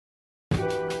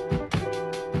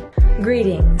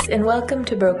Greetings and welcome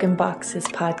to Broken Boxes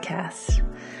podcast.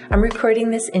 I'm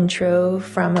recording this intro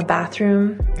from a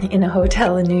bathroom in a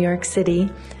hotel in New York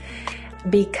City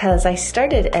because I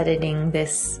started editing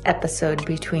this episode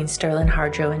between Sterling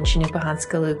Harjo and Chanupa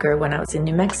Hanska-Luger when I was in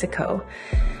New Mexico.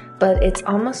 But it's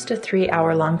almost a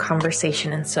 3-hour long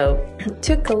conversation, and so it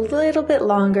took a little bit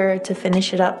longer to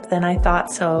finish it up than I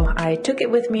thought, so I took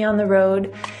it with me on the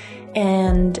road,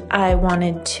 and I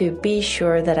wanted to be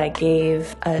sure that I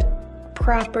gave a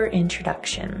proper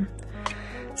introduction.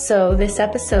 So this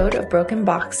episode of Broken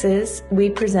Boxes,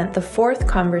 we present the fourth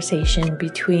conversation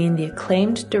between the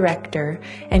acclaimed director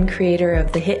and creator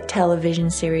of the hit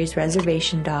television series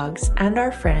Reservation Dogs and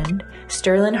our friend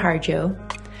Sterling Harjo,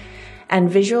 and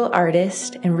visual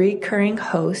artist and recurring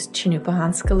host Chanupa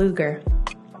Hanska-Luger.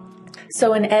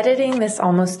 So in editing this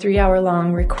almost 3-hour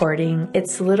long recording, it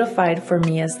solidified for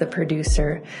me as the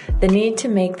producer the need to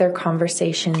make their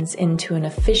conversations into an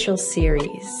official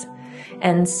series.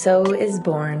 And so is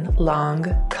born Long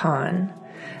Con,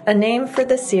 a name for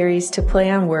the series to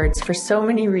play on words for so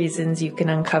many reasons you can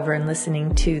uncover in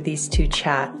listening to these two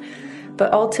chat,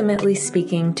 but ultimately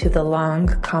speaking to the long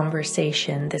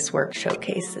conversation this work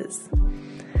showcases.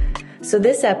 So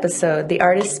this episode, the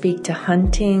artists speak to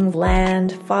hunting,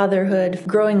 land, fatherhood,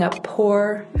 growing up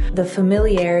poor, the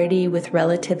familiarity with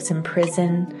relatives in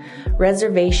prison,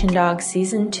 Reservation Dogs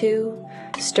Season 2,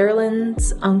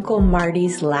 Sterling's Uncle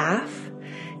Marty's laugh,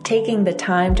 taking the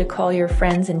time to call your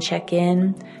friends and check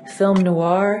in, film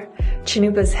noir,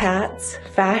 Chanupa's hats,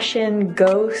 fashion,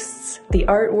 ghosts, the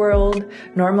art world,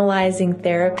 normalizing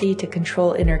therapy to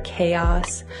control inner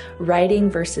chaos,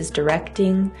 writing versus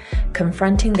directing,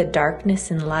 confronting the darkness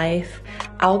in life,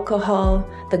 alcohol,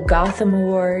 the Gotham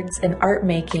Awards, and art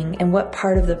making, and what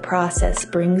part of the process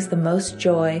brings the most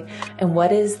joy, and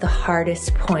what is the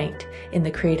hardest point in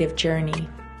the creative journey.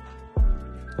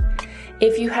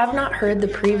 If you have not heard the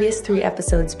previous 3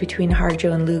 episodes between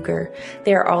Harjo and Luger,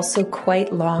 they are also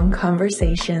quite long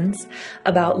conversations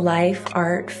about life,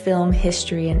 art, film,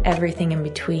 history, and everything in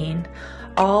between,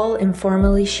 all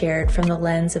informally shared from the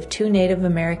lens of 2 Native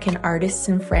American artists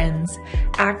and friends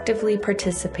actively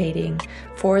participating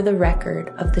for the record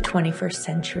of the 21st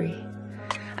century.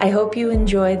 I hope you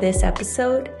enjoy this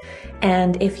episode,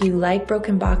 and if you like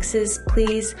Broken Boxes,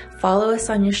 please follow us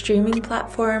on your streaming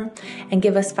platform and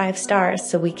give us 5 stars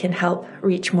so we can help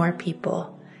reach more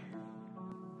people.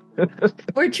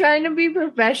 We're trying to be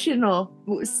professional.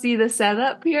 See the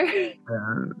setup here? It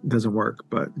doesn't work,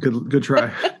 but good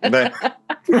try. Good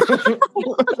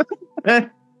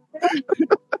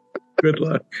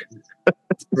luck.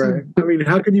 Right. I mean,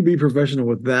 how can you be professional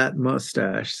with that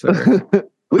mustache, sir?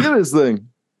 Look at this thing.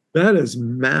 That is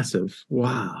massive.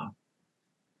 Wow.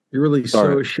 You're really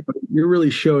you're really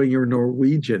showing your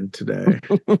Norwegian today.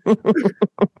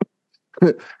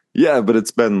 Yeah, but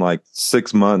it's been like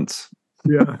 6 months.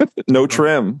 Yeah. No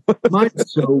trim.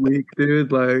 Mine's so weak,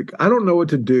 dude. Like, I don't know what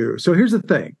to do. So here's the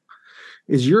thing.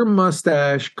 Is your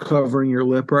mustache covering your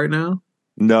lip right now?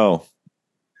 No.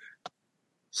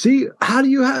 See, how do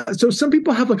you have... So some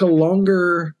people have like a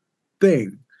longer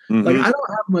thing. Mm-hmm. Like, I don't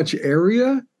have much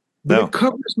area, but it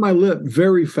covers my lip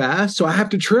very fast. So I have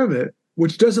to trim it,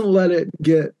 which doesn't let it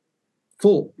get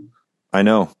full. I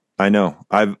know.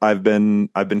 I've been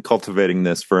cultivating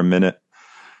this for a minute,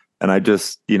 and I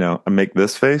just, I make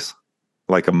this face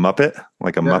like a Muppet,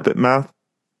 Muppet mouth,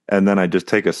 and then I just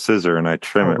take a scissor and I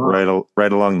trim it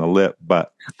right along the lip.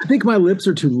 But I think my lips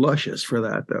are too luscious for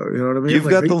that, though. You know what I mean? You've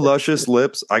got the luscious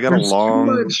lips. I got a long.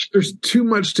 There's too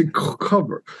much to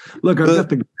cover. Look, I've got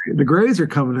the grays are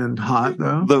coming in hot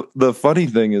though. The funny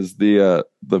thing is the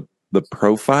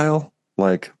profile.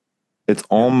 Like, it's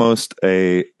almost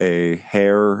a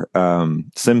hair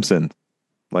Simpson.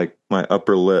 Like, my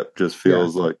upper lip just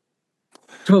feels like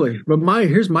totally. But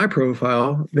here's my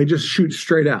profile. They just shoot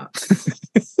straight out.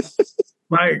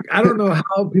 Like, I don't know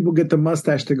how people get the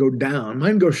mustache to go down.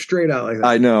 Mine goes straight out like that.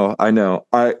 I know.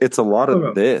 It's a lot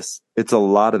of this. It's a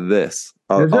lot of this.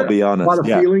 I'll be honest. A lot of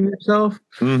feeling yourself.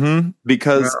 Mm-hmm.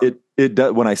 Because it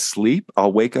does. When I sleep,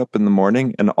 I'll wake up in the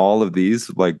morning and all of these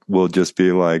will just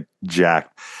be like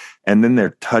jacked, and then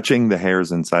they're touching the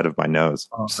hairs inside of my nose.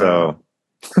 Oh, so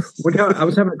I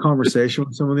was having a conversation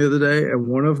with someone the other day, and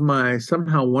one of my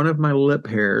lip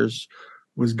hairs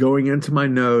was going into my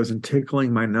nose and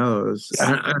tickling my nose.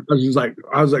 And I was like,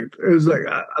 I looked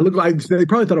like they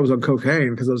probably thought I was on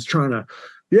cocaine because I was trying to,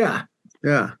 yeah.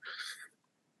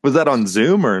 Was that on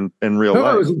Zoom or in real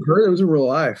life? It was in real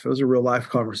life. It was a real life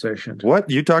conversation. What?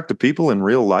 You talk to people in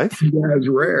real life? Yeah, it's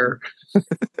rare.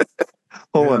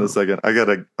 Hold on a second. I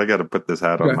gotta put this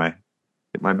hat on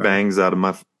get my bangs out of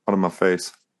my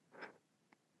face.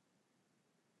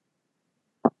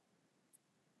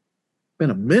 Been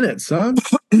a minute, son.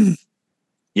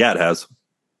 Yeah, it has.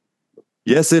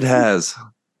 Yes, it has.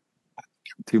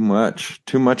 Too much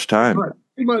time.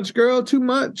 Too much, girl. Too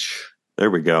much. There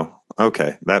we go.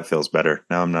 Okay, that feels better.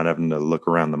 Now I'm not having to look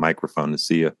around the microphone to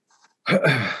see you.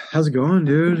 How's it going,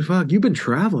 dude? Fuck, you've been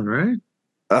traveling, right?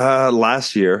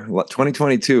 Last year,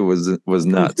 2022 was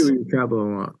nuts. You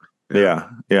traveling a lot.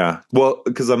 Yeah. Well,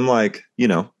 because I'm like,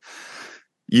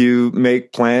 you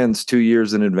make plans 2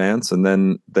 years in advance, and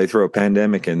then they throw a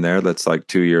pandemic in there that's like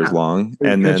 2 years long,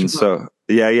 and then so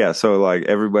like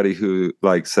everybody who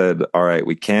like said, all right,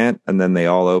 we can't, and then they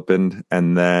all opened,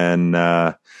 and then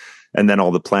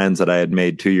all the plans that I had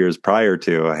made 2 years prior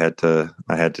to I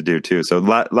had to do too. So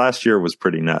last year was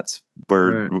pretty nuts.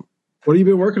 Right. What have you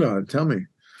been working on? Tell me.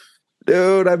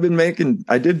 Dude, I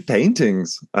did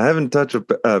paintings. I haven't touched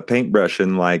a paintbrush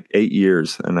in like 8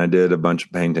 years, and I did a bunch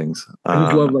of paintings. I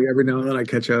just love, like, every now and then I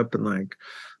catch up and like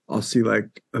I'll see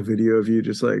like a video of you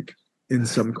just like in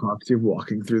some costume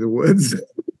walking through the woods.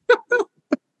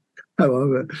 I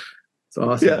love it. It's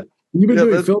awesome. Yeah. You've been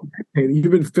doing film painting.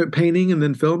 You've been painting and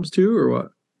then films too, or what?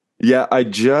 Yeah, I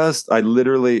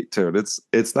literally, dude,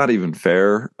 it's not even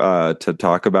fair to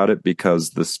talk about it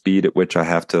because the speed at which I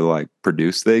have to like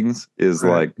produce things is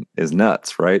is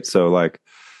nuts, right? So like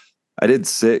I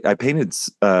painted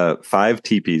 5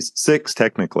 teepees, 6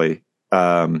 technically,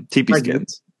 teepee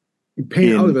skins. You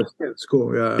painted the skins,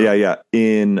 cool, yeah. Yeah,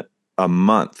 in a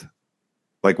month,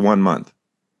 like 1 month.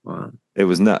 Wow. It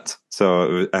was nuts.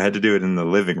 So I had to do it in the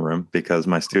living room because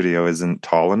my studio isn't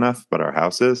tall enough, but our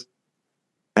house is.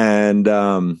 And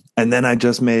then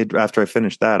after I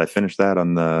finished that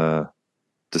on the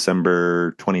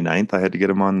December 29th, I had to get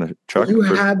them on the truck. You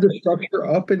had the structure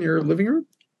up in your living room?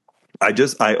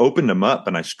 I opened them up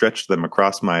and I stretched them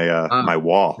across my my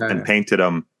wall and painted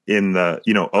them in the,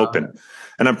 open.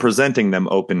 And I'm presenting them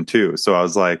open too. So I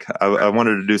was like, I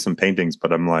wanted to do some paintings,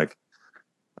 but I'm like,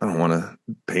 I don't want to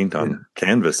paint on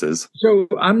canvases. So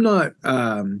I'm not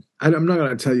going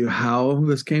to tell you how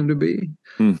this came to be,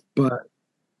 but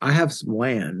I have some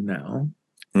land now,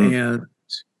 and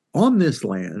on this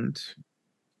land,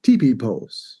 teepee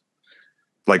poles.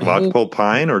 Like lodgepole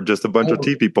pine, or just a bunch of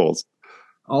teepee poles?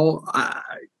 I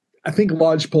think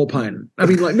lodgepole pine. I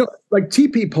mean, like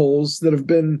teepee poles that have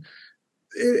been.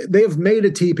 They have made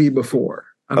a teepee before.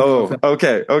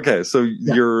 Okay. So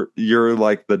you're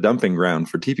like the dumping ground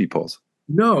for teepee poles.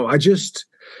 No, I just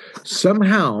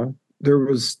somehow there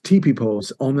was teepee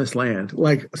poles on this land,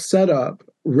 like set up,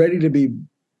 ready to be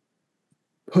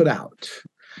put out,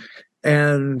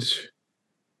 and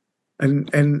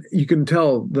you can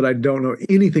tell that I don't know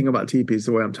anything about teepees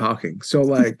the way I'm talking. So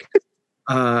like,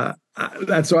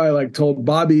 that's why I like told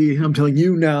Bobby, I'm telling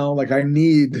you now, like I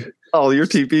need all your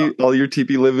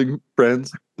teepee living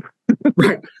friends.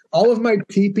 Right. All of my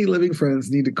teepee living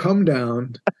friends need to come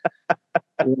down.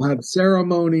 We'll have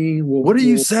ceremony. What are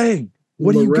you saying?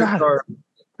 What do you got?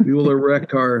 We will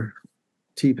erect our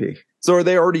teepee. So are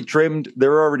they already trimmed? They're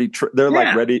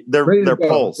like ready. They're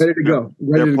poles. Ready to go.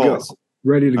 Ready to go.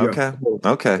 Ready to go.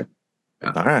 Okay.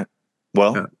 Yeah. All right.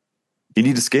 Well, you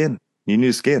need a skin.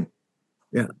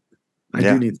 Yeah. I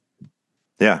do need.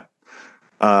 Yeah.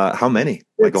 How many?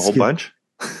 Like a whole bunch?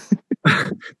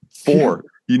 4.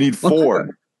 You need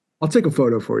 4. I'll take a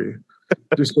photo for you,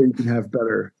 just so you can have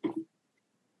better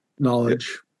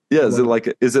knowledge. Yeah. Is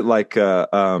it like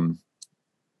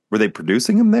were they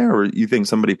producing them there, or you think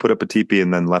somebody put up a teepee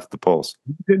and then left the poles?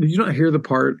 Did you not hear the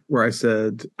part where I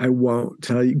said I won't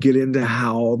get into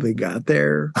how they got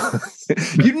there?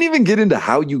 You didn't even get into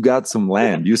how you got some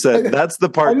land. You said that's the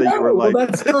part that you were like, no.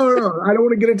 I don't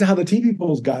want to get into how the teepee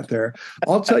poles got there.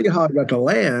 I'll tell you how I got the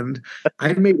land.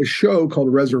 I made a show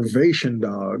called Reservation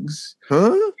Dogs,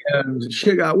 and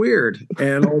shit got weird.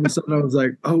 And all of a sudden, I was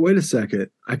like, "Oh, wait a second,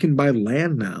 I can buy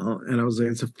land now." And I was like,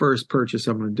 "It's the first purchase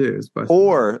I'm going to do."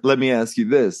 Or let me ask you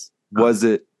this: was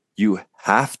it you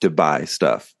have to buy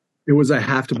stuff? It was I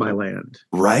have to buy land.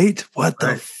 Right? What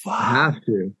the fuck? I have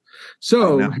to.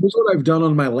 So here's what I've done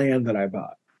on my land that I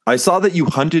bought. I saw that you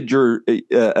hunted your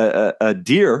a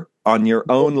deer on your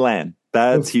own land.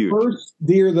 That's huge. The first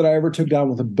deer that I ever took down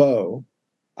with a bow,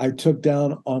 I took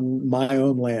down on my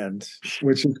own land,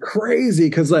 which is crazy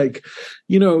because, like,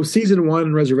 season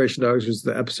 1 Reservation Dogs was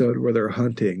the episode where they're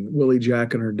hunting Willie,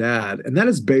 Jack, and her dad. And that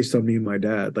is based on me and my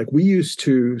dad. Like, we used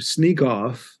to sneak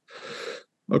off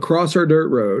across our dirt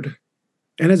road.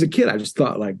 And as a kid, I just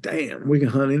thought, like, damn, we can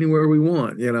hunt anywhere we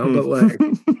want, But, like,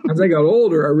 as I got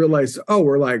older, I realized,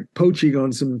 we're, like, poaching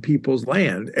on some people's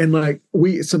land. And, like,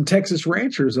 some Texas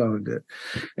ranchers owned it.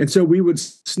 And so we would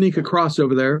sneak across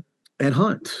over there. and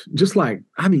hunt. Just like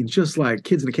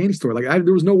kids in a candy store. Like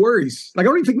there was no worries. Like I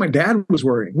don't even think my dad was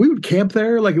worrying. We would camp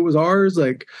there like it was ours.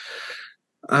 Like,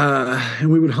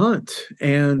 and we would hunt,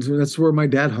 and that's where my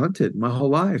dad hunted my whole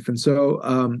life. And so,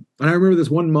 and I remember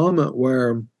this one moment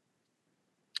where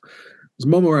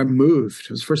I moved.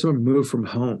 It was the first time I moved from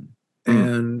home,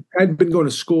 and I'd been going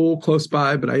to school close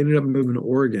by, but I ended up moving to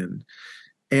Oregon.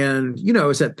 And,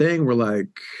 it's that thing where like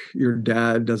your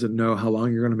dad doesn't know how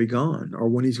long you're going to be gone or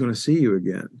when he's going to see you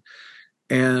again.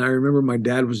 And I remember my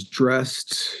dad was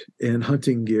dressed in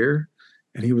hunting gear,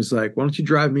 and he was like, why don't you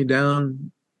drive me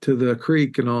down to the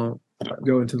creek and I'll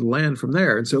go into the land from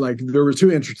there. And so like there were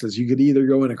two entrances. You could either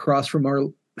go in across from our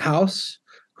house,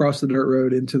 cross the dirt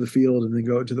road into the field and then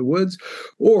go into the woods,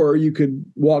 or you could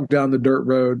walk down the dirt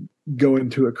road, go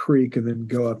into a creek and then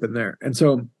go up in there. And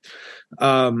so,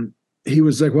 he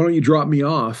was like, why don't you drop me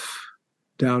off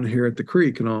down here at the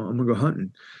creek and I'm going to go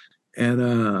hunting. And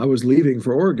I was leaving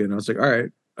for Oregon. I was like, all right,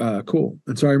 cool.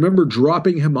 And so I remember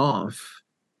dropping him off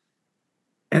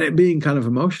and it being kind of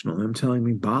emotional. Him telling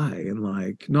me bye and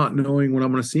like not knowing when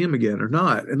I'm going to see him again or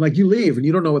not. And like you leave and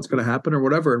you don't know what's going to happen or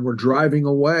whatever. And we're driving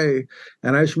away.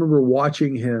 And I just remember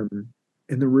watching him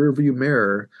in the rearview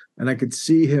mirror, and I could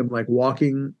see him like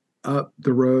walking up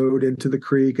the road into the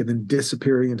creek and then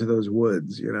disappearing into those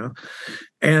woods,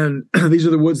 and these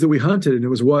are the woods that we hunted. And it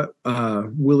was what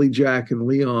Willie, Jack, and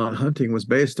Leon hunting was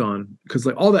based on, because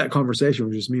like all that conversation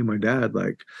was just me and my dad,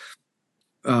 like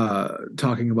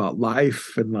talking about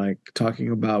life and like talking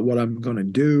about what I'm going to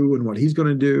do and what he's going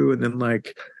to do. And then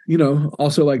like,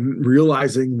 also like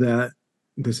realizing that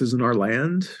this isn't our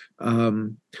land.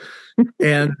 And,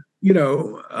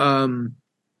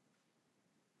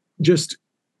 just,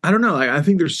 I don't know. I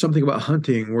think there's something about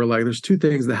hunting where like there's two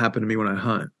things that happen to me when I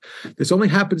hunt. This only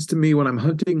happens to me when I'm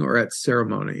hunting or at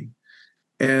ceremony.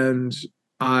 And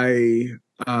I'm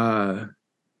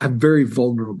very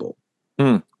vulnerable.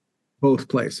 Both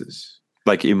places.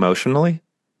 Like emotionally?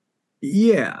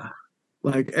 Yeah.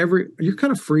 Like you're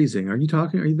kind of freezing. Are you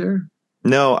talking? Are you there?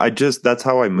 No, that's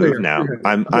how I move now.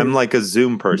 I'm like a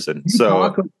Zoom person. You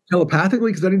talk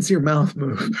telepathically because I didn't see your mouth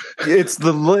move. It's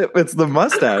the lip. It's the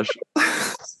mustache.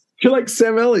 You're like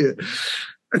Sam Elliott.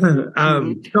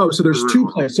 No, so there's two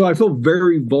places. So I feel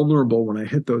very vulnerable when I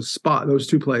hit those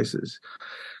two places.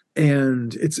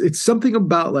 And it's something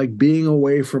about like being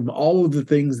away from all of the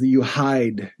things that you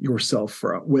hide yourself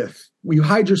with. You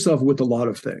hide yourself with a lot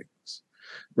of things.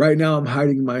 Right now I'm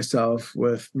hiding myself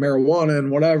with marijuana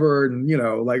and whatever, and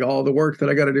like all the work that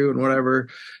I got to do and whatever.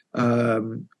 But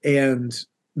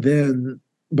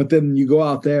then you go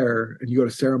out there and you go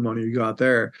to ceremony, you go out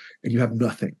there and you have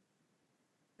nothing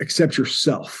except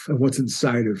yourself and what's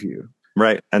inside of you.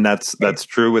 Right. And that's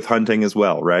true with hunting as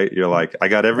well, right? You're like, I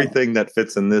got everything that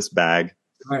fits in this bag.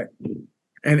 Right.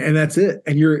 And that's it.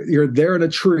 And you're there in a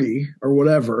tree or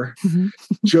whatever,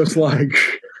 just like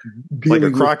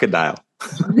a crocodile.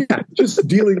 Yeah, just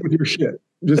dealing with your shit.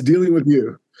 Just dealing with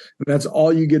you. And that's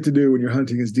all you get to do when you're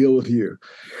hunting is deal with you.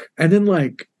 And then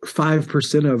like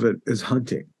 5% of it is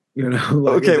hunting.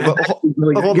 Like, okay, but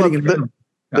hold on.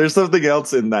 There's something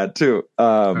else in that too.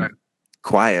 Right.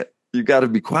 Quiet. You got to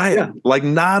be quiet. Yeah. Like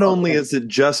not only is it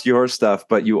just your stuff,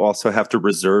 but you also have to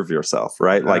reserve yourself,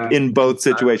 right? Like in both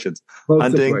situations,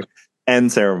 hunting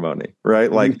and ceremony,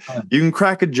 right? Like you can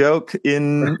crack a joke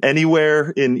in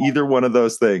anywhere in either one of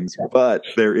those things, but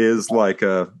there is like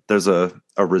there's a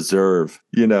reserve,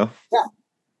 Yeah.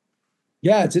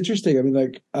 Yeah, it's interesting. I mean,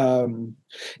 like,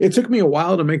 it took me a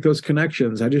while to make those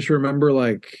connections. I just remember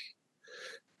like,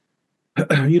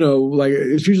 like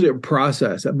it's usually a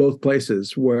process at both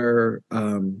places where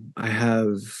I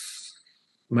have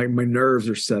my nerves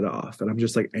are set off and I'm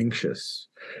just like anxious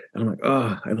and I'm like,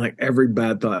 oh, and like every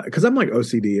bad thought, because I'm like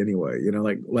OCD anyway,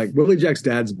 like Willie Jack's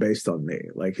dad's based on me,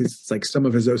 like his like some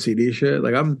of his OCD shit.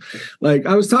 Like I'm like,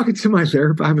 I was talking to my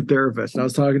therapist. I have a therapist. And I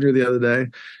was talking to her the other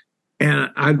day and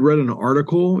I'd read an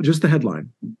article, just the headline,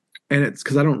 and it's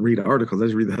because I don't read articles, I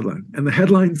just read the headline, and the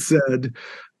headline said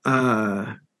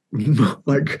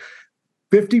like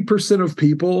 50% of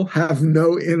people have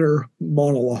no inner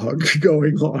monologue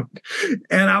going on.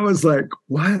 And I was like,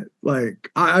 what? Like,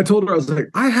 I told her, I was like,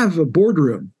 I have a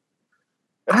boardroom.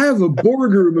 I have a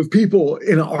boardroom of people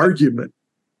in an argument.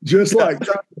 Just like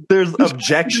there's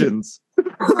objections.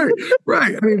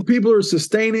 Right. I mean, people are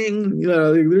sustaining,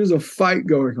 there's a fight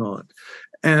going on.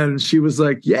 And she was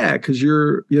like, yeah, because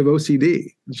you have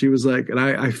OCD. And she was like, and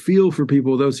I feel for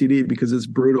people with OCD because it's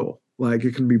brutal. Like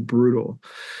it can be brutal.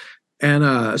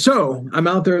 And so I'm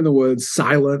out there in the woods,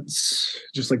 silence,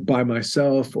 just like by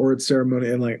myself or at ceremony.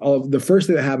 And like the first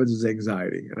thing that happens is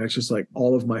anxiety. And it's just like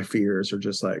all of my fears are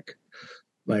just like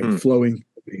like flowing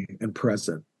and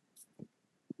present.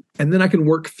 And then I can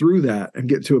work through that and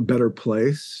get to a better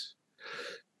place.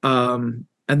 And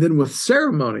then with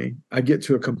ceremony, I get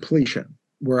to a completion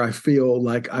where I feel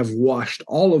like I've washed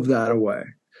all of that away.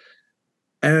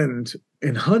 And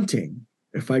in hunting,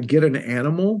 if I get an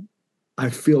animal, I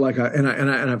feel like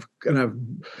I've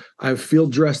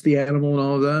field dressed the animal and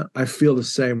all of that. I feel the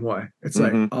same way. It's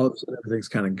like all of a sudden everything's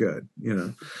kind of good, you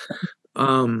know.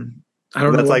 I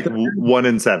don't know. That's like 1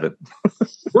 in 7.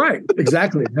 Right,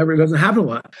 exactly. It doesn't happen a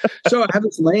lot. So I have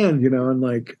this land, you know, and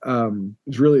like I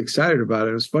was really excited about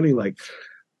it. It was funny, like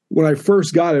when I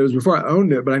first got it, it was before I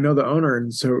owned it, but I know the owner,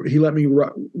 and so he let me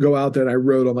go out there, and I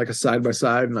rode on like a side by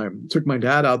side, and I took my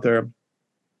dad out there.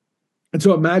 And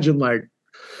so imagine like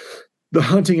the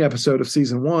hunting episode of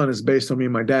season 1 is based on me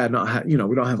and my dad we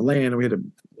don't have land, and we had to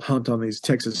hunt on these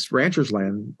Texas ranchers'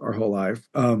 land our whole life.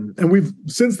 And we've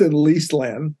since then leased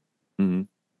land. Mm-hmm.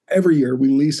 Every year we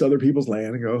lease other people's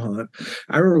land and go hunt.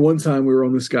 I remember one time we were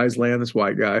on this guy's land, this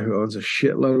white guy who owns a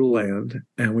shitload of land,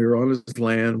 and we were on his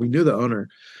land. We knew the owner.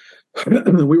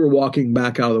 We were walking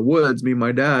back out of the woods, me and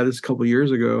my dad, this a couple of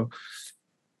years ago,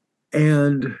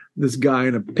 and this guy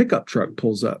in a pickup truck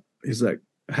pulls up. He's like,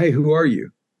 "Hey, who are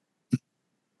you?"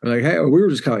 I'm like, "Hey," we were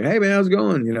just kind of like, "Hey, man, how's it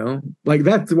going?" You know, like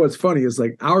that's what's funny is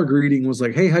like our greeting was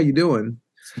like, "Hey, how you doing?"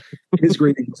 His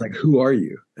greeting was like, "Who are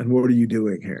you? And what are you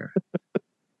doing here?"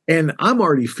 And I'm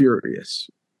already furious.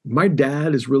 My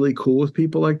dad is really cool with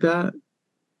people like that.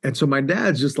 And so my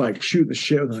dad's just like shooting the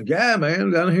shit. Like, "Yeah,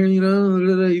 man, down here, you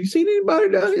know, you seen anybody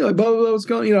down here? Like, blah, blah, blah, what's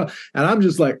going on?" You know, and I'm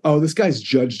just like, oh, this guy's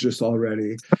judged us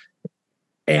already.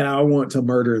 And I want to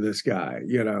murder this guy,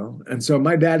 you know? And so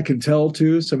my dad can tell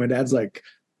too. So my dad's like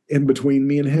in between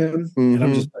me and him. Mm-hmm. And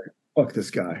I'm just like, fuck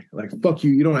this guy. Like, fuck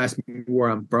you. You don't ask me where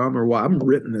I'm from or why. I'm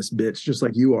written this bitch just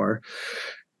like you are.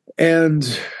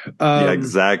 And yeah,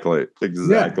 exactly.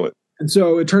 Yeah. And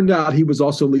so it turned out he was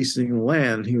also leasing the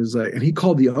land. He was like, and he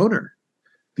called the owner.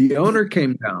 The owner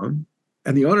came down,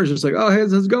 and the owner's just like, "Oh, hey,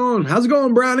 how's it going? How's it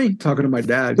going, Brownie?" Talking to my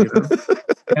dad, you know.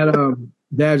 And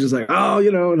dad's just like, "Oh,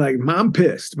 you know," and like, I'm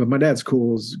pissed, but my dad's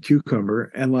cool as a cucumber.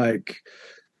 And like,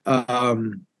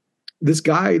 this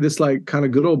guy, this like kind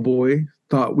of good old boy,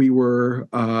 thought we were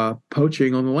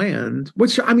poaching on the land,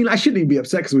 which I mean, I shouldn't even be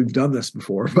upset because we've done this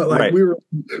before, but like right.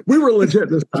 we were legit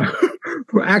this time.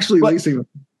 We're actually leasing them.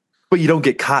 But you don't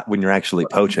get caught when you're actually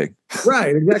poaching.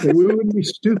 Right, exactly. We wouldn't be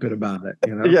stupid about it,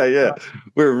 you know? Yeah.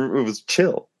 It was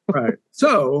chill. Right.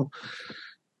 So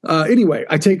anyway,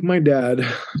 I take my dad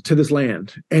to this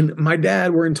land, and my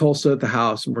dad, we're in Tulsa at the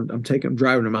house, and I'm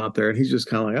driving him out there, and he's just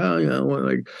kind of like, "Oh, you know,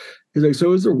 like," he's like,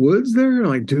 "So is there woods there?" And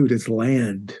I'm like, "Dude, it's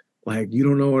land. Like, you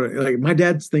don't know what," like my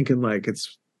dad's thinking like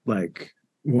it's like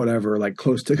whatever, like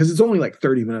close to, because it's only like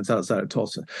 30 minutes outside of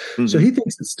Tulsa. Mm-hmm. So he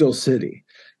thinks it's still city.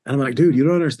 And I'm like, "Dude, you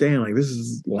don't understand. Like, this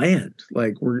is land.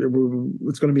 Like,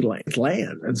 it's going to be land. It's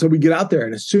land." And so we get out there,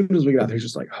 and as soon as we get out there, he's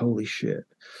just like, "Holy shit!"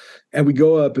 And we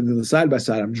go up, and then the side by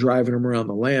side, I'm driving him around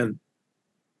the land,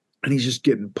 and he's just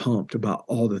getting pumped about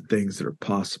all the things that are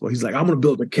possible. He's like, "I'm going to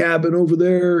build a cabin over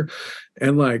there,"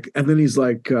 and then he's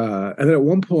like, and then at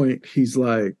one point, he's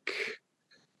like,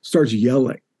 starts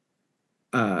yelling.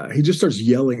 He just starts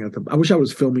yelling at them. I wish I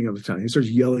was filming at the time. He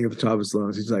starts yelling at the top of his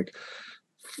lungs. He's like,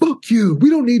 "Fuck you. We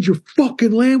don't need your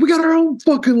fucking land. We got our own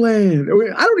fucking land."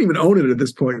 I don't even own it at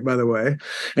this point, by the way.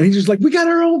 And he's just like, "We got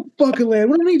our own fucking land.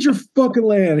 We don't need your fucking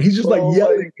land." He's just like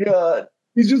yelling. Oh my God.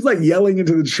 He's just like yelling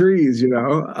into the trees, you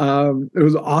know? It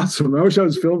was awesome. I wish I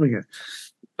was filming it.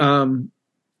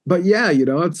 But yeah, you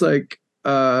know, it's like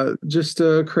just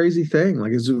a crazy thing.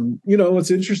 Like, it's, you know,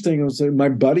 what's interesting was like my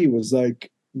buddy was like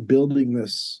building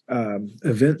this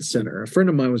event center. A friend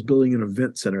of mine was building an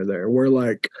event center there where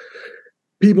like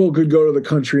people could go to the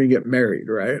country and get married,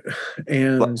 right?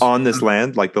 And on this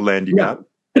land, like the land you got?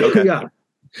 Okay. Yeah.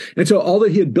 And so all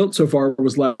that he had built so far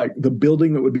was like the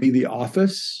building that would be the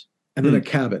office and then a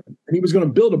cabin. And he was going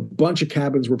to build a bunch of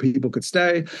cabins where people could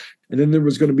stay. And then there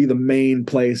was going to be the main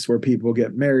place where people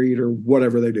get married or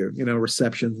whatever they do, you know,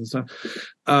 receptions and stuff.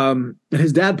 And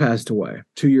his dad passed away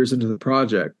 2 years into the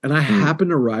project. And I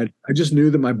happened to ride. I just knew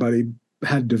that my buddy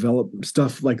had developed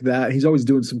stuff like that. He's always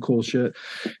doing some cool shit.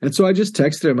 And so I just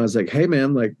texted him. I was like, "Hey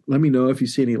man, like, let me know if you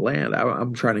see any land.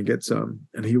 I'm trying to get some."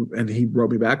 And he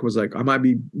wrote me back and was like, "I might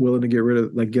be willing to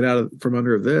get out from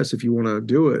under this if you want to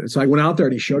do it." And so I went out there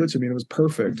and he showed it to me and it was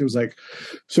perfect. It was like,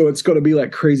 so it's going to be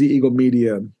like Crazy Eagle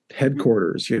Media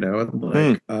headquarters, you know, and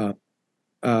like,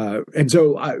 and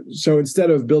so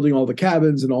instead of building all the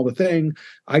cabins and all the thing,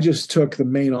 I just took the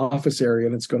main office area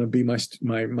and it's going to be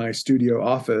my studio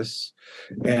office.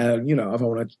 And, you know, if I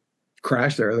want to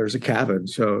crash there's a cabin.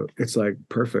 So it's like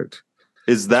perfect.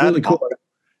 Is that really cool?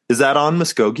 Is that on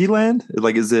Muskogee land?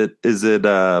 Like, is it?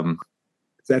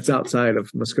 That's outside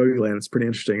of Muskogee land. It's pretty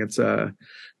interesting. It's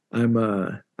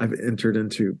I've entered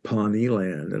into Pawnee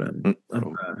land, and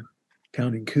I'm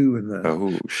counting coup in the.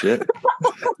 Oh shit!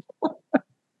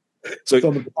 So It's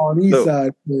on the Pawnee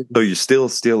side. So you're still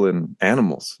stealing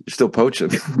animals. You're still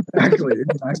poaching.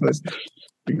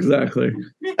 Exactly.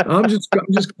 I'm just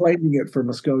claiming it for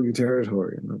Muskogee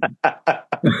territory. I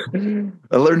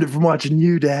learned it from watching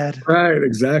you, Dad. Right.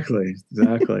 Exactly.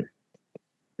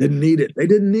 Didn't need it. They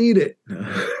didn't need it.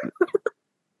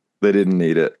 They didn't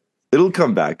need it. It'll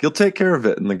come back. You'll take care of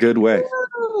it in the good way.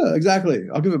 Yeah, exactly.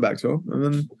 I'll give it back to them,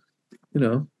 and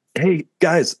then Hey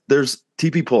guys, there's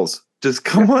TP poles. Just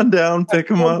come on down, pick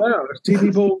them up. There's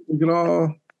TP poles. We can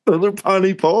all. Those are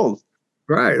Pawnee poles.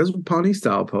 Right. Those are Pawnee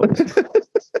style poles.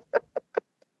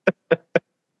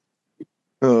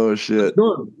 Oh shit!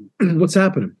 What's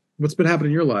happening? What's been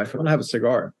happening in your life? I'm gonna have a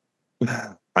cigar.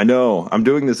 I know. I'm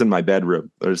doing this in my bedroom,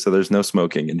 so there's no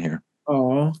smoking in here.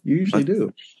 Oh, you usually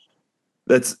do.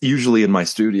 That's usually in my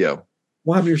studio.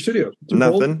 What happened to your studio?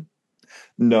 Nothing.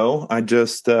 No, I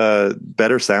just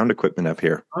better sound equipment up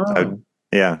here. Oh.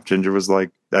 Yeah, Ginger was like,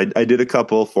 I did a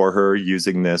couple for her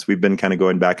using this. We've been kind of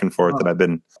going back and forth, and I've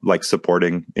been like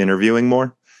supporting interviewing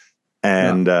more.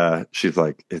 And she's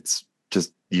like, it's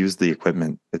just use the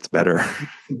equipment. It's better.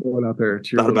 Going out there.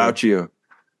 It's not about you.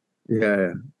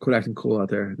 Yeah. Quit acting cool out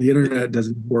there. The internet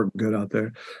doesn't work good out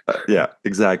there. Yeah,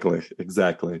 exactly.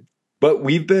 But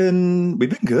we've been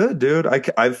good, dude.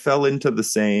 I fell into the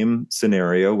same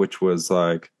scenario, which was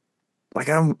like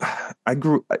I'm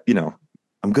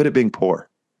good at being poor.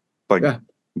 Like,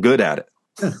 good at it.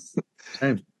 Yeah.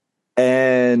 Same.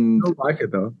 And I don't like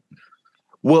it though.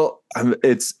 Well,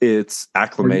 it's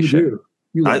acclimation.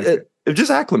 You like it. It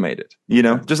just acclimated,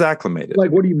 just acclimated.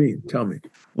 Like, what do you mean? Tell me.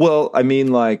 Well, I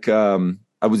mean, like, I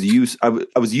was used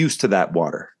to that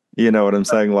water. You know what I'm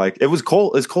saying? Like, it was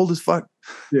cold. It's cold as fuck.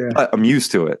 Yeah. I'm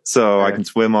used to it. So I can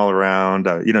swim all around,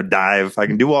 dive. I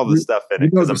can do all this stuff in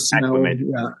it because I'm acclimated.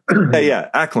 Yeah. Yeah.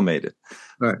 Acclimated.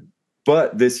 Right.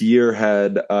 But this year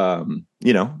had,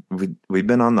 we've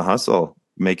been on the hustle,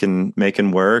 making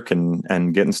work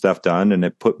and getting stuff done. And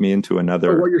it put me into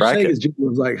another what you're bracket. saying is Jim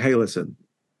was like, hey, listen,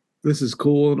 this is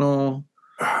cool and all.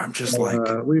 I'm just like,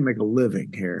 we make a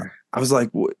living here. I was like,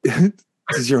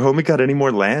 does your homie got any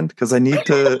more land? Because I need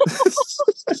to.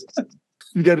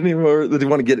 You got any more? Do you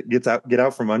want to get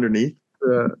out from underneath?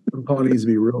 Paul needs to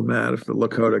be real mad if the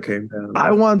Lakota came down.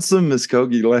 I want some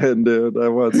Muskogee land, dude. I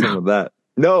want some of that.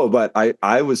 No, but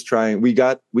I was trying. We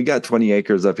got 20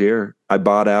 acres up here. I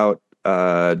bought out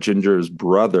Ginger's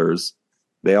brothers.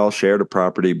 They all shared a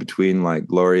property between like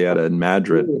Glorieta and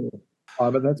Madrid.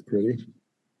 Oh, but that's pretty.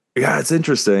 Yeah, it's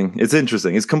interesting.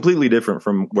 It's completely different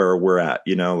from where we're at.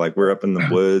 Like we're up in the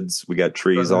woods. We got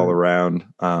trees all around.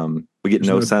 We get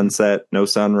no sunset, no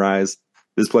sunrise.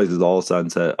 This place is all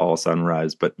sunset, all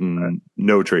sunrise, but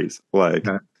no trees. Like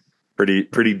pretty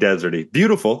deserty.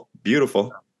 Beautiful,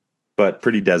 but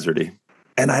pretty deserty.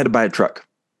 And I had to buy a truck.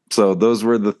 So those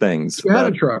were the things. You had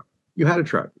a truck.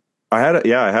 I had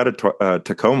a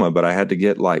Tacoma, but I had to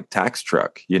get like tax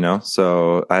truck,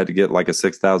 so I had to get like a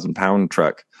 6,000 pound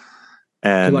truck.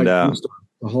 And the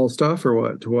whole stuff or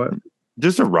what? To what?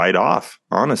 Just a write off,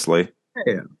 honestly.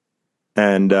 Yeah.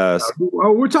 And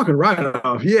we're talking write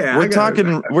off. Yeah, we're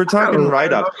talking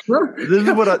write off. This is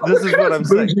what I'm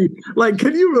saying. Like,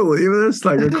 can you believe this?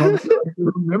 Like,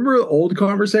 remember old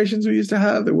conversations we used to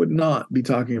have that would not be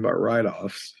talking about write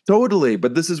offs. Totally,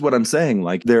 but this is what I'm saying.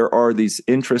 Like, there are these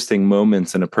interesting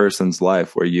moments in a person's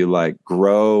life where you like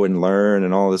grow and learn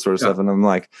and all this sort of stuff. And I'm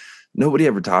like, nobody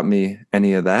ever taught me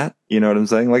any of that. You know what I'm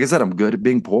saying? Like I said, I'm good at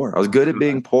being poor. I was good at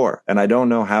being poor, and I don't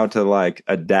know how to like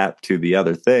adapt to the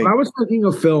other thing. I was thinking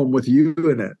of film with you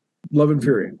in it, Love and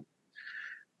Fury.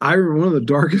 I remember one of the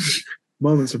darkest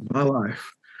moments of my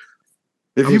life.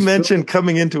 If you mentioned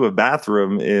coming into a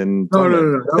bathroom in no,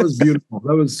 that was beautiful.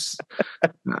 That was,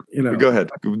 Go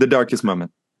ahead. The darkest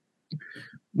moment.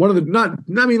 One of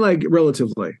the like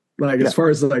relatively, like as far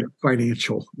as like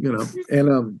financial,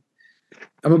 and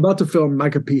I'm about to film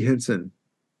Micah P. Henson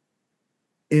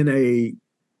in a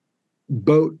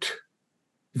boat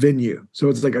venue. So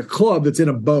it's like a club that's in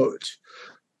a boat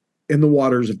in the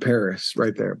waters of Paris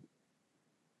right there.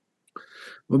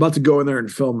 I'm about to go in there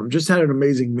and film. I've just had an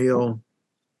amazing meal,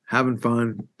 having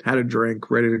fun, had a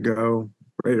drink, ready to go,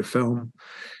 ready to film.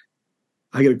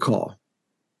 I get a call.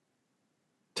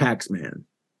 Tax man.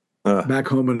 Back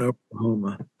home in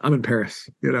Oklahoma. I'm in Paris,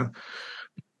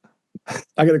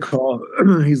 I get a call.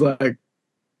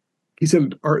 He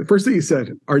said, first thing he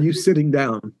said, are you sitting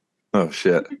down? Oh,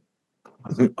 shit.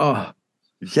 Oh,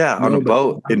 Yeah, on a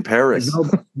boat in Paris.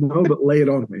 No, but lay it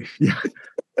on me. Yeah.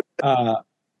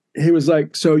 He was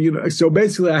like, so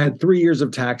basically I had 3 years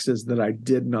of taxes that I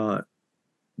did not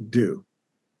do.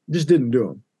 Just didn't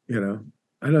do them,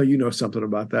 I know you know something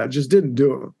about that. Just didn't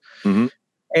do them.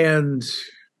 And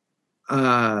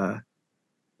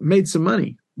made some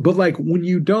money. But like when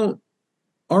you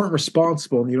aren't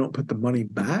responsible and you don't put the money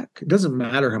back, it doesn't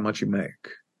matter how much you make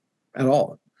at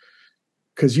all.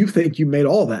 Because you think you made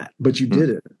all that, but you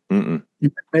didn't. You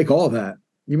didn't make all that.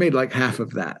 You made like half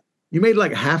of that. You made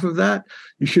like half of that.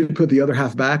 You should put the other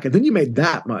half back, and then you made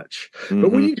that much.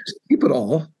 But when you just keep it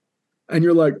all, and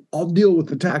you're like, I'll deal with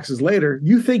the taxes later,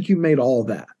 you think you made all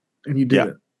that, and you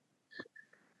didn't.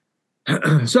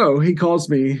 So he calls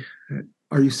me,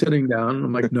 are you sitting down?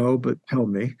 I'm like, no, but tell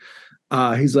me.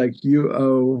 He's like, he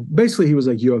was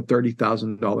like, you owe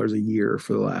 $30,000 a year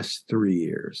for the last 3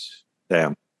 years.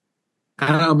 Damn.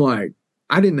 And I'm like,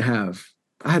 I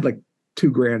had like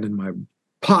 $2,000 in my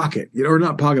pocket, or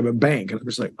not pocket, but bank. And I'm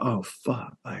just like, oh,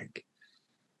 fuck. Like,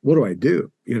 what do I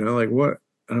do? Like what?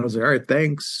 And I was like, all right,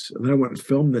 thanks. And then I went and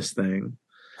filmed this thing.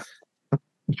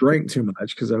 Drank too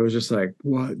much because I was just like,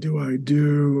 what do I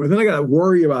do? And then I got to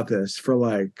worry about this for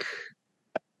like,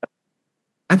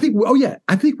 I think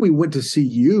we went to see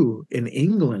you in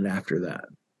England after that.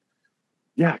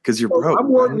 Yeah, because you're broke. I'm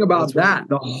worrying about that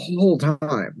the whole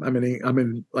time. I'm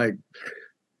in like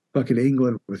fucking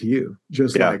England with you,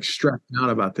 just like stressed out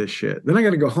about this shit. Then I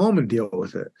got to go home and deal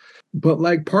with it. But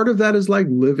like part of that is like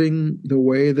living the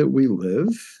way that we live.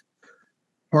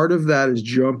 Part of that is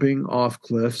jumping off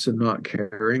cliffs and not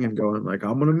caring and going like,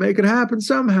 I'm going to make it happen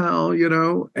somehow,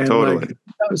 and totally. Like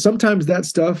sometimes that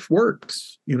stuff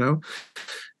works, and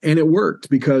it worked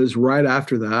because right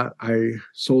after that, I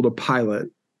sold a pilot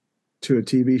to a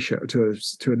TV show,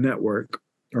 to a network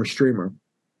or streamer,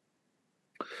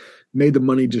 made the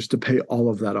money just to pay all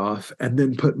of that off and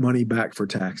then put money back for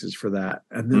taxes for that.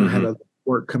 And then I had a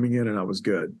work coming in and I was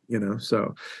good,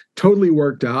 so totally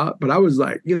worked out. But I was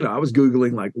like, I was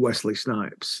Googling like Wesley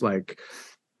Snipes, like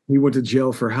he went to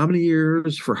jail for how many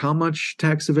years, for how much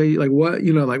tax evasion, like what,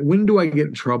 like when do I get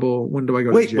in trouble? When do I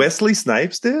go to jail? Wesley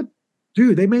Snipes did?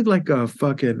 Dude, they made like a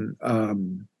fucking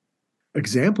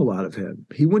example out of him.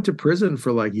 He went to prison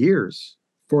for like years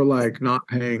for like not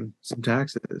paying some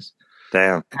taxes.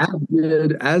 Damn.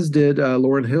 As did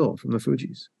Lauryn Hill from the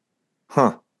Fugees.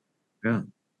 Huh. Yeah.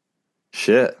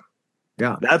 Shit.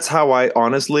 Yeah. That's how I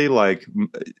honestly like,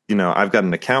 I've got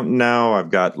an accountant now. I've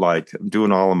got like, I'm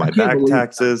doing all of my back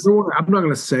taxes. I'm not going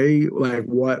to say like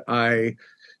what I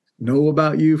know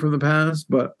about you from the past,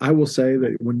 but I will say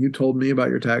that when you told me about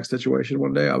your tax situation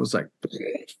one day, I was like,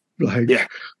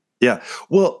 yeah.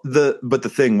 Well,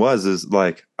 the thing is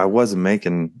like, I wasn't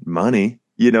making money.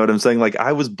 You know what I'm saying? Like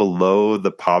I was below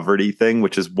the poverty thing,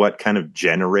 which is what kind of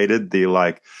generated the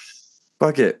like,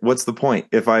 fuck it. What's the point?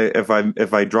 If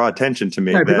I draw attention to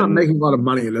me, if you're not making a lot of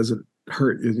money, it doesn't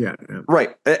hurt. Yeah.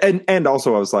 Right. And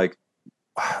also I was like,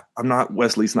 I'm not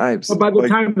Wesley Snipes. But by the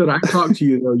time that I talked to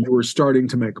you, though, you were starting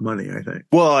to make money, I think.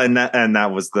 Well, and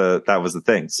that was the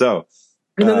thing. So,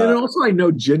 and then also I know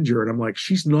Ginger, and I'm like,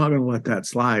 she's not going to let that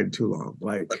slide too long.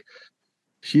 Like,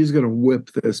 she's going to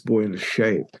whip this boy into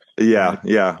shape.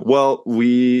 Yeah. Well,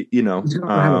 he's going to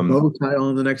have a bow tie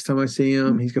on the next time I see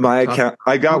him. He's going to my account.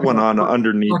 I got one on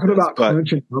underneath. Talking about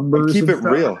crunching numbers. Keep it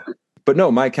real. But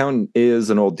no, my accountant is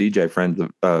an old DJ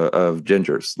friend of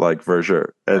Ginger's, like for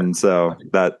sure. And so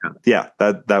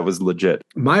that was legit.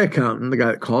 My accountant, the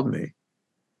guy that called me,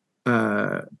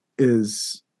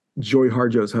 is Joy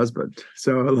Harjo's husband.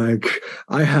 So like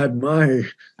I had my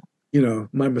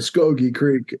Muskogee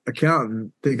Creek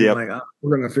accountant thinking like, oh,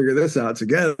 we're going to figure this out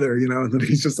together, and then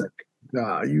he's just like,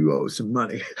 nah, you owe some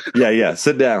money. Yeah.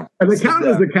 Sit down. An accountant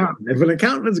is an accountant. If an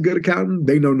accountant is a good accountant,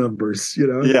 they know numbers,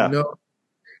 Yeah. They know.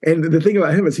 And the thing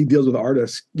about him is he deals with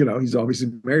artists, he's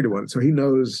obviously married to one. So he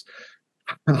knows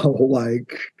how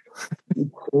like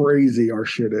crazy our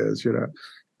shit is,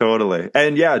 Totally.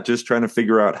 And yeah, just trying to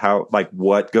figure out how, like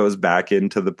what goes back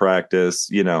into the practice,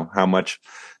 how much,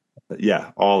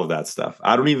 all of that stuff.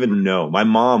 I don't even know. My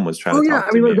mom was trying to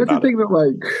talk to me that's about the thing that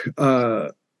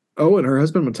like, Owen, her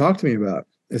husband would talk to me about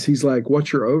is he's like,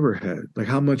 what's your overhead? Like,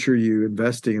 how much are you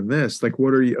investing in this? Like,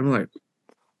 what are you, I'm like,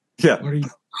 what are you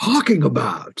talking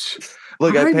about?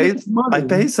 Look, I pay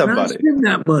somebody. I spend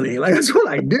that money. Like that's what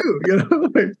I do.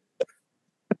 Like,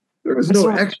 there was no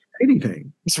extra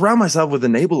anything. Surround myself with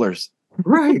enablers.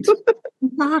 Right. What are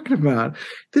you talking about?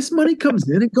 This money comes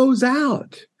in, it goes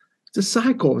out. It's a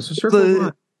cycle. It's a circle of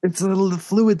life. It's a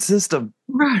fluid system.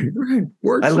 Right.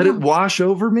 Works. I let it wash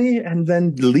over me and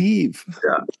then leave.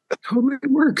 Yeah, it totally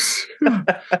works. Yeah.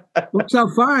 Works out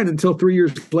fine until 3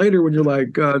 years later when you're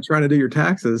like trying to do your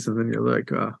taxes, and then you're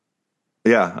like,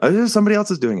 yeah, somebody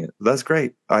else is doing it. That's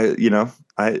great. I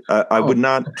would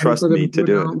not trust me to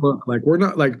do it. Look, like we're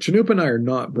not like Chanupa and I are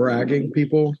not bragging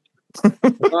people.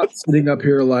 We're not sitting up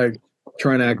here like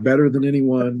trying to act better than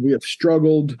anyone. We have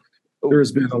struggled.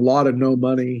 There's been a lot of no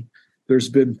money. There's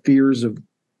been fears of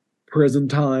prison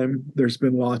time. There's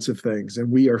been lots of things, and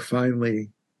we finally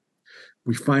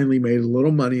made a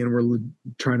little money, and we're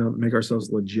trying to make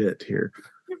ourselves legit here.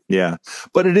 Yeah,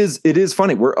 but it is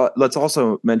funny. We're let's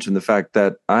also mention the fact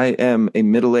that I am a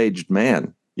middle-aged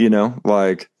man. You know,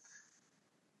 like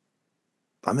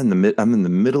I'm in the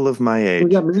middle of my age.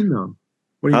 What does that mean, though?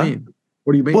 What do you mean?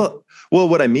 What do you mean? Well,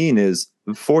 what I mean is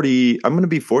 40. I'm going to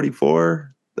be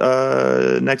 44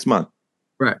 next month.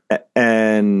 Right.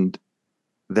 And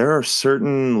there are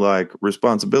certain like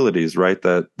responsibilities, right?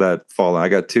 That fall.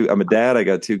 I'm a dad. I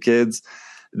got 2 kids.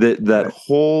 That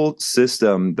whole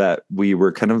system that we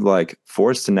were kind of like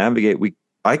forced to navigate.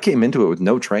 I came into it with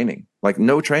no training. Right.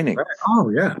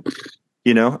 Oh yeah.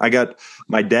 You know,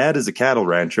 my dad is a cattle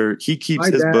rancher. He keeps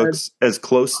his books as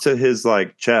close to his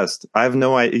like chest. I have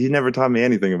no idea. He never taught me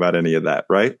anything about any of that.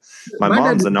 Right. My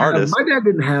mom's an artist. My dad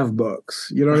didn't have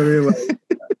books. You know what I mean? Like,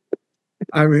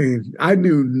 I mean, I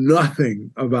knew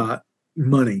nothing about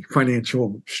money,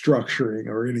 financial structuring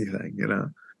or anything, you know?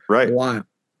 Right. Wow.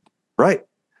 Right.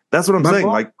 That's what I'm saying.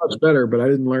 Like much better, but I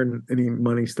didn't learn any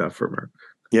money stuff from her.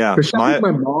 Yeah. My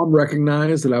mom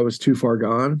recognized that I was too far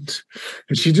gone,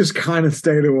 and she just kind of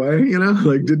stayed away, you know,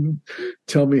 like didn't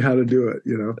tell me how to do it,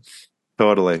 you know?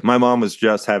 Totally. My mom was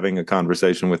just having a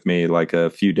conversation with me like a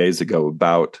few days ago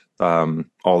about all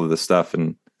of this stuff.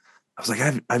 And I was like,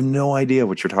 I have no idea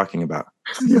what you're talking about.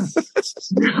 Yeah.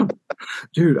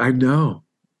 Dude, I know.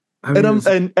 I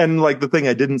mean, and like the thing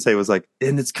I didn't say was like,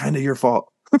 and it's kind of your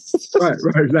fault. Right,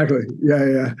 exactly.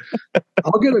 Yeah.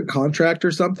 I'll get a contract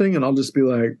or something, and I'll just be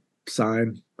like,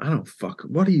 sign. I don't fuck.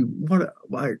 What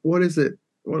is it?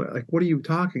 What are you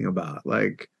talking about?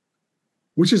 Like,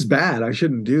 which is bad. I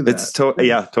shouldn't do that. It's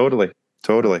totally.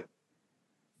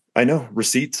 I know,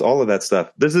 receipts, all of that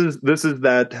stuff. This is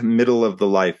that middle of the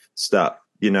life stuff,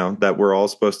 you know, that we're all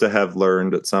supposed to have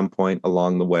learned at some point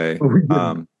along the way.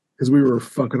 Because we were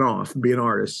fucking off being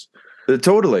artists.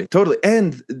 Totally.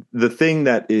 And the thing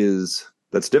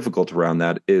that's difficult around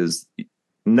that is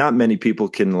not many people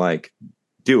can like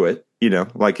do it, you know,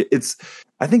 like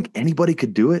I think anybody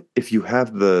could do it if you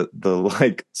have the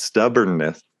like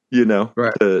stubbornness, you know,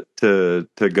 right. to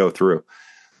go through.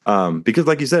 Because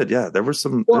like you said, yeah, there were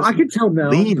some. Well, I can tell now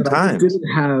lean times.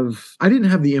 I didn't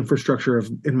have the infrastructure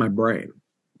in my brain.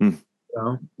 You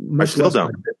know? Much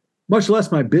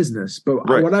less my business. But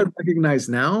right. What I recognize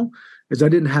now is I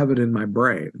didn't have it in my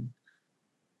brain,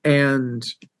 and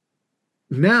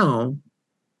now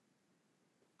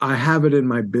I have it in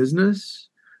my business,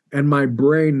 and my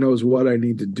brain knows what I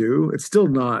need to do. It's still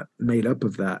not made up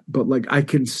of that, but like I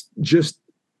can just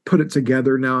put it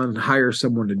together now and hire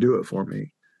someone to do it for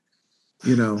me.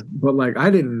 You know, but like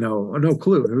I didn't know, no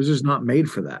clue. It was just not made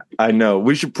for that. I know.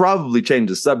 We should probably change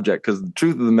the subject because the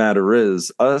truth of the matter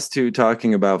is, us two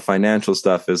talking about financial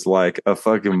stuff is like a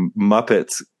fucking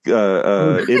Muppets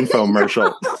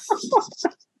infomercial.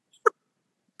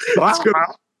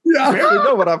 Yeah, I barely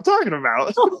know what I'm talking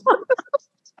about.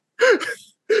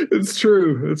 It's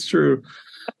true.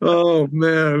 Oh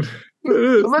man.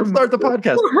 Let's start the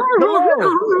podcast.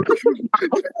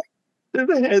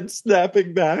 The head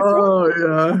snapping back. Oh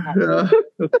yeah.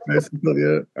 That's nice.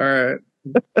 Yeah.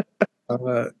 All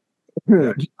right.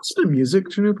 Do you listen to music,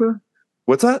 Chanupa?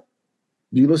 What's that?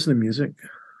 Do you listen to music?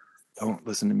 Don't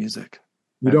listen to music.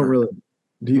 You don't really?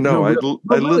 Do you? No, I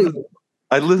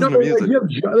listen to music.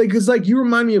 Because like you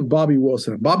remind me of Bobby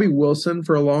Wilson. Bobby Wilson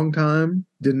for a long time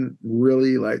didn't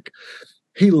really like.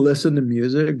 He listened to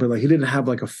music, but like he didn't have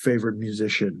like a favorite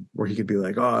musician where he could be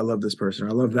like, "Oh, I love this person.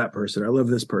 I love that person. I love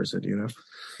this person." You know?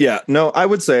 Yeah. No, I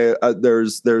would say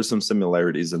there's some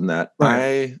similarities in that.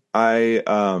 Right. I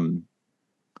always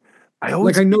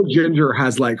like I know Ginger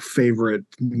has like favorite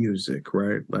music,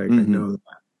 right? Like I know that.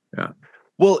 Yeah.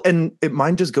 Well, and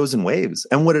mine just goes in waves,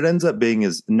 and what it ends up being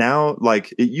is now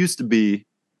like it used to be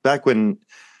back when.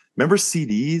 Remember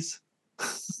CDs?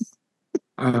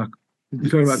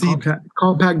 You're talking about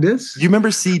compact discs? You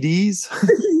remember CDs?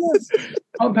 Yes.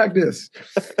 Compact discs.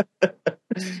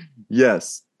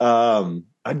 Yes.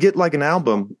 I'd get like an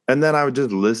album and then I would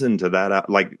just listen to that.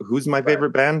 Like, who's my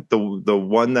favorite band? The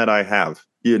one that I have,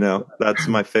 you know, that's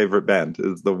my favorite band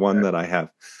is the one that I have.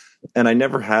 And I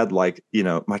never had like,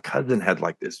 my cousin had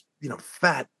like this,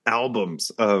 fat albums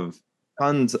of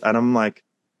tons. And I'm like,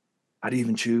 how do you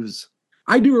even choose?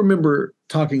 I do remember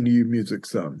talking to you music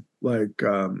some. Like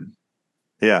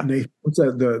Yeah. Nathan, what's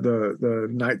that? The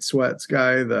Night Sweats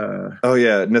guy, Oh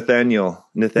yeah, Nathaniel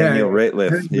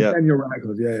Rateliff. Yeah. Nathaniel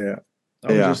Ratcliffe. Yeah.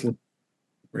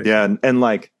 Yeah, and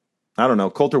like, I don't know,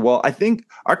 Coulter Wall. I think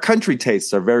our country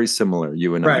tastes are very similar,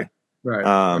 you and I. Right.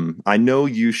 I know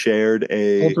you shared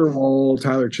a Coulter Wall,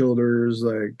 Tyler Childers,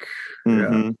 like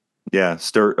Sturgill.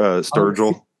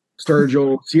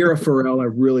 Sturgill, Sierra Farrell, I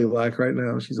really like right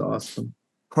now. She's awesome.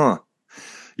 Huh.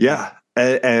 Yeah.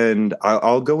 And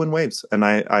I'll go in waves. And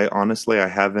I honestly, I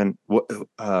haven't. What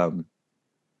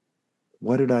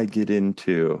did I get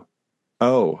into?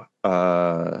 Oh,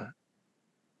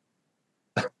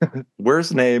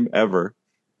 worst name ever.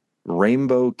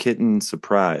 Rainbow Kitten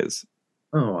Surprise.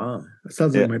 Oh, wow. That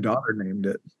sounds like my daughter named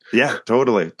it. Yeah,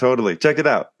 totally. Check it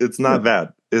out. It's not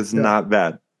bad. It's not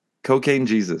bad. Cocaine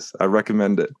Jesus. I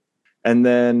recommend it. And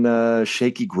then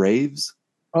Shaky Graves.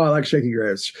 Oh, I like Shaky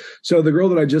Graves. So the girl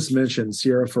that I just mentioned,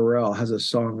 Sierra Farrell, has a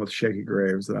song with Shaky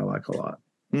Graves that I like a lot.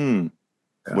 Yeah.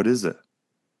 What is it?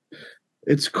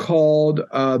 It's called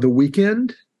The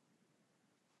Weekend,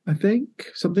 I think.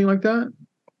 Something like that.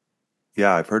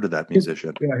 Yeah, I've heard of that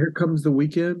musician. Yeah, Here Comes the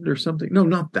Weekend or something. No,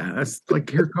 not that. It's like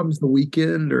Here Comes the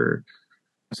Weekend or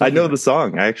something. I know the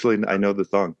song. I know the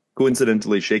song.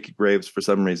 Coincidentally, Shaky Graves, for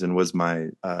some reason, was my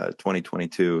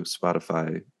 2022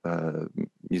 Spotify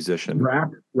musician.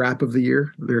 Rap of the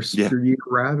year. There's year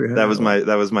rap. Yeah. That was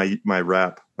my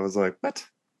rap. I was like, what?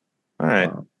 All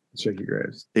right. Wow. Shaky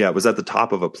Graves. Yeah, it was at the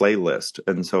top of a playlist.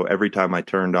 And so every time I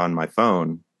turned on my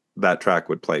phone, that track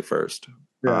would play first.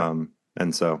 Yeah.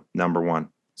 And so number one.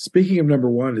 Speaking of number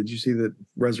one, did you see that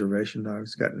Reservation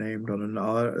Dogs got named on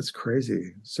another? It's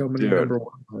crazy. So many number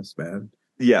one lists, man.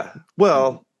 Yeah.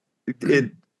 Well,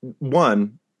 it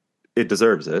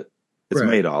deserves it. It's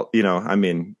made all,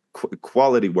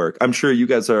 quality work. I'm sure you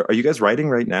guys are you guys writing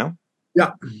right now?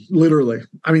 Yeah, literally.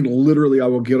 I mean, literally, I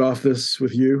will get off this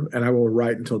with you and I will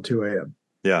write until 2 a.m.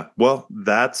 Yeah. Well,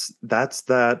 that's that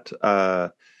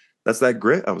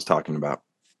grit I was talking about,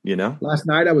 Last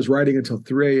night I was writing until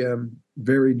 3 a.m.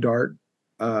 Very dark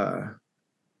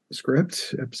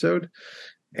script episode.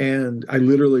 And I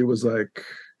literally was like,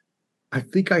 I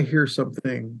think I hear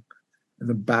something in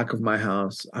the back of my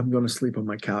house. I'm going to sleep on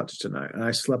my couch tonight. And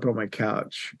I slept on my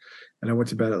couch and I went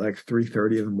to bed at like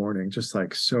 3:30 in the morning, just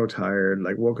like so tired,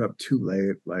 like woke up too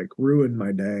late, like ruined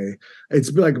my day.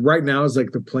 It's like right now is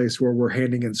like the place where we're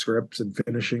handing in scripts and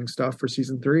finishing stuff for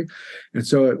season 3. And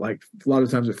so it like a lot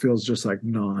of times it feels just like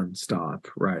nonstop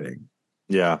writing.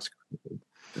 Yeah.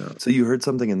 So you heard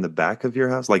something in the back of your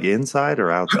house, like inside or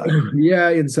outside? Yeah,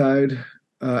 inside.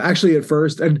 Actually at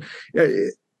first. And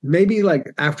maybe like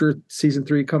after season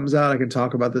 3 comes out, I can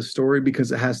talk about this story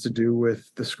because it has to do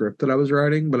with the script that I was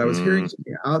writing, but I was hearing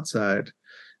something outside.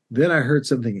 Then I heard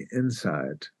something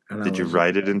inside. And did you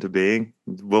write it into being?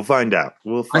 We'll find out.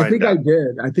 I think I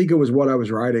did. I think it was what I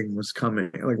was writing was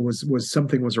coming, like was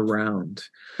something was around.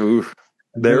 Oof.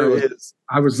 There it is.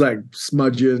 I was like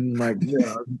smudging, like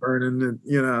burning,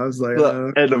 and I was like,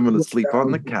 and I'm gonna sleep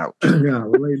on the couch. Yeah, I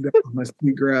laid down with my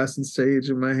sweetgrass and sage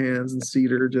in my hands and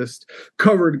cedar, just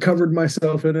covered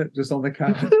myself in it, just on the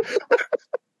couch.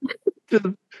 Just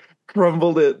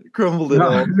crumbled it all.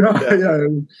 Yeah,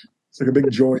 it's like a big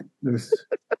joint.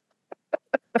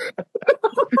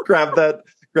 grab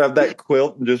that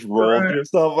quilt and just roll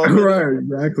yourself up. Right,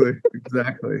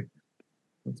 exactly.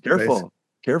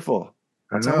 Careful.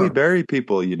 That's how we bury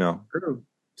people, True.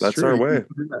 That's true. Our way.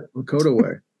 Lakota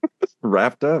way.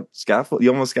 Wrapped up. Scaffold.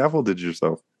 You almost scaffolded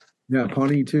yourself. Yeah,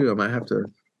 Pawnee too. I might have to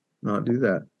not do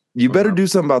that. You better do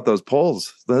something about those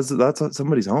poles. That's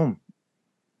somebody's home.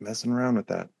 Messing around with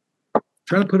that.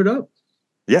 Trying to put it up.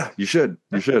 Yeah, you should.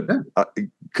 Yeah.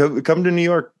 Come to New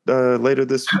York later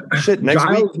this next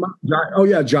week.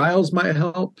 Giles might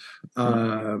help.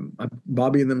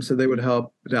 Bobby and them said they would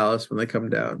help Dallas when they come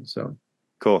down. So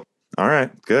cool. All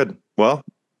right, good. Well,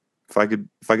 if I could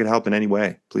help in any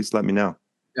way, please let me know.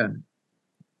 Yeah.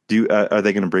 Do you? Are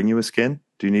they going to bring you a skin?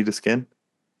 Do you need a skin?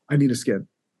 I need a skin.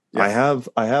 Yeah.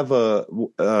 I have a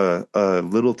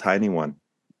little tiny one.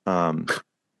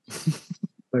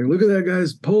 Like, look at that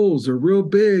guy's poles are real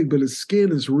big, but his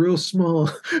skin is real small.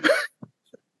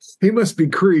 He must be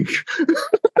Creek.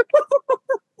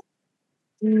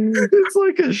 It's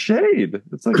like a shade.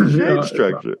 It's like a shade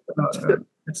structure.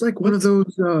 It's like one of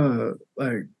those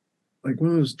like one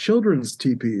of those children's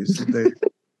teepees. The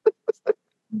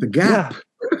Gap.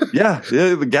 Yeah,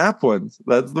 the Gap ones.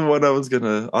 That's the one I was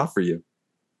gonna offer you.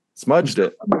 Smudged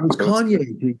it. It was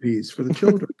Kanye TPs for the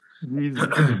children.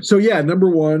 Jesus. So yeah, number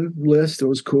one list. It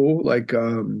was cool. Like,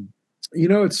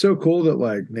 it's so cool that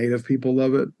like Native people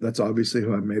love it. That's obviously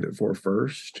who I made it for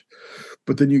first.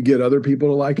 But then you get other people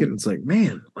to like it, and it's like,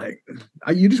 man, like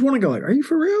you just want to go like, are you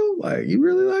for real? Like, you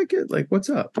really like it? Like, what's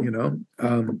up?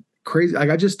 Crazy. Like,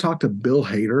 I just talked to Bill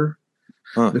Hader,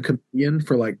 the comedian,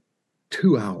 for like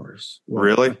 2 hours.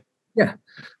 Really? Yeah.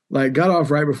 Like, got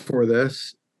off right before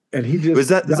this, and he just is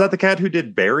that the cat who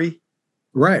did Barry?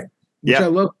 Right. Which Yeah. I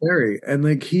love Barry. And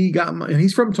like and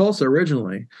he's from Tulsa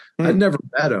originally. I'd never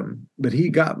met him, but he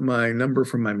got my number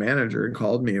from my manager and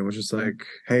called me and was just like,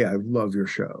 hey, I love your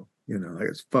show. Like,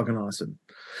 it's fucking awesome.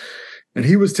 And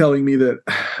he was telling me that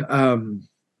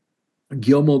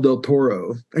Guillermo del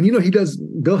Toro, and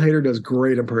Bill Hader does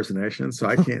great impersonations, so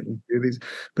I can't do these.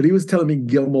 But he was telling me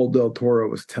Guillermo del Toro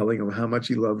was telling him how much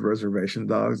he loved Reservation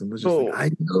Dogs, and was just like,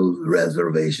 I know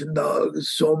Reservation Dogs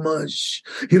so much,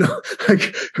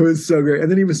 like, it was so great.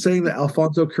 And then he was saying that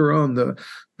Alfonso Cuarón, the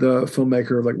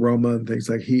filmmaker of like Roma and things,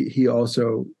 like he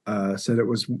also said it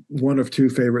was one of two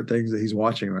favorite things that he's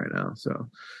watching right now. So,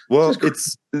 well,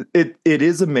 it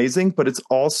is amazing, but it's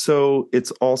also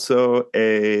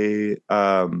a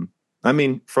I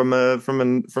mean, from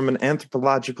an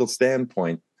anthropological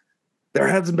standpoint, there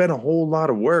hasn't been a whole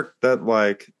lot of work that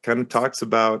like kind of talks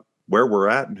about where we're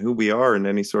at and who we are in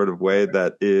any sort of way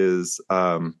that is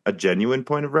a genuine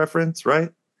point of reference,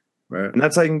 right? Right. And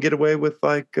that's how you can get away with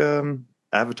like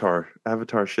Avatar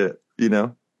shit, I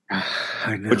know.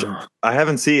 Which I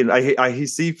haven't seen. I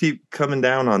see people coming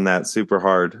down on that super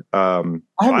hard. I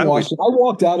haven't watched it. I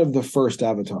walked out of the first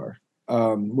Avatar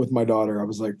with my daughter. I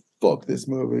was like, fuck this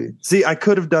movie. See, I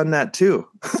could have done that too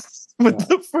with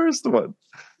the first one.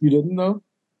 You didn't know?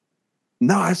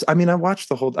 No, I mean, I watched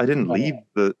the whole. I didn't leave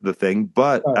the thing,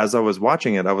 but as I was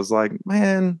watching it, I was like,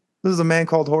 man, this is a man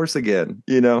called horse again.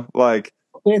 Like.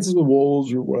 Dances with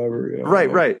Wolves or whatever.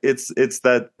 Right. It's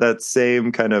that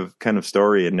same kind of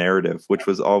story and narrative, which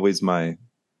was always my,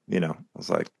 I was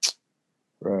like,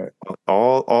 right.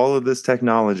 All of this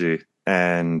technology,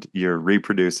 and you're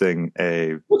reproducing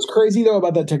a. What's crazy though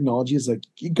about that technology is like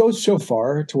it goes so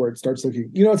far to where it starts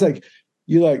looking. It's like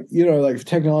like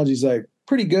technology's like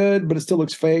pretty good, but it still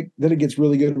looks fake. Then it gets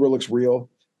really good where it looks real.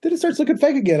 Then it starts looking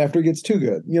fake again after it gets too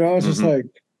good. It's just like,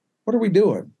 what are we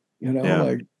doing?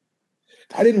 Like.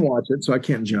 I didn't watch it, so I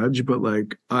can't judge, but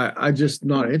like I just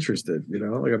not interested,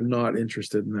 like I'm not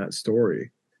interested in that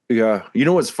story. Yeah.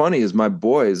 What's funny is my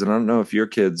boys, and I don't know if your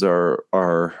kids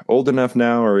are old enough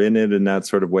now or in it in that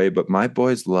sort of way, but my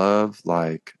boys love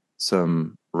like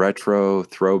some retro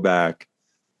throwback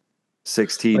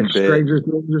 16-bit. Like Stranger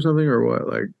Things or something, or what?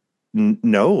 Like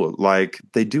no, like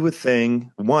they do a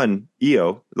thing. One,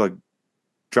 EO like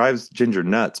drives Ginger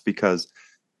nuts because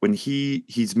when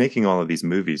he's making all of these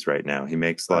movies right now, he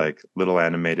makes like little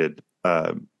animated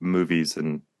movies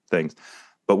and things.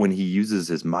 But when he uses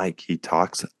his mic, he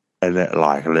talks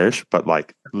like this, but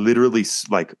like literally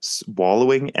like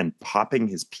swallowing and popping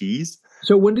his peas.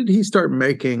 So when did he start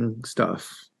making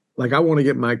stuff? Like I want to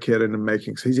get my kid into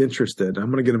making, so he's interested. I'm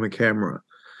going to get him a camera.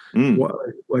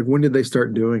 Like when did they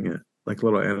start doing it? Like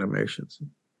little animations.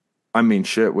 I mean,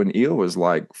 shit. When EO was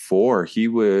like 4, he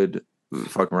would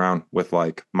fuck around with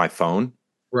like my phone,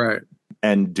 right,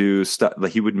 and do stuff.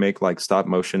 Like he would make like stop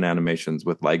motion animations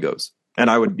with Legos, and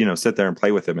I would sit there and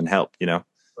play with him and help,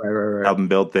 right. help him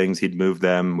build things. He'd move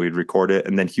them, we'd record it,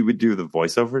 and then he would do the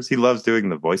voiceovers. He loves doing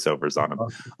the voiceovers on them.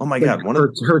 Oh my god, one of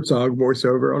Herzog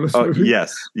voiceover on a movie.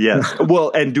 Yes.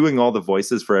 Well, and doing all the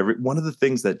voices for every one of the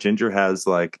things that Ginger has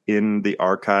like in the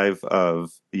archive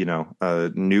of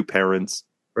new parents,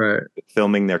 right,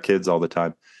 filming their kids all the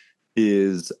time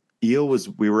is. We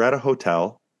were at a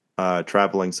hotel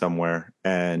traveling somewhere,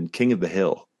 and King of the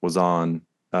Hill was on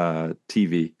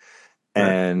TV,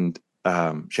 and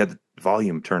she had the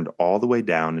volume turned all the way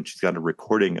down, and she's got a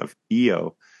recording of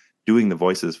EO doing the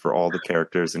voices for all the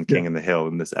characters in King of the Hill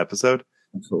in this episode.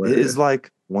 It is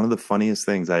like one of the funniest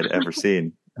things I'd ever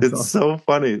seen. It's awesome. So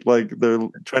funny. Like they're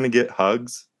trying to get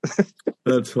hugs.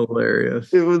 That's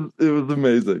hilarious. It was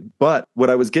amazing. But what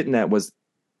I was getting at was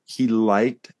he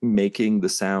liked making the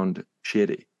sound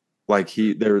shitty. Like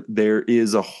there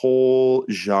is a whole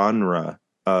genre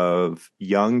of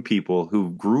young people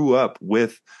who grew up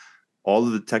with all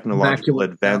of the technological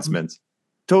advancements.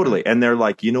 Totally. And they're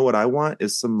like, what I want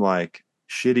is some like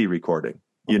shitty recording,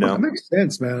 That makes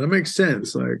sense, man. That makes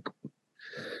sense. Like,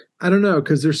 I don't know,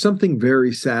 because there's something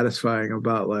very satisfying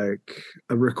about like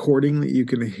a recording that you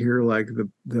can hear like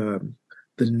the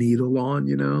needle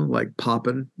on, like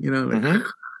popping, like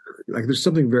Like there's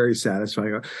something very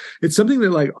satisfying. It's something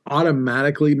that like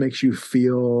automatically makes you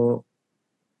feel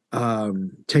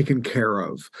taken care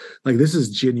of. Like this is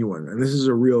genuine and this is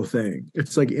a real thing.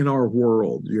 It's like in our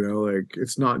world, like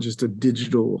it's not just a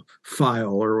digital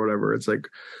file or whatever. It's like,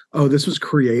 oh, this was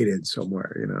created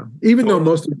somewhere, even though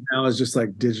most of it now is just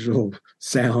like digital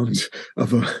sound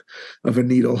of a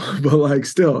needle, but like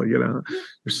still,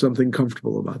 there's something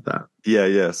comfortable about that.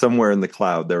 Yeah. Somewhere in the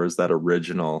cloud there was that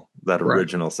original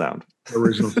sound.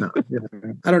 Original sound.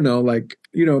 Yeah. I don't know, like,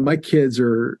 my kids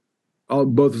are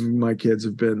both of my kids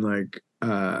have been like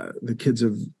the kids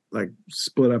have like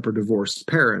split up or divorced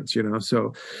parents,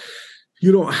 so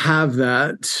you don't have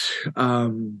that.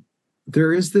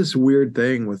 There is this weird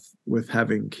thing with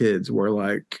having kids where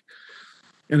like,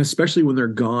 and especially when they're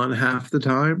gone half the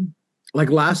time, like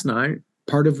last night,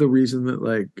 part of the reason that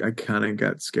like I kind of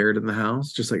got scared in the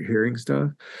house, just like hearing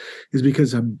stuff, is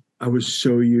because I was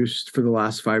so used for the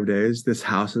last 5 days. This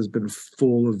house has been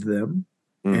full of them.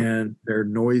 And their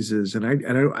noises, and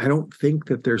I don't think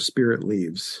that their spirit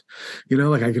leaves,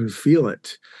 like I can feel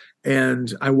it,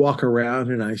 and I walk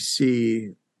around and I see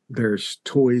there's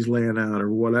toys laying out or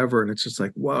whatever, and it's just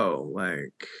like, whoa,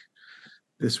 like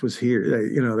this was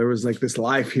here, there was like this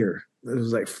life here. It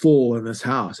was like full in this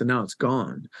house, and now it's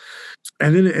gone,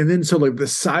 and then so like the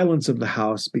silence of the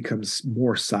house becomes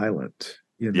more silent,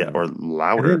 or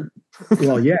louder.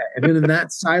 And then in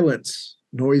that silence,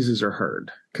 noises are heard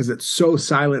because it's so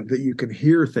silent that you can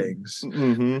hear things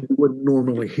you wouldn't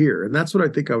normally hear. And that's what I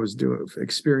think I was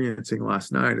experiencing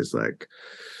last night, is like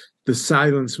the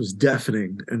silence was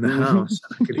deafening in the house.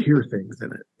 I could hear things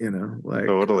in it, like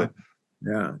totally.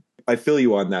 Yeah. I feel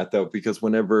you on that though, because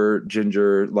whenever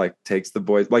Ginger like takes the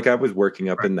boys, like I was working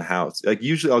up in the house, like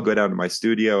usually I'll go down to my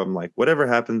studio. I'm like, whatever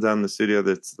happens down in the studio,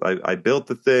 I built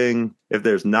the thing. If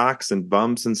there's knocks and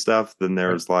bumps and stuff, then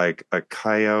there's like a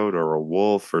coyote or a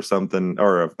wolf or something,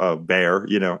 or a bear,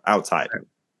 outside.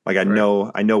 Like I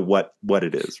know what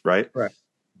it is. Right.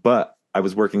 But I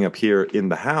was working up here in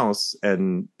the house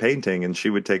and painting, and she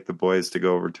would take the boys to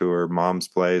go over to her mom's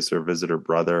place or visit her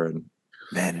brother. And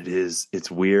man, it's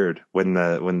weird when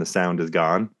the sound is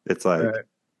gone. It's like,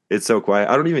 it's so quiet.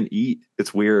 I don't even eat.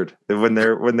 It's weird when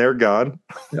they're gone.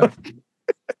 Yeah.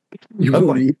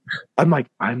 I'm like,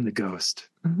 I'm the ghost.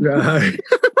 Yeah.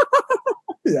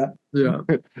 Yeah.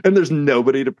 And there's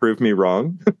nobody to prove me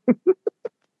wrong.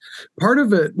 Part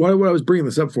of it, what I was bringing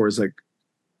this up for is like,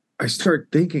 I start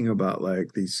thinking about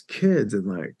like these kids, and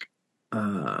like,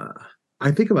 I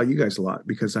think about you guys a lot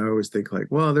because I always think like,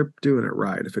 well, they're doing it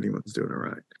right if anyone's doing it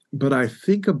right. But I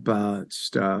think about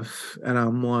stuff and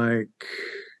I'm like,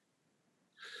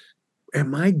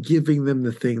 am I giving them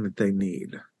the thing that they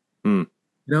need? And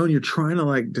you're trying to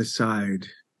like decide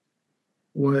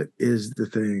what is the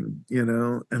thing,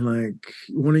 and like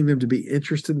wanting them to be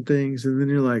interested in things. And then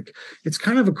you're like, it's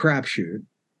kind of a crapshoot,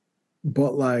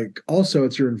 but like also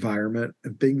it's your environment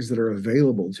and things that are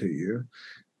available to you.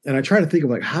 And I try to think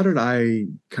of like, how did I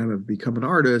kind of become an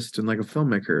artist and like a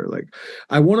filmmaker? Like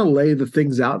I want to lay the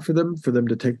things out for them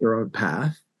to take their own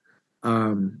path.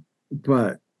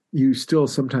 But you still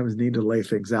sometimes need to lay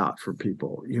things out for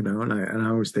people, and I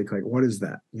always think like, what is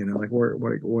that? Like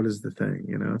what is the thing?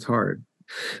 It's hard.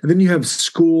 And then you have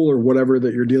school or whatever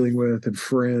that you're dealing with and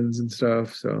friends and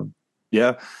stuff. So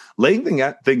yeah, laying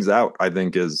things out, I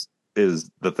think is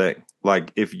the thing.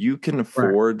 Like if you can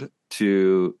afford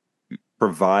to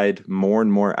provide more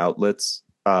and more outlets,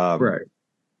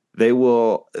 they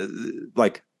will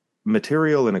like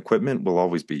material and equipment will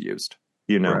always be used,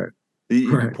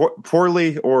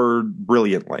 poorly or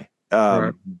brilliantly.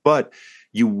 But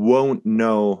you won't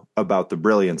know about the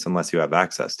brilliance unless you have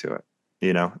access to it,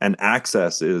 and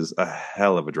access is a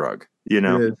hell of a drug,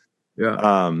 Yeah.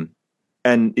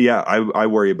 And yeah, I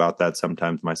worry about that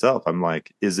sometimes myself. I'm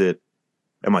like,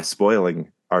 am I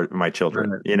spoiling my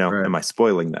children? Am I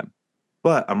spoiling them?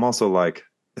 But I'm also like,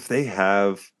 if they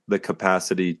have the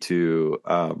capacity to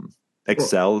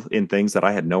excel in things that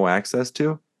I had no access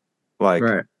to, like,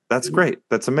 that's great.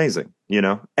 That's amazing,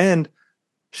 And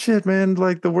shit, man,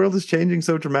 like the world is changing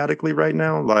so dramatically right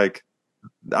now. Like,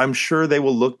 I'm sure they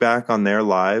will look back on their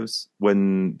lives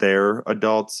when they're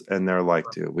adults and they're like,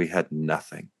 dude, we had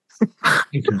nothing.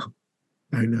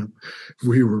 I know.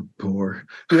 We were poor.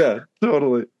 Yeah,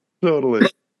 totally.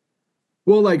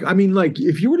 Well, like, I mean, like,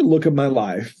 if you were to look at my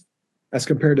life as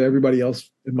compared to everybody else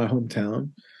in my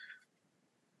hometown,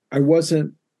 I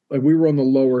wasn't like, we were on the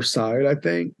lower side, I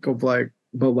think, of like,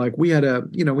 but like we had an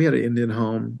Indian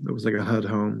home. It was like a HUD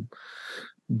home,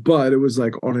 but it was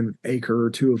like on an acre or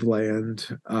two of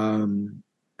land.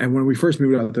 And when we first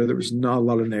moved out there was not a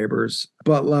lot of neighbors,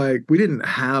 but like we didn't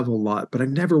have a lot, but I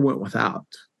never went without.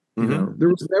 You know, there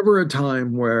was never a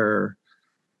time where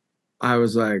I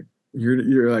was like, you're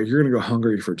gonna go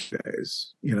hungry for 2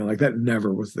 days. You know, like that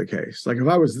never was the case. Like if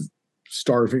I was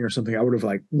starving or something, I would have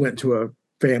like went to a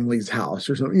family's house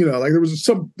or something. You know, like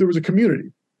there was a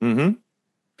community, and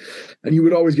you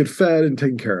would always get fed and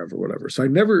taken care of or whatever. So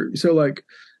like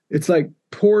it's like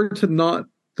poor to not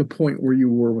the point where you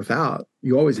were without.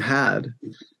 You always had,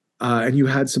 and you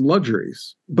had some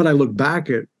luxuries. But I look back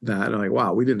at that and I'm like,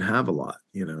 wow, we didn't have a lot.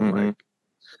 You know, like.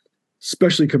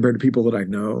 Especially compared to people that I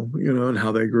know, you know, and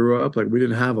how they grew up. Like we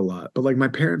didn't have a lot, but like my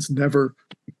parents never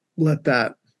let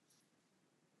that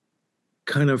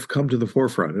kind of come to the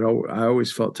forefront. I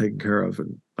always felt taken care of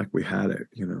and like we had it,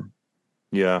 you know?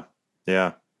 Yeah.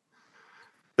 Yeah.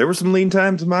 There were some lean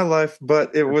times in my life,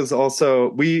 but it was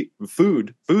also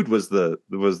food was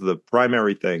the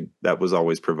primary thing that was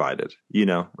always provided, you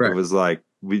know? Right. It was like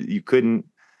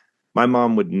my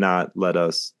mom would not let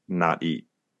us not eat,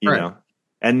 you know?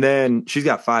 And then she's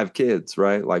got 5 kids,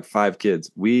 right? Like 5 kids.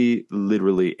 We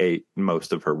literally ate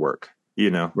most of her work,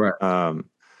 you know, right?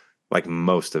 Like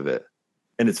most of it.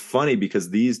 And it's funny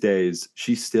because these days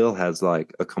she still has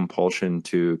like a compulsion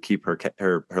to keep her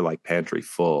like pantry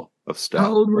full of stuff.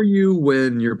 How old were you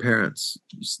when your parents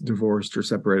divorced or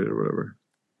separated or whatever?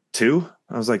 2.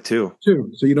 I was like 2.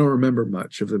 2. So you don't remember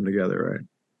much of them together,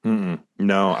 right?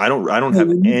 No, I don't have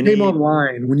when any.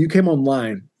 When you came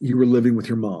online, you were living with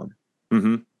your mom.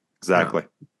 Exactly.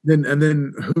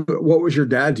 Then what was your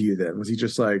dad to you then? Was he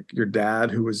just like your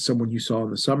dad who was someone you saw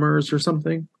in the summers or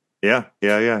something? Yeah. He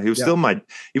was still my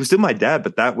dad,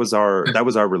 but that was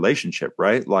our relationship,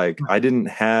 right? Like I didn't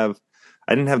have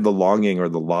the longing or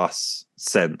the loss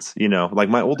sense, you know. Like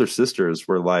my older sisters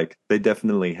were like, they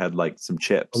definitely had like some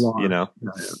chips, you know.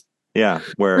 Yeah.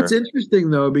 Where it's interesting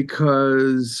though,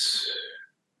 because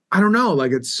I don't know,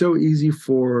 like it's so easy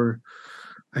for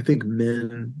I think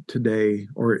men today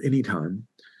or anytime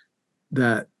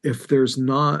that if there's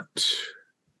not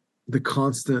the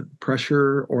constant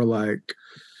pressure or like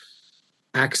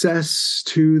access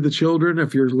to the children,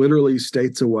 if you're literally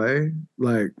states away,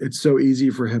 like it's so easy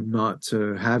for him not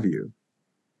to have you,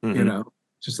 you know,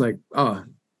 just like, oh,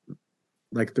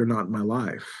 like they're not in my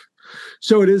life.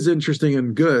 So it is interesting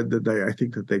and good that I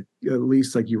think that they, at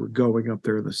least like you were going up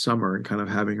there in the summer and kind of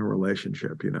having a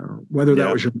relationship, you know, whether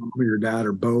that was your mom or your dad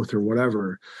or both or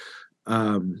whatever.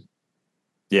 Dude,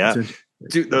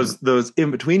 those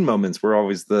in between moments were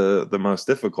always the most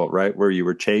difficult, right? Where you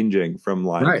were changing from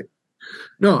like, right.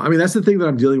 No, I mean, that's the thing that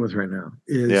I'm dealing with right now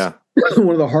is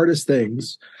one of the hardest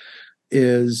things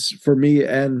is for me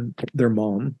and their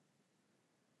mom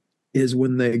is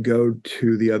when they go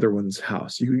to the other one's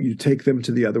house. You take them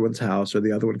to the other one's house or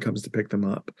the other one comes to pick them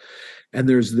up. And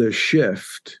there's the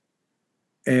shift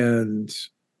and,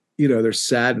 you know, there's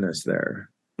sadness there.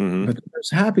 But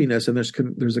there's happiness and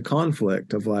there's a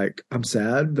conflict of like, I'm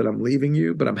sad that I'm leaving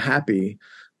you, but I'm happy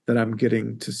that I'm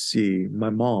getting to see my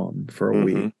mom for a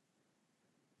week.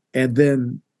 And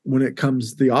then when it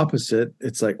comes the opposite,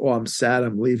 it's like, oh, I'm sad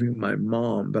I'm leaving my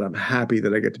mom, but I'm happy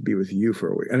that I get to be with you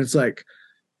for a week. And it's like,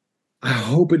 I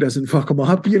hope it doesn't fuck them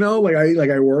up, you know, like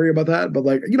I worry about that. But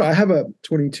like, you know, I have a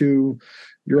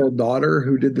 22-year-old daughter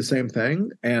who did the same thing.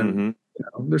 And you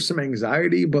know, there's some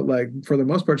anxiety, but like for the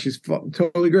most part, she's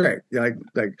totally great. Like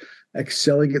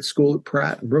excelling at school at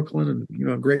Pratt in Brooklyn and, you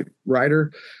know, a great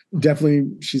writer.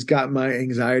 Definitely she's got my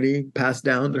anxiety passed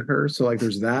down to her. So like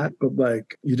there's that. But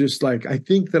like you just like, I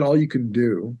think that all you can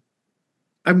do,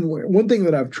 one thing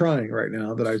that I'm trying right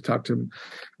now that I talked to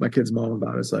my kid's mom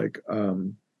about is like,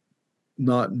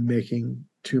 not making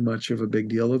too much of a big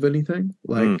deal of anything,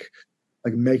 like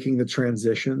making the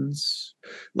transitions,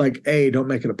 like don't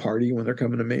make it a party when they're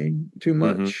coming to me too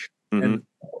much, and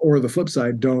or the flip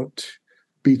side, don't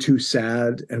be too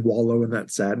sad and wallow in that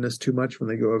sadness too much when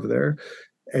they go over there.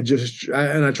 And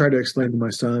I tried to explain to my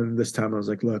son this time. I was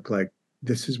like, look, like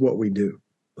this is what we do.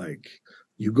 Like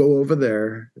you go over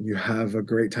there and you have a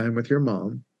great time with your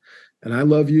mom. And I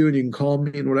love you and you can call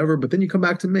me and whatever, but then you come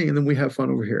back to me and then we have fun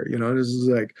over here. You know,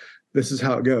 this is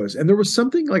how it goes. And there was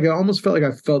something like, I almost felt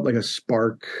like a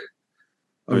spark.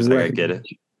 I was like, I get it.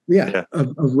 Yeah.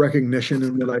 Of recognition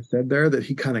in what I said there, that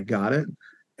he kind of got it.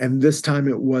 And this time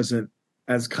it wasn't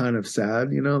as kind of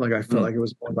sad, you know, like I felt like it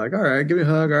was more like, all right, give me a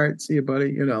hug. All right. See you,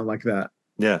 buddy. You know, like that.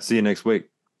 Yeah. See you next week.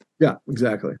 Yeah,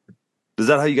 exactly. Is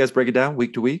that how you guys break it down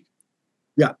week to week?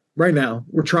 Yeah. Right now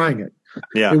we're trying it.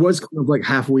 Yeah, it was kind of like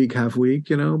half week,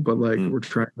 you know, but like we're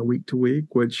trying a week to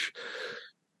week, which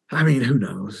I mean, who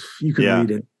knows? You can Yeah.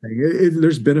 read anything.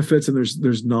 There's benefits and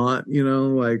there's not,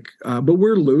 like, but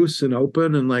we're loose and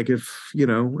open. And like, if we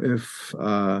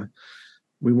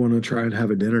want to try and have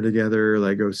a dinner together,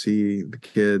 like go see the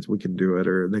kids, we can do it,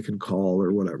 or they can call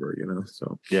or whatever,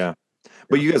 so. Yeah.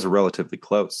 But you guys are relatively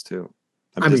close too.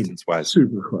 I mean, distance wise.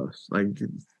 super close, like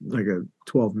a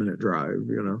 12-minute drive,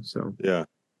 so. Yeah.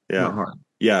 Not hard.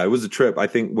 Yeah, it was a trip. I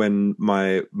think when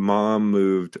my mom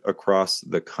moved across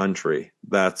the country,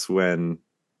 that's when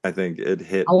I think it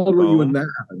hit. How old were you when that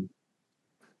happened?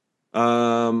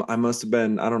 I must have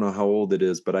been, I don't know how old it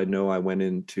is, but I know I went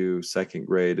into second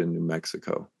grade in New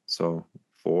Mexico. So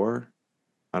 4.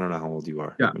 I don't know how old you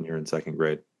are when you're in second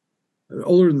grade.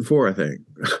 Older than 4, I think.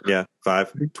 Yeah,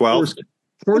 5, 12.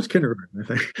 4 is kindergarten, I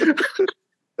think.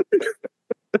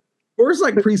 4 is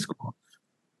like preschool.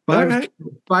 5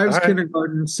 is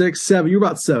kindergarten, 6, 7. You're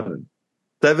about 7.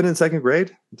 7 in second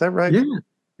grade? Is that right?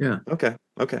 Yeah. Okay.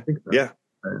 So. Yeah.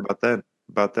 About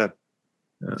that.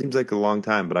 Yeah. Seems like a long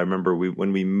time, but I remember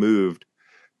when we moved,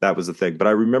 that was the thing. But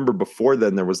I remember before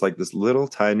then there was like this little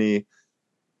tiny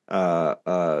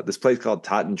this place called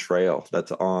Totten Trail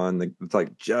that's it's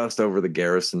like just over the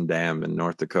Garrison Dam in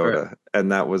North Dakota. Right.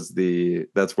 And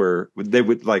that's where they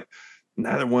would like,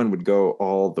 neither one would go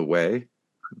all the way.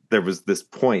 There was this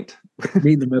point.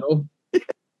 Meet in the middle.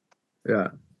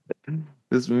 Yeah.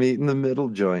 This meet in the middle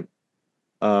joint.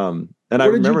 And I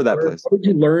remember that place. What did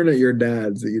you learn at your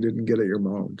dad's that you didn't get at your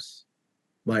mom's?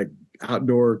 Like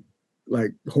outdoor,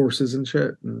 like horses and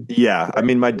shit. Yeah, I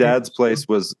mean, my dad's place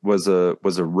was a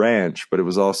ranch, but it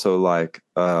was also like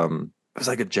it was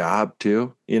like a job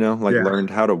too. Learned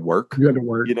how to work. You had to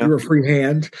work. You were a free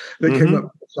hand that came up in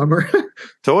the summer.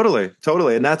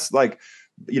 Totally, and that's like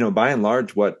by and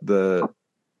large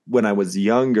when I was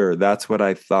younger, that's what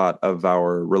I thought of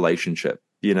our relationship.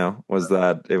 Was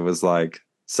that it was like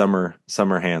summer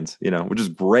hands, which is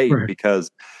great because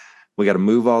we got to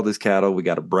move all this cattle, we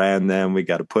got to brand them, we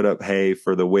got to put up hay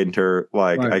for the winter.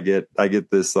 Like I get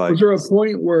this like. Was there a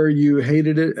point where you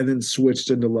hated it and then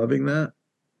switched into loving that?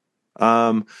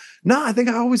 No, I think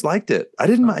I always liked it. I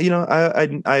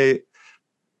didn't,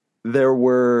 there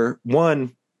were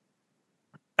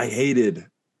I hated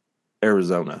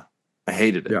Arizona. I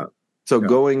hated it. Yeah. So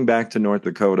going back to North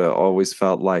Dakota always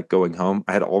felt like going home.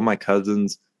 I had all my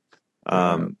cousins,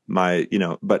 but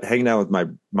hanging out with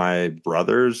my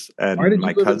brothers and Why did my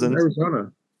you live cousins. In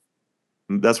Arizona?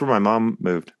 That's where my mom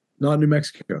moved. Not New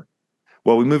Mexico.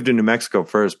 Well, we moved to New Mexico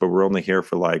first, but we're only here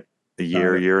for like a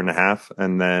year and a half,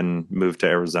 and then moved to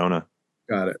Arizona.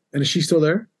 Got it. And is she still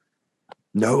there?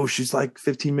 No, she's like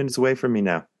 15 minutes away from me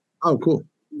now. Oh, cool.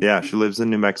 Yeah, she lives in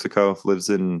New Mexico, lives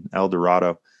in El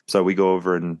Dorado. So we go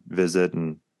over and visit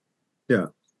and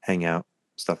hang out,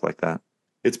 stuff like that.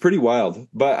 It's pretty wild.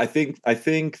 But I think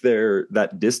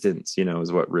that distance,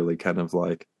 is what really kind of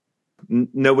like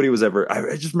nobody was ever.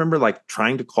 I just remember like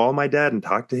trying to call my dad and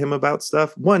talk to him about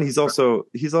stuff. One, he's also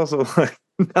like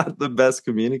not the best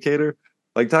communicator.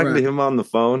 Like talking to him on the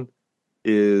phone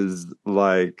is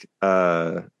like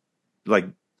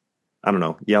I don't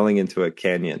know, yelling into a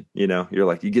canyon, you're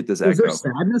like, you get this echo. Is there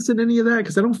sadness in any of that?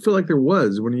 Because I don't feel like there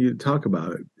was when you talk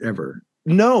about it ever.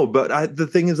 No, but the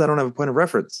thing is, I don't have a point of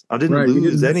reference. I didn't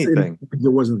lose anything.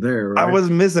 It wasn't there. Right? I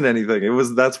wasn't missing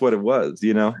anything. That's what it was,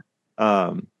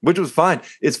 which was fine.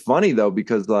 It's funny though,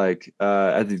 because like,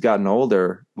 as he's gotten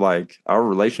older, like our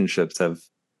relationships have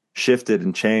shifted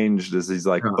and changed as he's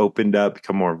like opened up,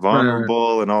 become more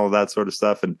vulnerable and all of that sort of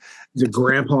stuff. And he's a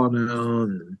grandpa now.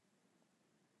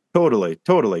 Totally.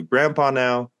 Grandpa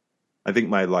now. I think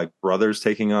my like brother's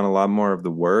taking on a lot more of the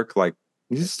work. Like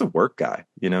he's just a work guy,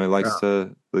 he likes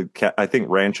to. I think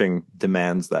ranching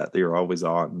demands that you're always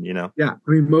on, Yeah, I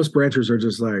mean most ranchers are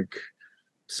just like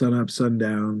sun up, sun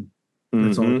down.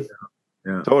 That's all.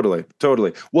 Yeah, totally.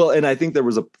 Well, and I think there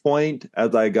was a point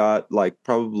as I got like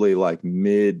probably like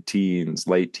mid-teens,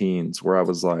 late teens, where I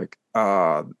was like,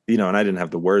 and I didn't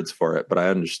have the words for it, but I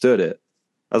understood it.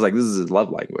 I was like, this is his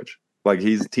love language. Like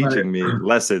he's teaching me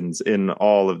lessons in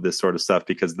all of this sort of stuff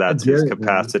because that's his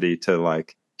capacity to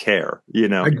like care,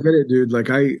 I get it, dude. Like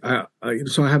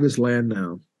so I have this land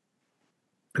now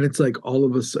and it's like all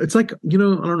of us, it's like, I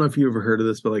don't know if you ever heard of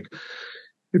this, but like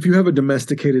if you have a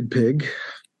domesticated pig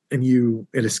and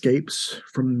it escapes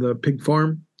from the pig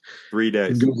farm, 3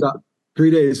 days. It goes out 3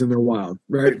 days and they're wild,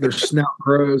 right? Their snout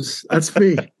grows. That's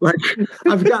me. Like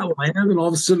I've got land and all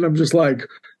of a sudden I'm just like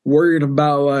worrying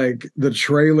about like the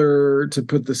trailer to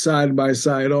put the side by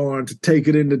side on, to take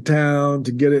it into town,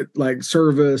 to get it like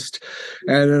serviced.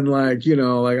 And then like,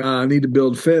 I need to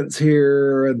build fence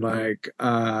here. And like,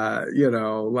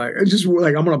 like it's just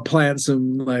like, I'm going to plant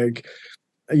some like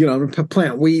I'm gonna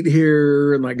plant wheat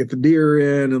here and like get the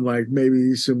deer in and like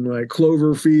maybe some like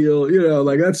clover field,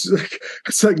 like that's like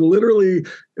it's like literally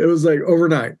it was like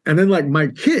overnight. And then like my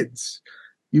kids,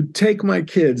 you take my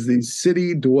kids, these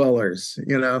city dwellers,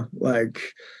 like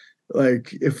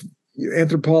if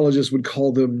anthropologists would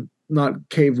call them not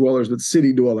cave dwellers but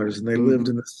city dwellers, and they lived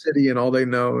in the city, and all they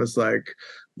know is like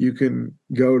you can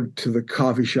go to the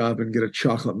coffee shop and get a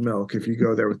chocolate milk if you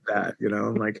go there with that,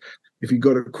 and like if you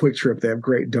go to Quick Trip, they have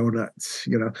great donuts,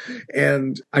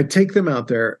 and I take them out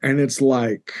there and it's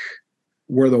like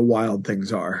where the wild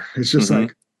things are. It's just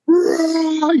like,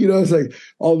 it's like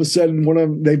all of a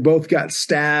sudden they both got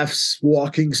staffs,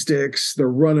 walking sticks, they're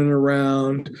running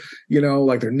around,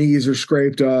 like their knees are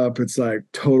scraped up. It's like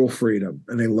total freedom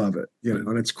and they love it,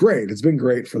 and it's great. It's been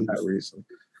great for that reason.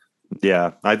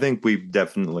 Yeah. I think we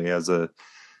definitely, as a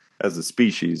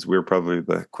species, we're probably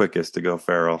the quickest to go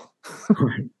feral.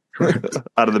 Right.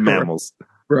 Out of the mammals.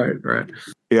 Right.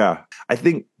 Yeah. I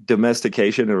think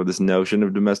domestication, or this notion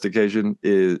of domestication,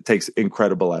 takes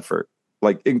incredible effort.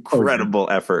 Like incredible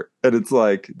effort. And it's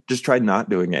like, just try not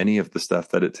doing any of the stuff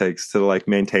that it takes to like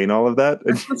maintain all of that.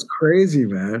 That's crazy,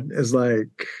 man. Is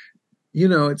like,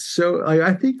 it's so like,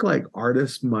 I think like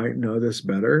artists might know this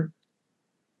better.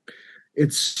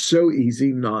 It's so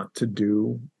easy not to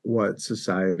do what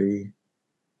society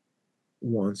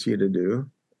wants you to do.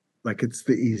 Like it's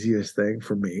the easiest thing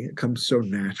for me. It comes so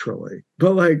naturally.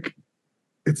 But like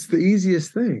it's the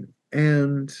easiest thing.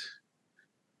 And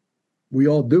we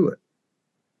all do it.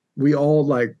 We all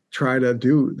like try to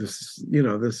do this,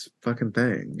 this fucking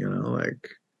thing, like.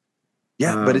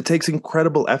 Yeah, but it takes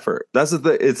incredible effort. That's the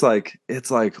thing.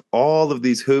 It's like all of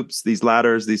these hoops, these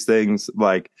ladders, these things,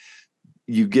 like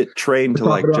you get trained to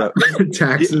like jump.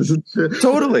 Taxes and shit.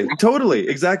 Totally.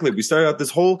 Exactly. We started out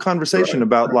this whole conversation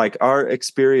about like our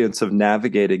experience of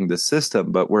navigating the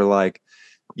system, but we're like,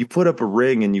 you put up a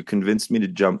ring and you convinced me to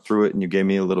jump through it and you gave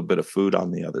me a little bit of food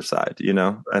on the other side,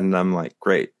 And I'm like,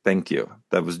 great, thank you.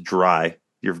 That was dry.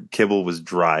 Your kibble was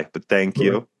dry, but thank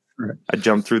you. Right. I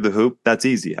jumped through the hoop. That's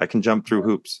easy. I can jump through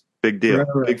hoops. Big deal.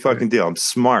 Big fucking deal. I'm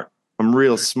smart. I'm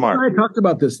real smart. I talked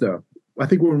about this though. I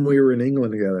think when we were in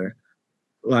England together,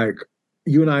 like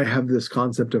you and I have this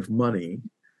concept of money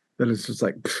that is just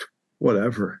like,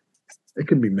 whatever. It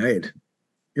can be made.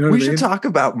 We should talk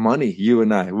about money, you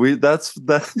and I. No, but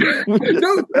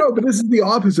this is the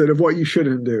opposite of what you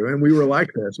shouldn't do. And we were like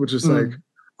this, which is like,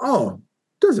 oh,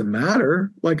 doesn't matter.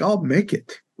 Like I'll make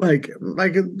it. Like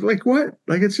what?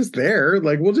 Like it's just there.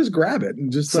 Like we'll just grab it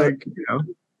and just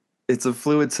It's a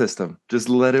fluid system. Just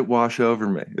let it wash over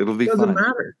me. It'll be fine. It doesn't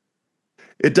matter.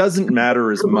 It doesn't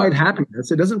matter as much.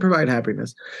 Happiness. It doesn't provide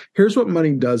happiness. Here's what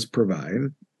money does provide,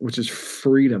 which is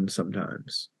freedom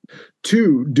sometimes.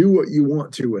 2, do what you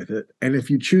want to with it. And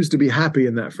if you choose to be happy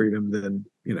in that freedom, then,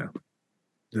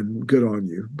 then good on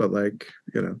you. But like,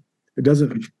 it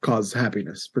doesn't cause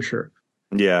happiness for sure.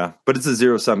 Yeah. But it's a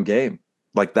zero-sum game.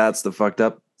 Like that's the fucked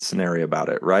up scenario about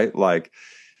it, right? Like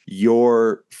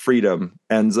your freedom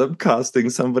ends up costing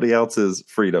somebody else's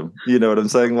freedom. You know what I'm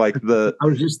saying? Like I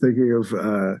was just thinking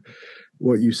of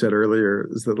what you said earlier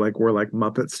is that like we're like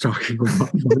Muppets talking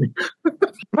about money.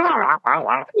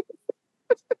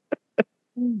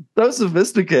 So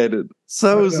sophisticated.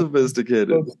 So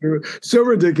sophisticated. So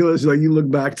ridiculous. Like you look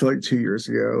back to like 2 years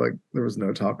ago, like there was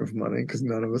no talk of money because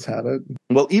none of us had it.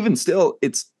 Well, even still,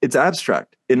 it's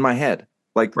abstract in my head.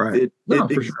 Like for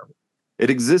sure. It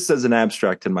exists as an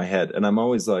abstract in my head, and I'm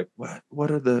always like,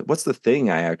 what's the thing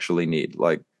I actually need?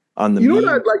 Like on the know what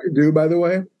I'd like to do, by the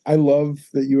way? I love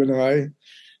that you and I,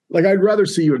 like I'd rather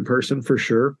see you in person for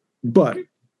sure, but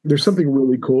there's something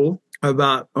really cool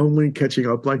about only catching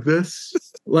up like this.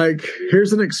 Like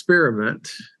here's an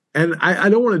experiment, and I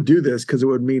don't want to do this because it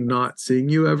would mean not seeing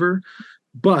you ever,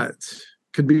 but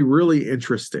could be really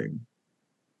interesting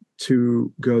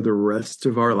to go the rest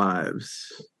of our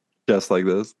lives just like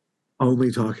this.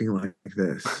 Only talking like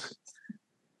this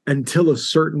until a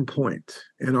certain point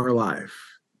in our life.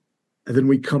 And then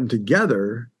we come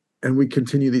together and we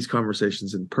continue these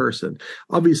conversations in person.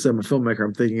 Obviously, I'm a filmmaker.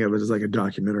 I'm thinking of it as like a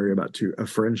documentary about a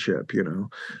friendship,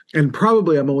 And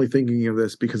probably I'm only thinking of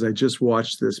this because I just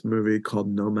watched this movie called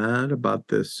Nomad about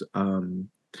this.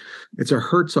 It's a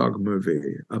Herzog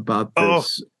movie about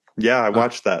this. Oh, yeah, I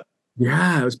watched that.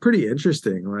 Yeah, it was pretty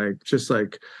interesting. Like just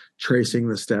like tracing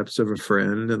the steps of a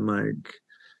friend, and like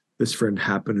this friend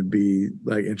happened to be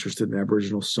like interested in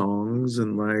Aboriginal songs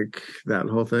and like that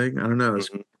whole thing. I don't know. It's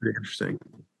pretty interesting.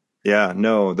 Yeah,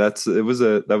 no, that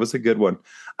was a good one.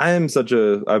 I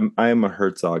am a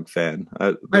Herzog fan.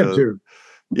 I am too.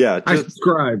 Yeah, I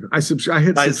subscribe. I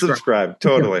hit I subscribe. subscribe.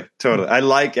 Totally. I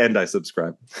like and I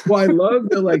subscribe. Well, I love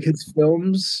that like his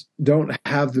films don't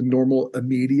have the normal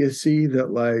immediacy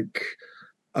that like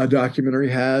a documentary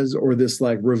has, or this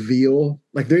like reveal.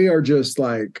 Like they are just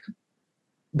like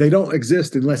they don't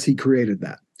exist unless he created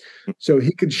that. So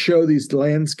he could show these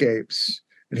landscapes,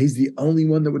 and he's the only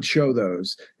one that would show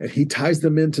those, and he ties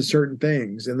them into certain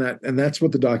things, and that's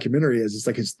what the documentary is. It's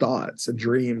like his thoughts and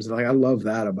dreams, and like I love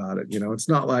that about it. It's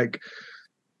not like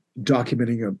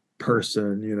documenting a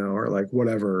person, or like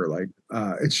whatever. Like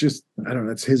it's just I don't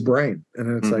know. It's his brain,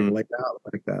 and it's like laid out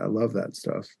like that. I love that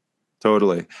stuff.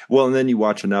 Totally. Well, and then you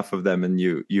watch enough of them and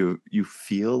you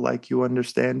feel like you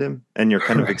understand him, and you're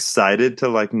kind of excited to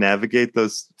like navigate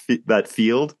that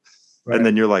field. Right. And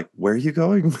then you're like, where are you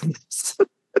going with this?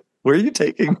 Where are you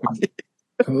taking me?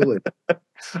 Totally.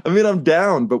 I mean, I'm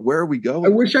down, but where are we going? I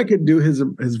wish I could do his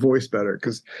voice better,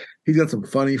 because he's got some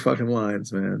funny fucking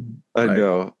lines, man. I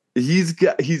know. He's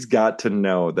got to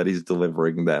know that he's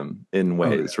delivering them in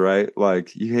ways, right?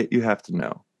 Like you have to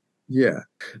know. Yeah.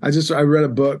 I read a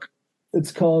book.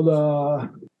 It's called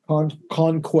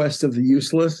Conquest of the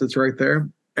Useless. It's right there.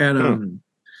 And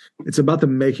it's about the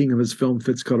making of his film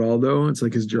Fitzcarraldo. It's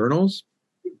like his journals.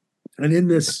 And in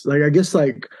this, like I guess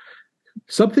like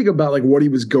something about like what he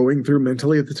was going through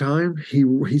mentally at the time,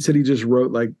 he said he just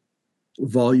wrote like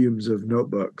volumes of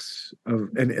notebooks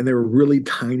and they were really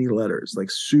tiny letters,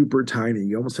 like super tiny.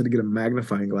 You almost had to get a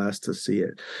magnifying glass to see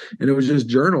it. And it was just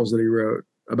journals that he wrote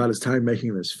about his time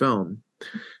making this film.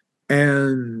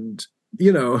 And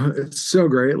it's so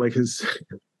great. Like his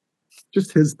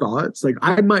thoughts. Like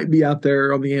I might be out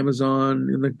there on the Amazon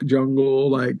in the jungle,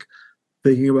 like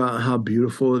thinking about how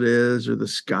beautiful it is, or the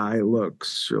sky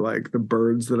looks, or like the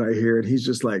birds that I hear. And he's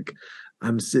just like,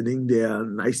 I'm sitting there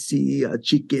and I see a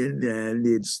chicken, and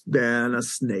then a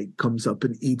snake comes up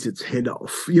and eats its head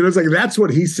off. It's like, that's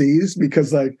what he sees,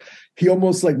 because like he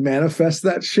almost like manifests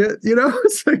that shit,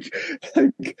 it's like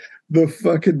the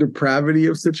fucking depravity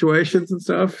of situations and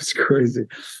stuff. It's crazy.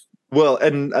 Well,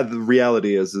 and the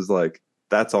reality is like,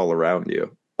 that's all around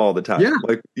you all the time. Yeah.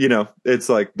 Like, it's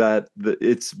like that.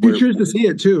 It's you choose to see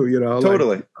it too,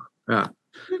 Totally. Like, yeah.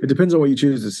 It depends on what you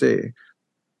choose to see.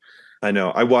 I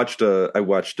know. I watched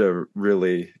a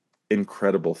really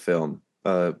incredible film,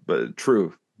 but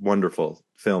true, wonderful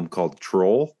film called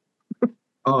Troll.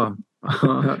 The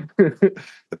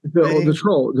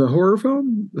Troll, the horror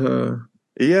film.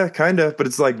 Yeah, kind of, but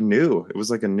it's like new. It was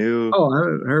like a new. Oh, I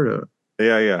haven't heard of it.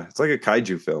 Yeah. It's like a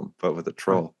kaiju film, but with a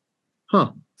troll.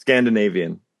 Huh.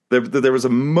 Scandinavian. There was a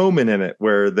moment in it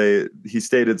where he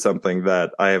stated something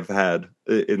that I have had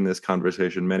in this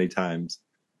conversation many times.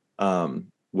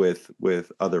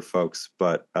 With other folks,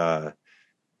 but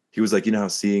he was like, how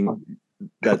seeing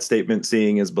that statement,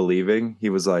 seeing is believing. He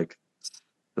was like,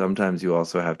 sometimes you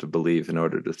also have to believe in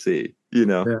order to see,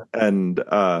 Yeah. And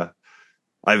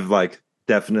I've like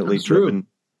definitely driven.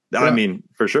 Yeah. I mean,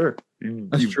 for sure,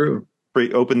 that's true.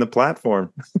 Open the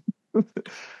platform.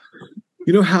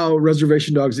 You know how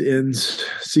Reservation Dogs ends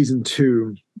season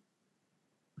 2?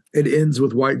 It ends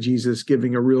with White Jesus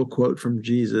giving a real quote from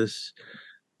Jesus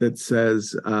that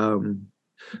says,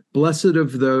 blessed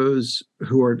of those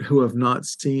who have not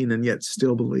seen and yet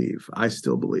still believe. I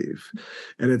still believe.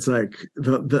 And it's like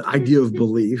the idea of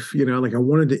belief, like I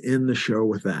wanted to end the show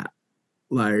with that.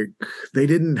 Like they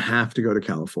didn't have to go to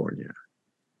California,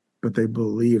 but they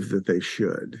believe that they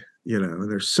should,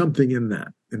 and there's something in that,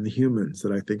 in the humans,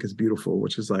 that I think is beautiful,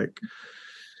 which is like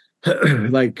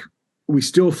we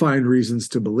still find reasons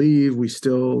to believe. We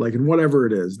still like in whatever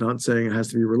it is, not saying it has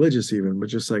to be religious even, but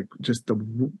just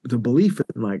the belief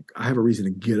in like, I have a reason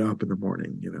to get up in the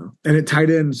morning, and it tied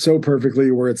in so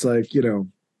perfectly where it's like,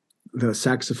 the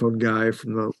saxophone guy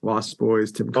from the Lost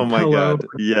Boys, Tim Capello. Oh my God.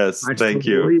 Yes. Thank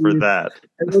you for that.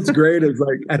 And what's great is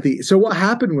like so what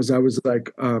happened was I was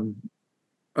like,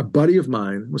 a buddy of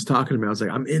mine was talking to me. I was like,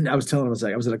 I was telling him,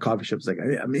 I was at a coffee shop. I was like,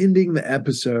 I'm ending the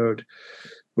episode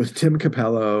with Tim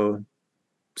Capello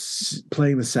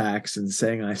playing the sax and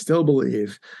saying, I still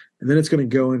believe. And then it's going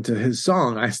to go into his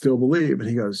song, I Still Believe. And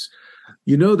he goes,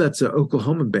 that's an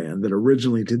Oklahoma band that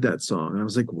originally did that song. And I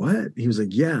was like, what? He was like,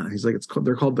 yeah. He's like,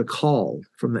 they're called The Call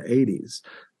from the 80s.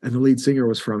 And the lead singer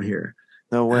was from here.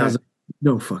 No way. I was like,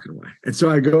 no fucking way. And so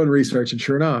I go and research, and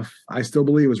sure enough, I Still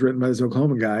Believe was written by this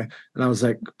Oklahoma guy. And I was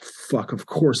like, fuck, of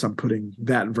course I'm putting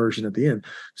that version at the end.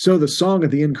 So the song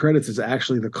at the end credits is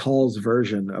actually The Call's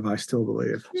version of I Still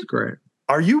Believe. It's great.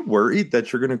 Are you worried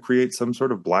that you're going to create some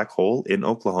sort of black hole in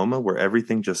Oklahoma where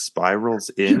everything just spirals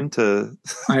into?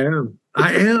 I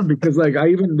am because like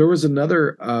there was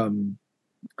another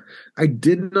I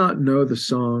did not know the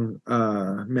song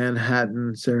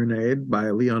Manhattan Serenade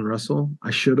by Leon Russell.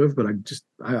 I should have, but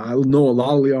I know a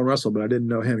lot of Leon Russell, but I didn't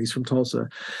know him. He's from Tulsa.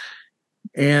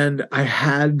 And I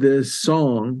had this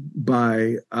song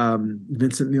by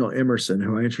Vincent Neil Emerson,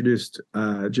 who I introduced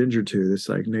Ginger to, this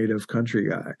like native country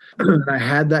guy. And I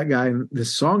had that guy,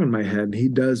 this song in my head, and he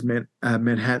does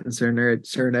Manhattan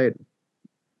Serenade.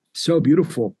 So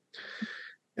beautiful.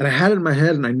 And I had it in my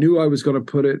head, and I knew I was going to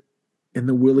put it in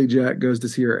the Willie Jack Goes to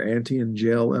See Her Auntie in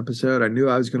Jail episode. I knew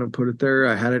I was going to put it there.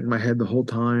 I had it in my head the whole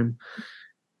time.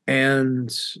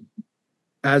 And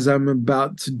as I'm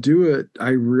about to do it, I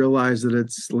realized that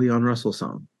it's Leon Russell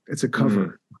song. It's a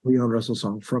cover, Leon Russell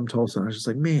song from Tulsa. And I was just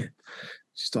like, man, it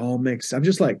just all makes. I'm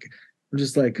just like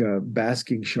a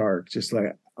basking shark, just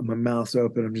like my mouth's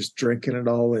open. I'm just drinking it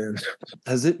all in.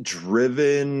 Has it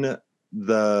driven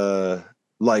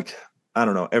I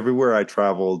don't know, everywhere I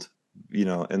traveled,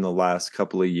 in the last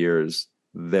couple of years,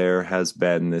 there has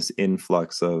been this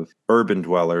influx of urban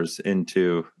dwellers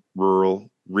into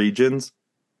rural regions.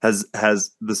 Has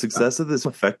the success of this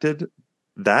affected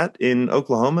that in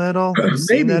Oklahoma at all? Have you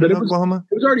seen that in Oklahoma?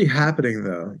 It was already happening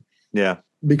though. Yeah.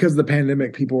 Because of the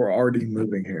pandemic, people were already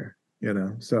moving here,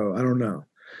 so I don't know.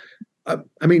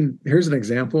 I mean, here's an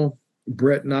example.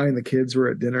 Brett and I and the kids were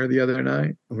at dinner the other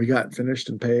night, and we got finished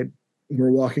and paid.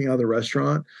 We're walking out of the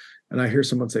restaurant, and I hear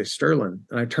someone say Sterling,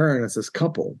 and I turn, and it's this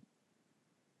couple.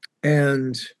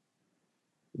 And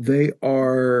they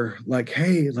are like,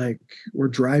 hey, like, we're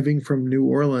driving from New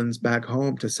Orleans back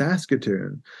home to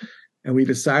Saskatoon, and we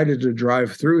decided to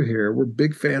drive through here. We're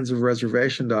big fans of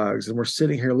Reservation Dogs, and we're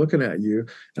sitting here looking at you.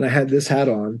 And I had this hat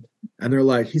on, and they're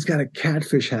like, he's got a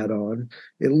catfish hat on.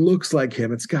 It looks like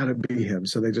him. It's got to be him.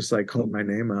 So they just like called my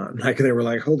name out. And like, they were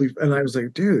like, holy, and I was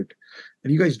like, dude,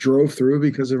 and you guys drove through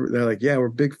because they're like, yeah, we're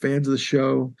big fans of the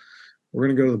show. We're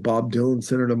going to go to the Bob Dylan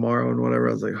Center tomorrow and whatever.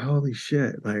 I was like, holy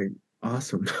shit. Like,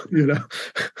 awesome.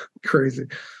 Crazy.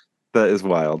 That is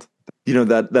wild.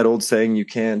 That old saying, you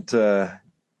can't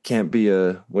be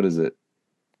a, what is it?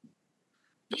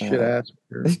 Shit ass.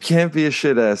 You can't be a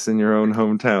shit ass in your own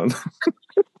hometown.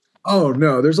 Oh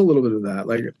no, there's a little bit of that.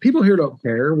 Like, people here don't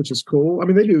care, which is cool. I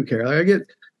mean, they do care. Like, I get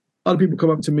a lot of people come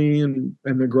up to me and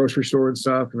the grocery store and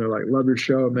stuff, and they're like, love your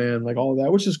show, man, like all of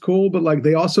that, which is cool. But like,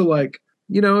 they also like,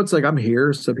 it's like, I'm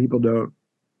here, so people don't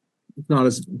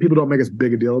make as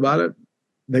big a deal about it.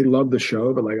 They love the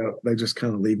show, but like, they just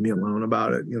kind of leave me alone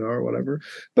about it, or whatever.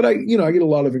 But I get a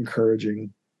lot of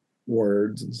encouraging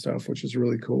words and stuff, which is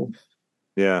really cool.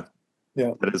 Yeah.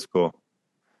 That is cool.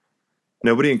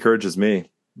 Nobody encourages me.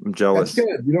 I'm jealous. That's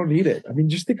good. You don't need it. I mean,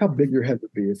 just think how big your head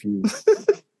would be if you.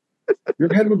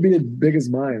 Your head would be as big as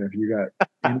mine if you got.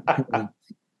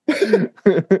 If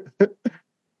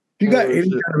you got any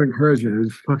kind of encouragement, it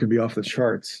would fucking be off the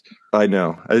charts. I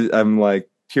know. I'm like,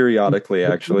 periodically,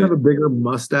 actually. You have a bigger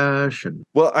mustache.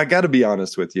 Well, I got to be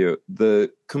honest with you.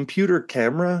 The computer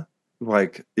camera,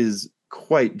 like, is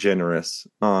quite generous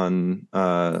on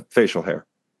facial hair.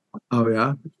 Oh,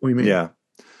 yeah? What do you mean? Yeah.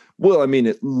 Well, I mean,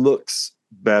 it looks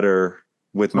better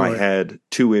with my head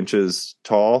 2 inches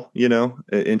tall, an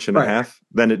inch and a half,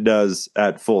 than it does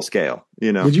at full scale,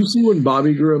 Did you see when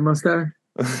Bobby grew a mustache?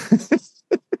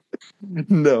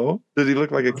 No. Did he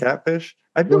look like a catfish?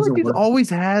 I feel like he's always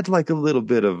had like a little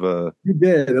bit of a... He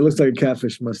did. It looks like a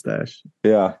catfish mustache.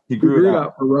 Yeah. He grew it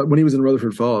out. When he was in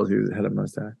Rutherford Falls, he had a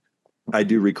mustache. I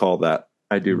do recall that.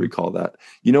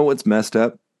 You know what's messed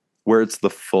up? Where it's the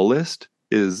fullest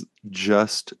is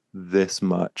just this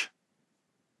much.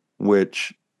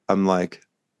 Which I'm like...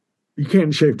 You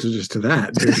can't shave to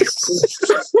that, dude.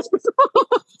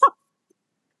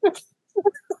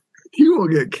 You will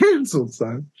get canceled,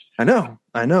 son. I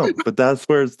know, but that's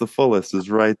where it's the fullest, is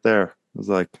right there. I was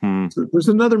like, So there's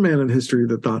another man in history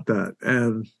that thought that,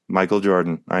 and Michael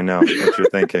Jordan. I know what you're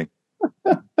thinking.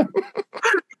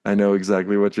 I know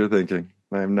exactly what you're thinking.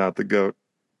 I am not the GOAT.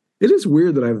 It is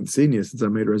weird that I haven't seen you since I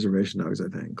made Reservation Dogs, I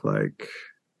think. Like,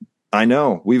 I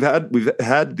know we've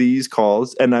had these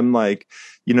calls, and I'm like,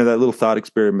 that little thought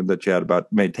experiment that you had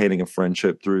about maintaining a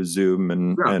friendship through Zoom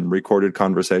and recorded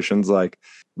conversations. Like,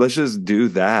 let's just do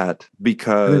that,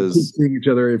 because keep seeing each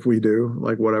other if we do,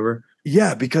 like, whatever.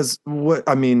 Yeah, because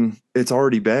it's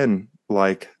already been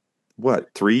like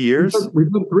 3 years. We've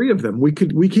done 3 of them.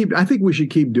 I think we should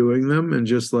keep doing them and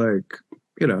just like,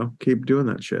 keep doing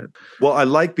that shit. Well, I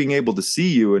like being able to see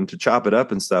you and to chop it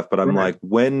up and stuff, but I'm like,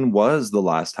 when was the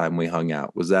last time we hung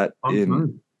out? Was that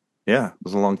Yeah, it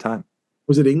was a long time.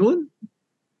 Was it England?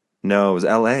 No, it was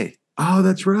LA. Oh,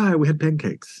 that's right. We had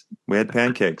pancakes.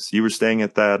 You were staying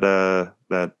at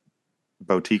that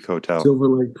boutique hotel. Silver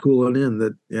Lake Pool and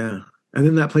Inn. Yeah. And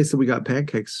then that place that we got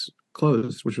pancakes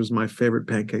closed, which was my favorite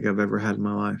pancake I've ever had in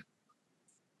my life.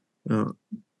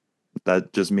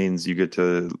 That just means you get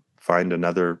to find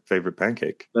another favorite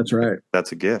pancake. That's right.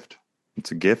 That's a gift.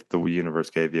 It's a gift the universe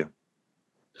gave you.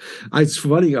 It's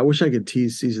funny. I wish I could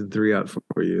tease season 3 out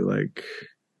for you. Like,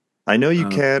 I know you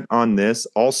can't on this.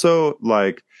 Also,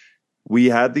 like, we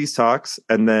had these talks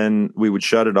and then we would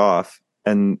shut it off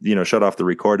and, shut off the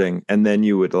recording. And then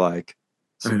you would like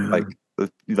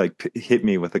hit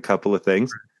me with a couple of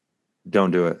things.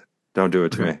 Don't do it. Don't do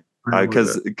it to me.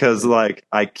 Because like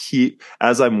I keep,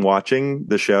 as I'm watching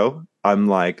the show, I'm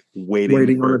like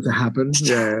waiting for it to happen.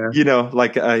 Yeah.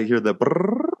 Like I hear the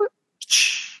brrr,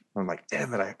 I'm like,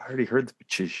 damn it, I already heard the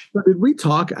chish. Did we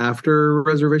talk after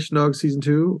Reservation Dogs season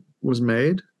 2 was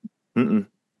made? Mm-mm.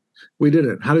 We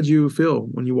didn't. How did you feel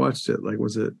when you watched it? Like,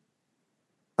 was it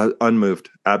unmoved?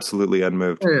 Absolutely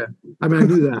unmoved. Yeah. I mean, I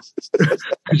knew that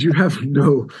because you have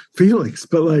no feelings,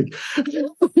 but like,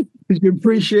 you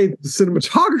appreciate the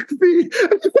cinematography.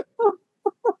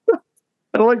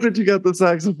 I like that you got the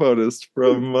saxophonist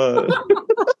from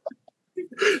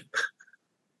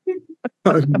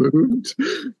Unmoved.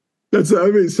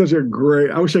 Such a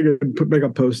great. I wish I could make a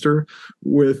poster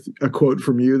with a quote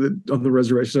from you that on the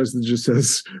reservation that just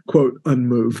says, "quote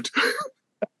unmoved."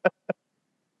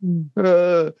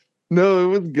 No, it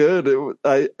was good.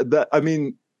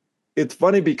 It's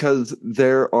funny because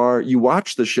you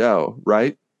watch the show,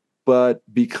 right? But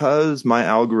because my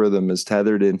algorithm is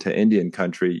tethered into Indian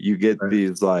country, you get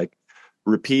these like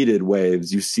repeated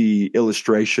waves. You see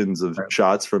illustrations of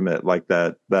shots from it, like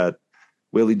that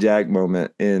Willie Jack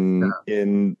moment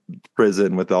in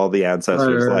prison with all the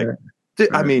ancestors.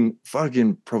 I mean,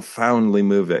 fucking profoundly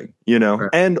moving,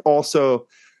 and also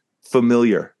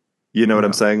familiar. You know what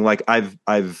I'm saying? Like I've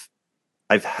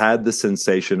had the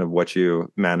sensation of what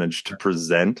you managed to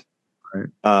present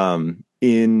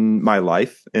in my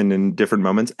life and in different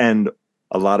moments, and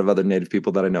a lot of other Native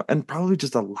people that I know, and probably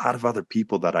just a lot of other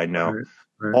people that I know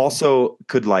also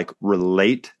could like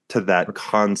relate to that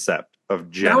concept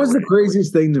of generating. That was the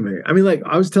craziest thing to me. I mean, like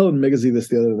I was telling Migazy this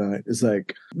the other night. It's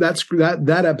like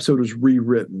that episode was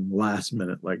rewritten last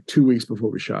minute, like 2 weeks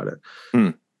before we shot it.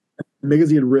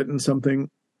 Migazy had written something,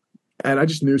 and I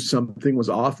just knew something was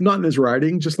off. Not in his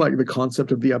writing, just like the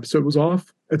concept of the episode was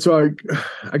off. And so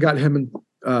I got him and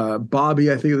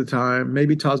Bobby, I think at the time,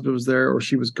 maybe Tasba was there, or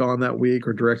she was gone that week,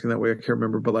 or directing that week. I can't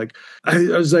remember. But like, I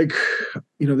was like,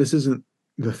 this isn't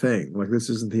the thing. Like, this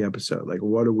isn't the episode. Like,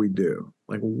 what do we do?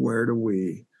 Like, where do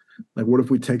we? Like, what if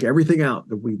we take everything out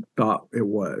that we thought it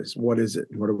was? What is it?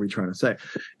 What are we trying to say?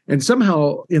 And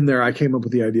somehow in there, I came up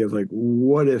with the idea of like,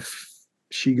 what if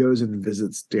she goes and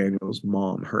visits Daniel's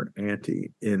mom, her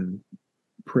auntie, in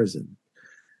prison?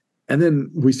 And then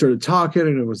we started talking,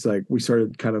 and it was like we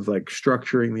started kind of like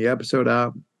structuring the episode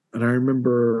out. And I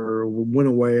remember we went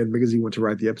away, and because he went to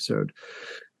write the episode.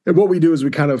 And what we do is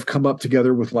we kind of come up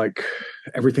together with like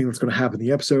everything that's going to happen in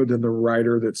the episode. And the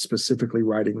writer that's specifically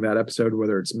writing that episode,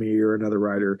 whether it's me or another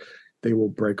writer, they will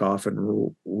break off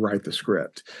and write the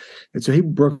script. And so he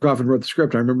broke off and wrote the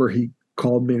script. I remember he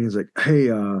called me and he's like, "Hey,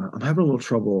 I'm having a little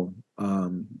trouble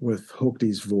with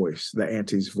Hokti's voice, the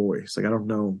auntie's voice. Like, I don't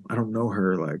know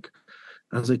her." Like,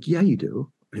 I was like, "Yeah, you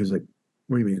do." And he was like,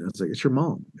 "What do you mean?" I was like, "It's your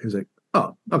mom." He was like,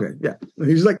 "Oh, okay, yeah." And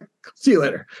he's like, "See you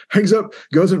later." Hangs up,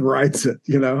 goes and writes it,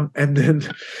 And then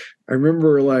I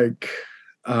remember like,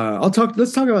 let's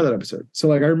talk about that episode. So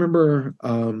like, I remember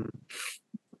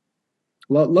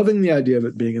loving the idea of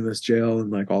it being in this jail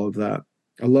and like all of that.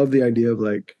 I love the idea of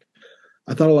like,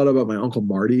 I thought a lot about my Uncle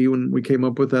Marty when we came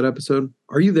up with that episode.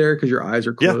 Are you there? Because your eyes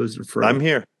are closed. Yeah, and frozen.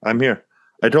 I'm here.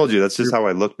 I told you that's just how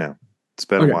I look now. It's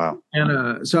been a while.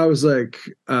 And so I was like,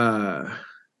 I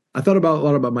thought a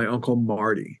lot about my Uncle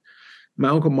Marty. My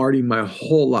Uncle Marty, my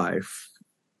whole life.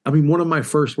 I mean, one of my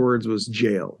first words was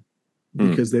jail,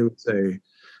 because they would say,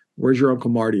 "Where's your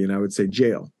Uncle Marty?" And I would say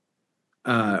jail.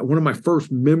 One of my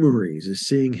first memories is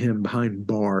seeing him behind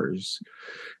bars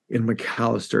in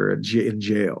McAllister in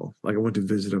jail. Like, I went to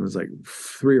visit him. It was like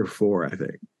 3 or 4, I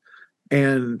think.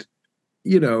 And,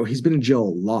 he's been in jail a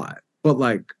lot, but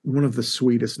like one of the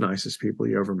sweetest, nicest people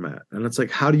you ever met. And it's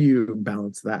like, how do you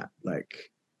balance that?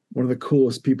 Like, one of the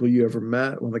coolest people you ever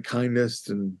met, one of the kindest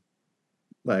and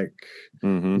like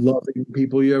loving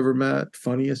people you ever met,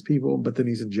 funniest people, but then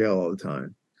he's in jail all the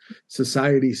time.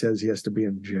 Society says he has to be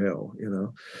in jail,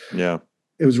 Yeah.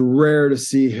 It was rare to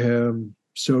see him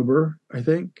sober, I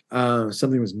think.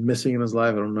 Something was missing in his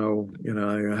life. I don't know,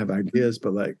 I have ideas,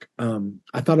 but like,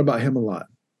 I thought about him a lot.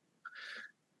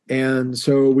 And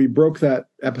so we broke that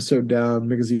episode down.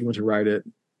 Migazy went to write it.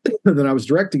 And then I was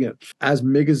directing it. As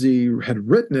Migazy had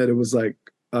written it, it was like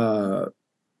the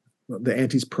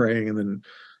auntie's praying, and then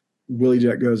Willie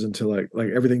Jack goes into like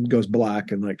everything goes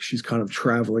black, and like she's kind of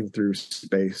traveling through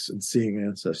space and seeing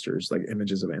ancestors, like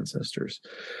images of ancestors.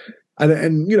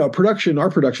 And you know, our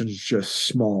production is just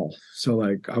small. So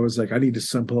like I was like, I need to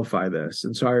simplify this.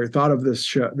 And so I thought of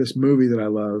this movie that I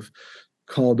love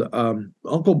called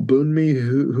Uncle Boonmee,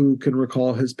 who can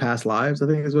recall his past lives, I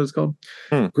think is what it's called.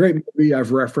 Great movie.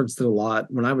 I've referenced it a lot.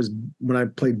 When I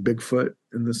played Bigfoot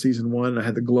in the season 1, I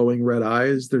had the glowing red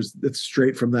eyes. It's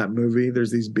straight from that movie.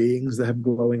 There's these beings that have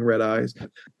glowing red eyes.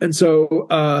 And so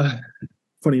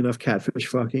funny enough, catfish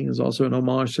fucking is also an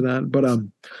homage to that. But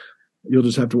you'll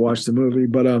just have to watch the movie.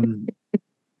 But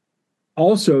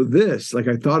also this, like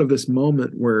I thought of this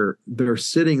moment where they're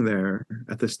sitting there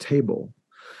at this table.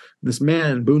 This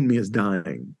man, Boonmee, is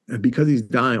dying. And because he's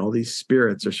dying, all these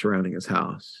spirits are surrounding his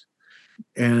house.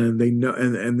 And they know,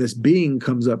 and this being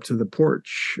comes up to the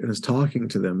porch and is talking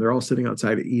to them. They're all sitting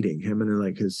outside eating, him and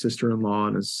like his sister-in-law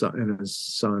and his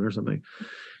son or something.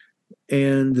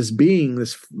 And this being,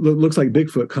 this looks like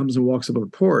Bigfoot, comes and walks up on the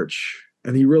porch,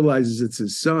 and he realizes it's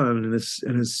his son, and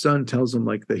his son tells him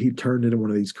like that he turned into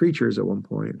one of these creatures at one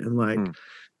point, and like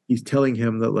he's telling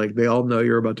him that like they all know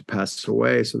you're about to pass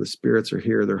away, so the spirits are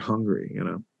here, they're hungry, you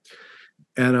know.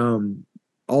 And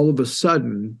all of a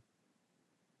sudden,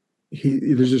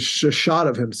 there's a shot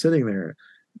of him sitting there,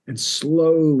 and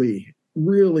slowly,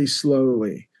 really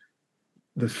slowly,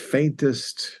 the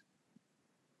faintest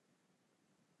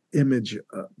image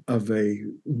of a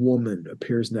woman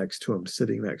appears next to him,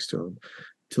 sitting next to him,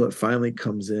 till it finally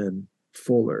comes in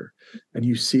fuller, and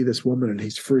you see this woman, and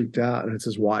he's freaked out, and it's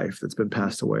his wife that's been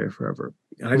passed away forever.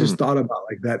 And I just thought about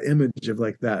like that image of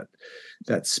like that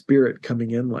spirit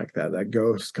coming in like that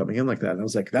ghost coming in like that, and I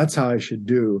was like, that's how I should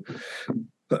do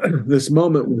this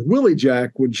moment with Willie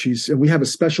Jack when and we have a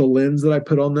special lens that I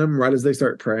put on them right as they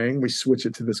start praying. We switch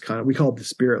it to this we call it the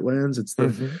spirit lens. It's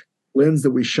the lens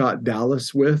that we shot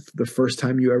Dallas with the first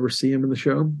time you ever see him in the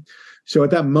show. So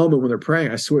at that moment when they're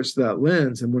praying, I switched to that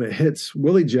lens, and when it hits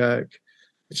Willie Jack,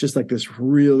 it's just like this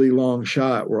really long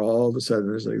shot where all of a sudden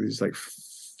there's like these like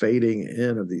fading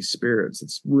in of these spirits.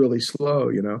 It's really slow,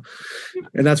 you know,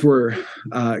 and that's where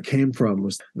it came from,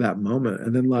 was that moment.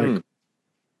 And then like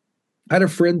I had a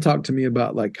friend talk to me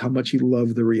about like how much he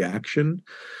loved the reaction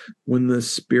when the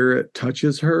spirit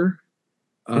touches her.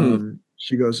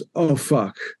 She goes, "Oh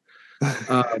fuck."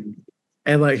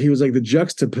 And like he was like, the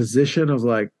juxtaposition of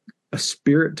like a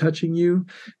spirit touching you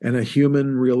and a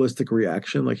human realistic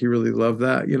reaction, like he really loved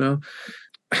that, you know.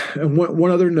 And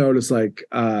one other note is like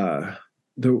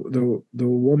the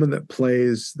woman that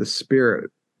plays the spirit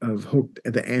of Hook,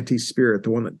 the anti-spirit,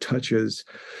 the one that touches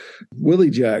Willie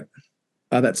Jack,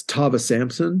 that's Tava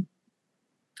Sampson.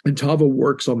 And Tava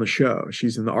works on the show.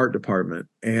 She's in the art department,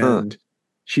 and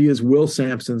she is Will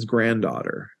Sampson's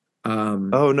granddaughter.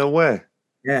 Oh, no way.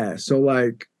 Yeah. So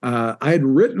like I had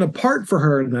written a part for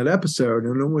her in that episode,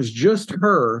 and it was just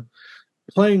her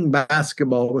playing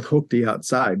basketball with Hookty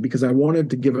outside, because I wanted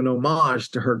to give an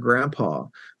homage to her grandpa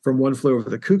from One Flew Over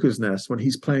the Cuckoo's Nest when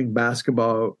he's playing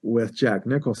basketball with Jack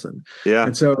Nicholson. Yeah.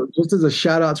 And so just as a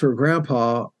shout out to her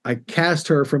grandpa, I cast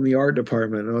her from the art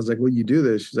department, and I was like, will you do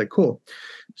this? She's like, cool.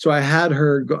 So I had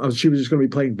her she was just going to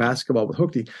be playing basketball with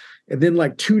Hookty. And then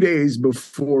like 2 days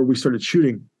before we started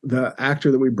shooting, the actor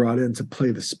that we brought in to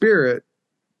play the spirit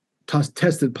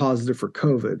tested positive for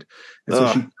COVID. And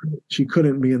so she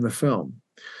couldn't be in the film.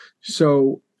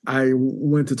 So I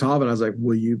went to Tava and I was like,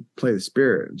 will you play the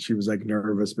spirit? And she was like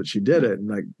nervous, but she did it and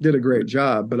like did a great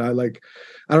job. But I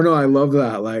don't know. I love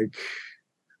that. Like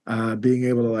being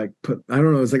able to like I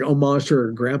don't know, it's like homage to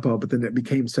her grandpa, but then it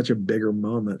became such a bigger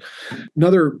moment.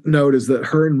 Another note is that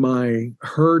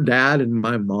her dad and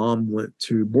my mom went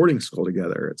to boarding school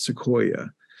together at Sequoia,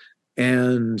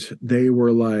 and they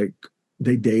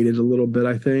dated a little bit,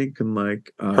 I think. And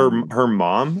like her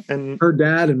mom and her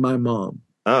dad and my mom.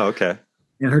 Oh, okay.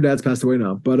 And her dad's passed away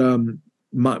now, but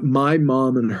my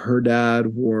mom and her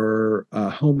dad were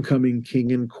homecoming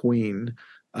king and queen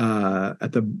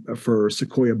for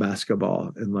Sequoia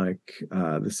basketball in like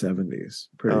the 70s.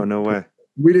 Oh, no way.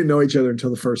 We didn't know each other until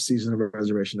the first season of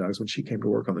Reservation Dogs when she came to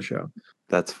work on the show.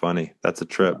 That's funny. That's a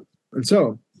trip. And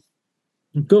so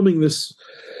I'm filming this.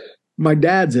 My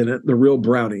dad's in it. The real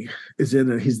Brownie is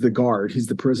in it. He's the guard. He's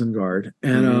the prison guard.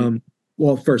 And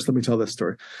well, first let me tell this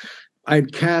story.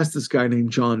 I'd cast this guy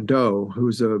named John Doe,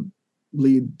 who's a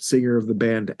lead singer of the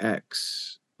band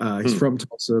X. He's from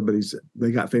Tulsa, but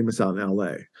they got famous out in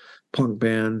L.A. Punk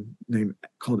band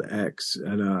called X,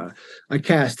 and I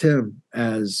cast him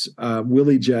as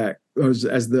Willie Jack,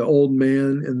 as the old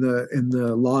man in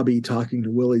the lobby talking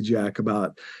to Willie Jack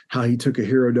about how he took a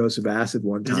hero dose of acid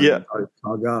one time. Yeah.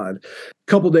 Oh God!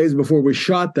 A couple days before we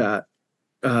shot that,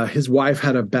 his wife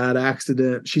had a bad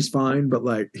accident. She's fine, but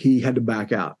like he had to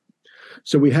back out,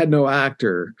 so we had no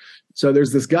actor. So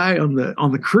there's this guy on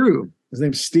the crew. His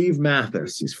name's Steve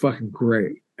Mathis. He's fucking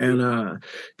great. And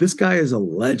this guy is a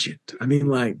legend. I mean,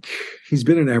 like, he's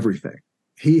been in everything.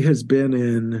 He has been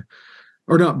in,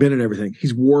 or not been in everything.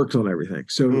 He's worked on everything.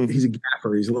 So he's a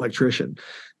gaffer. He's an electrician.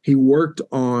 He worked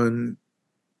on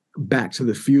Back to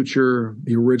the Future,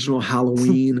 the original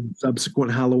Halloween, and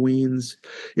subsequent Halloweens.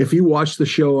 If you watch the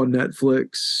show on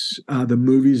Netflix, The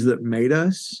Movies That Made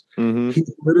Us,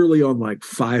 he's literally on like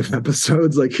 5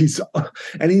 episodes. Like he's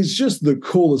just the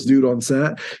coolest dude on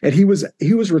set. And he was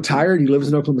retired. He lives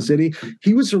in Oklahoma City.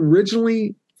 He was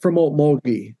originally from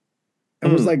Okmulgee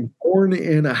and was like born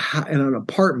in an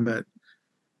apartment.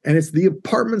 And it's the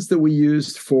apartments that we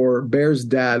used for Bear's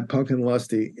dad, Pumpkin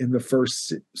Lusty, in the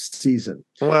first season.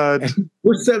 What? And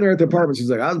we're sitting there at the apartments. He's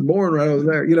like, I was born right over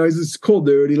there. You know, he's this cool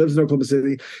dude. He lives in Oklahoma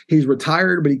City. He's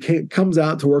retired, but he comes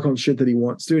out to work on shit that he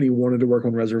wants to. And he wanted to work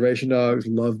on Reservation Dogs,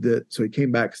 loved it. So he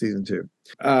came back season 2.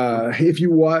 If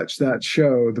you watch that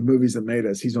show, The Movies That Made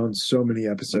Us, he's on so many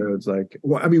episodes. Like,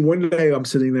 well, I mean, one day I'm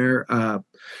sitting there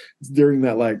during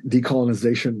that like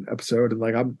decolonization episode, and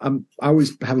like I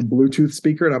always have a Bluetooth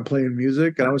speaker and I'm playing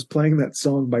music, and I was playing that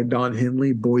song by Don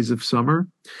Henley, Boys of Summer,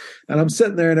 and I'm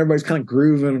sitting there and everybody's kind of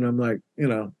grooving, and I'm like, you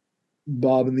know,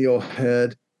 bobbing the old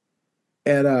head,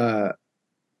 and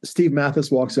Steve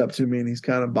Mathis walks up to me and he's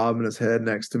kind of bobbing his head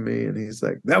next to me, and he's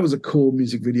like, that was a cool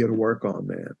music video to work on,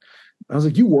 man. I was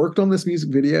like, you worked on this music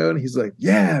video? And he's like,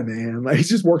 yeah, man. Like, he's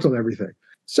just worked on everything.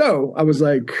 So I was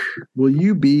like, will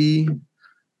you be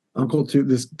Uncle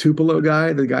this Tupelo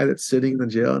guy, the guy that's sitting in the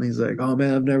jail? And he's like, oh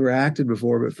man, I've never acted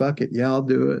before, but fuck it. Yeah, I'll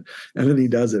do it. And then he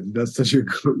does it and does such a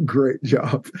great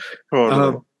job.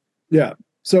 Yeah.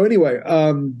 So anyway,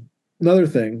 another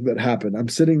thing that happened, I'm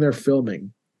sitting there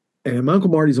filming and my Uncle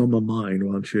Marty's on my mind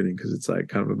while I'm shooting, because it's like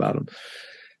kind of about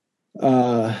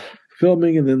him.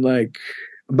 Filming, and then like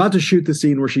about to shoot the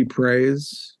scene where she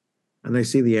prays and they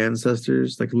see the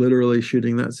ancestors, like literally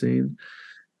shooting that scene.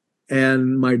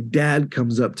 And my dad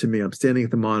comes up to me. I'm standing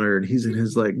at the monitor and he's in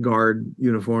his like guard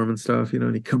uniform and stuff, you know,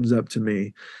 and he comes up to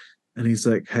me and he's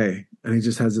like, hey, and he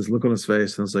just has this look on his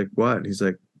face. And I was like, what? And he's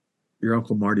like, your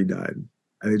Uncle Marty died.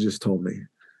 And he just told me.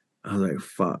 I was like,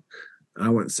 fuck. And I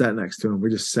went and sat next to him. We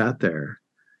just sat there.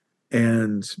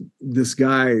 And this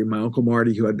guy, my Uncle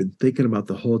Marty, who I'd been thinking about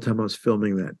the whole time I was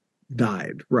filming that,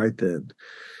 died right then.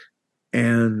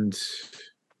 And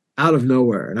out of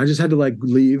nowhere. And I just had to like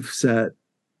leave set,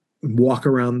 walk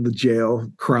around the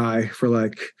jail, cry for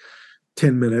like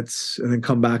 10 minutes, and then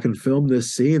come back and film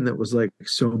this scene that was like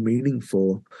so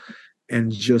meaningful.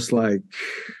 And just like,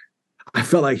 I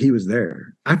felt like he was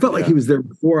there. I felt like he was there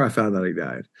before I found out he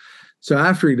died. So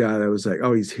after he died, I was like,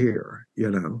 oh, he's here, you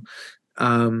know?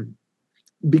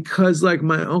 Because like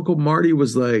my Uncle Marty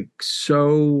was like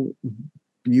so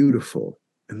beautiful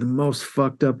in the most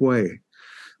fucked up way.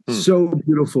 So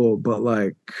beautiful, but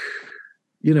like,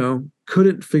 you know,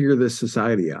 couldn't figure this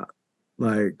society out.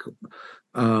 Like,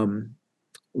 one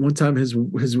time his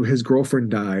girlfriend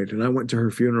died and I went to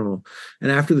her funeral,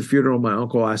 and after the funeral, my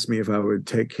uncle asked me if I would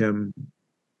take him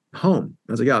home.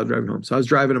 I was like, yeah, I'll drive him home. So I was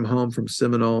driving him home from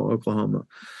Seminole, Oklahoma.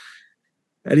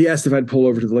 And he asked if I'd pull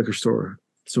over to the liquor store.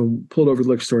 So pulled over to the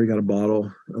liquor store, he got a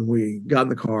bottle, and we got in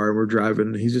the car and we're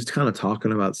driving. He's just kind of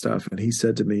talking about stuff. And he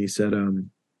said to me, he said,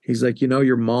 he's like, you know,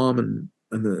 your mom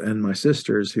and my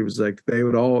sisters, he was like, they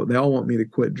all want me to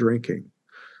quit drinking.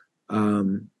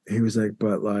 He was like,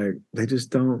 but like, they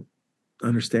just don't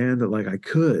understand that like I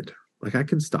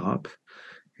can stop.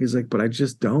 He's like, but I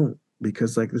just don't,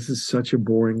 because like, this is such a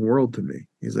boring world to me.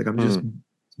 He's like, I'm just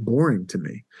boring to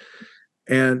me.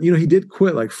 And, you know, he did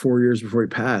quit like 4 years before he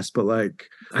passed. But like,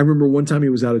 I remember one time he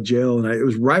was out of jail, and it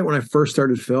was right when I first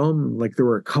started film. Like, there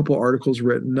were a couple articles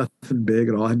written, nothing big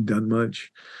at all. I hadn't done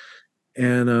much.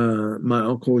 And my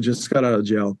uncle just got out of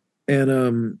jail,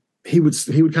 and he would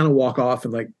kind of walk off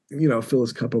and like, you know, fill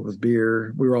his cup up with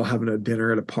beer. We were all having a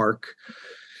dinner at a park.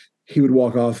 He would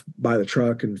walk off by the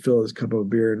truck and fill his cup of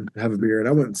beer and have a beer. And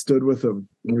I went and stood with him.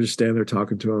 We were just standing there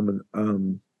talking to him,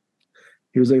 and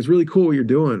he was like, it's really cool what you're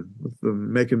doing with the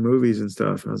making movies and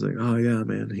stuff. And I was like, oh yeah,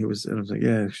 man. And I was like,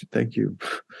 yeah, thank you.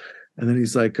 And then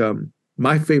he's like,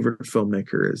 my favorite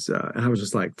filmmaker is, and I was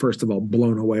just like, first of all,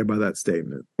 blown away by that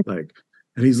statement. Like,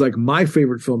 And he's like, my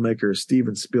favorite filmmaker is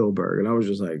Steven Spielberg. And I was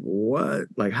just like, what?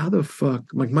 Like, how the fuck?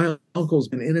 Like, my uncle's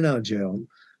been in and out of jail.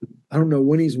 I don't know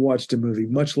when he's watched a movie,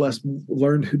 much less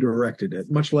learned who directed it,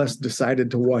 much less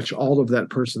decided to watch all of that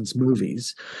person's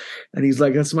movies. And he's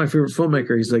like, that's my favorite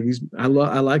filmmaker. He's like, I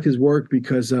like his work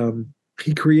because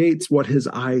he creates what his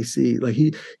eyes see. Like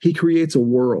he creates a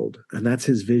world, and that's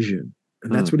his vision.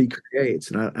 And that's what he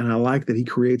creates. And I like that he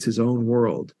creates his own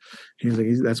world. He's like,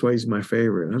 that's why he's my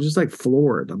favorite. And I'm just like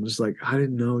floored. I'm just like, I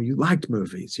didn't know you liked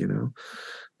movies, you know?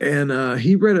 And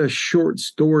he read a short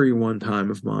story one time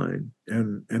of mine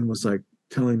and was like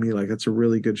telling me like, that's a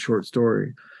really good short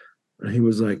story. And he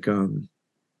was like, you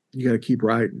got to keep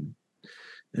writing.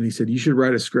 And he said, you should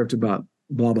write a script about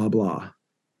blah, blah, blah.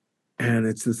 And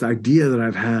it's this idea that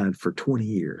I've had for 20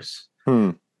 years.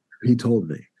 He told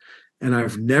me. And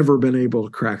I've never been able to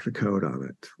crack the code on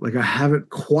it. Like, I haven't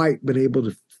quite been able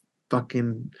to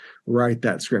fucking write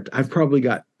that script. I've probably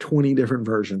got 20 different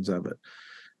versions of it.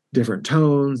 Different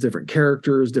tones, different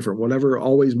characters, different whatever.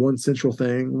 Always one central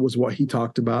thing was what he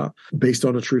talked about based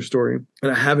on a true story.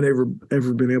 And I haven't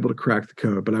ever been able to crack the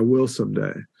code, but I will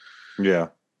someday. Yeah.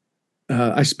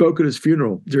 I spoke at his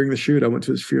funeral during the shoot. I went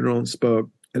to his funeral and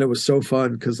spoke. And it was so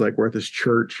fun because, like, we're at this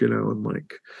church, you know, and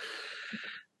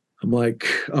I'm like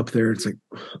up there. It's like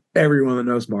everyone that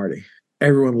knows Marty,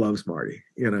 everyone loves Marty,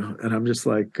 you know? And I'm just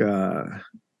like, I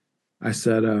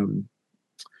said, you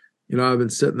know, I've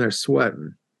been sitting there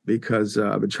sweating because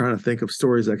I've been trying to think of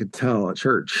stories I could tell at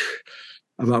church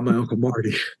about my Uncle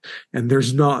Marty. And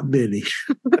there's not many.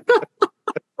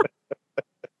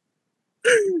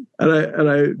 and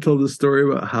I told this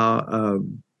story about how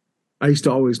I used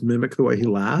to always mimic the way he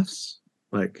laughs.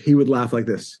 Like, he would laugh like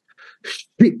this.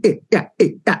 And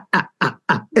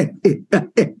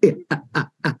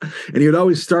he would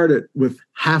always start it with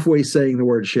halfway saying the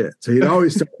word shit. So he'd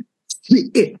always start.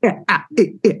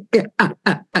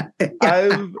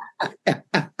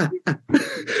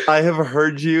 I have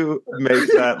heard you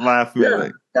make that laugh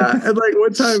mimic. Yeah. And like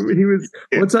one time he was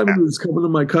coming to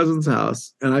my cousin's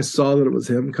house, and I saw that it was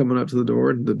him coming up to the door,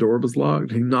 and the door was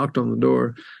locked. He knocked on the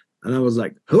door, and I was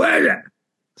like, "Who is it?"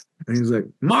 And he was like,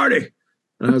 "Marty."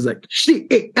 And I was like,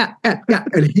 and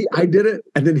I did it,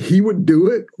 and then he would do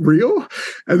it real,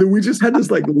 and then we just had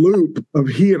this like loop of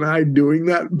he and I doing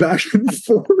that back and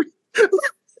forth.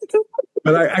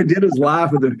 But I did his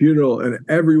laugh at the funeral, and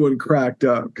everyone cracked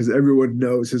up because everyone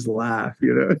knows his laugh,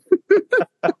 you know.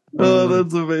 Oh,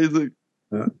 that's amazing.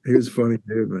 He was funny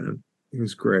dude, man. He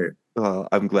was great.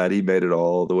 I'm glad he made it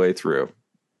all the way through.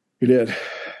 He did.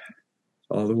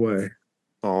 All the way.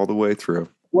 All the way through.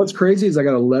 What's crazy is I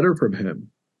got a letter from him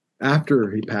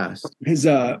after he passed. His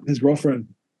girlfriend,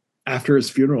 after his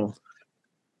funeral,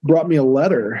 brought me a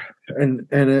letter, and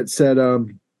it said,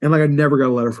 and like I never got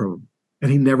a letter from him, and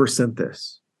he never sent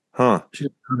this. She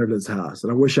found it at his house,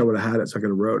 and I wish I would have had it so I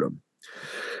could have wrote him.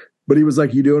 But he was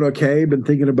like, "You doing okay? Been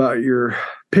thinking about your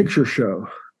picture show.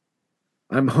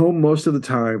 I'm home most of the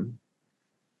time,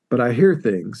 but I hear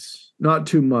things, not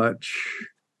too much,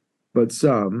 but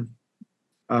some.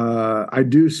 I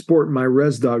do sport my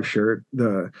Res Dog shirt,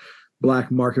 the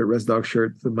black market Res Dog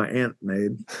shirt that my aunt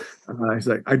made." He's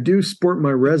like, "I do sport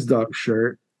my Res Dog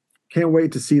shirt. Can't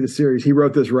wait to see the series." He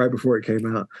wrote this right before it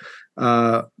came out.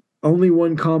 "Only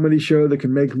one comedy show that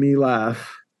can make me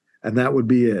laugh, and that would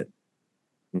be it.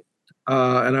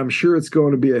 And I'm sure it's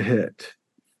going to be a hit.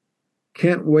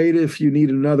 Can't wait if you need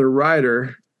another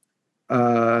writer.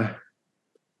 Can't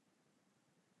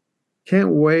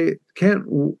wait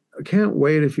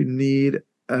if you need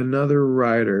another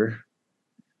writer.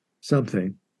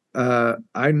 Something.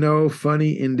 I know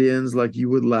funny Indians like you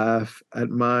would laugh at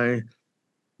my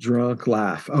drunk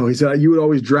laugh." Oh, he said you would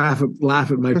always laugh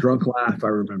at my drunk laugh. I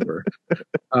remember.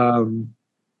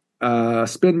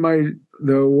 "Spend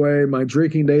the way my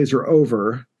drinking days are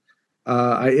over.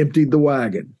 I emptied the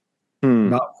wagon.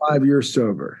 About 5 years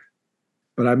sober,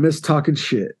 but I miss talking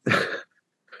shit.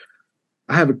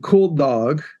 I have a cool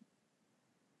dog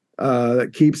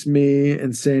that keeps me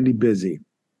and Sandy busy.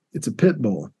 It's a pit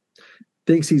bull.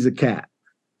 Thinks he's a cat.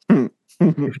 If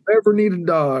you ever need a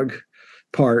dog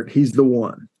part, he's the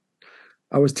one.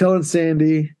 I was telling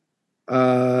Sandy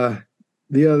the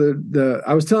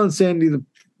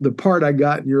part I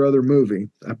got in your other movie.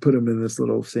 I put him in this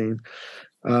little scene.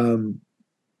 And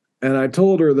I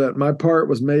told her that my part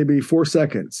was maybe 4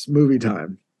 seconds movie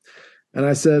time. And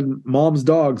I said, Mom's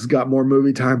dog's got more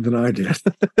movie time than I did.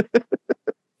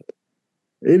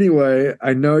 Anyway,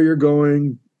 I know you're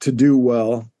going to do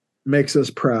well. Makes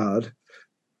us proud.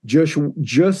 Just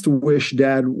wish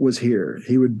Dad was here.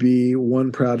 He would be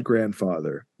one proud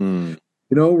grandfather. You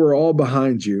know, we're all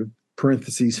behind you.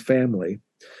 parentheses family.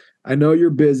 I know you're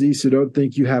busy, so don't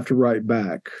think you have to write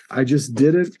back. I just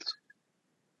didn't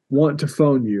want to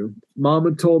phone you.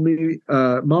 Mama told me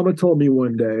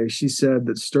one day, she said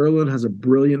that Sterling has a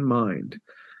brilliant mind.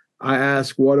 I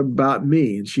asked, what about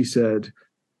me? And she said,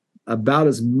 about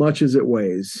as much as it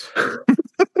weighs.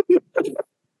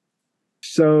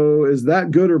 So is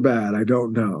that good or bad? I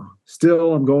don't know.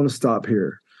 Still, I'm going to stop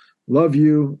here. Love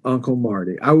you, Uncle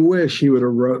Marty. I wish he would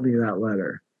have wrote me that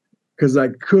letter, because I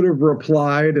could have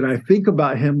replied. And I think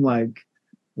about him like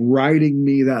writing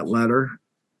me that letter,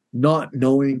 not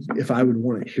knowing if I would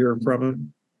want to hear from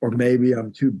him, or maybe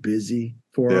I'm too busy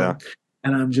for him.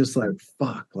 And I'm just like,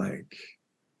 fuck, like,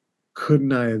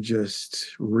 couldn't I have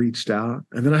just reached out?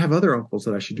 And then I have other uncles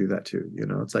that I should do that to. You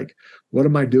know, it's like, what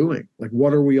am I doing? Like,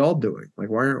 what are we all doing? Like,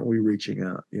 why aren't we reaching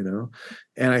out? You know?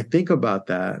 And I think about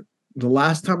that. The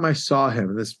last time I saw him,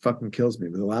 and this fucking kills me,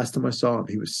 but the last time I saw him,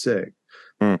 he was sick.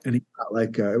 And he got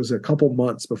like, it was a couple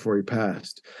months before he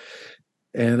passed.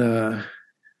 And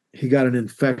he got an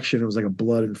infection. It was like a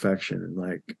blood infection. And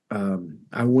like,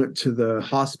 I went to the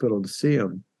hospital to see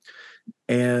him.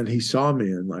 And he saw me,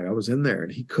 and like I was in there,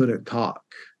 and he couldn't talk.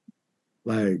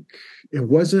 Like, it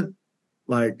wasn't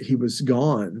like he was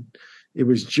gone. It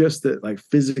was just that like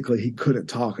physically he couldn't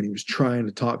talk, and he was trying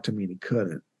to talk to me and he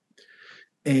couldn't.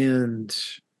 And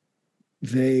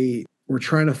they were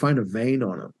trying to find a vein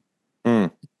on him. I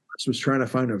was trying to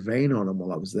find a vein on him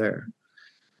while I was there.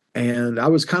 And I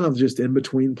was kind of just in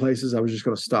between places. I was just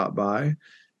going to stop by,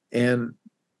 and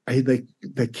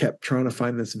they kept trying to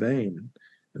find this vein.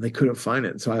 And they couldn't find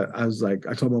it. So I was like,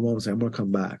 I told my mom, I said, I'm going to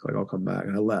come back. Like, I'll come back.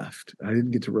 And I left. I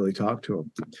didn't get to really talk to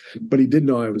him, but he did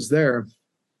know I was there.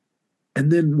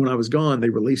 And then when I was gone, they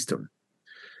released him.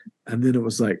 And then it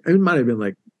was like, it might have been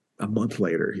like a month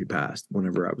later he passed,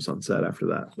 whenever I was on set after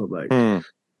that. But like,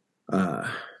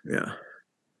 yeah.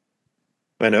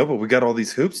 I know, but we got all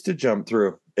these hoops to jump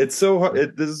through. It's so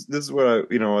hard. This is what I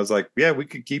was like, yeah, we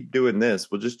could keep doing this.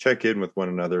 We'll just check in with one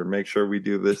another, make sure we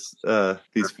do this,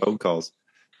 these phone calls.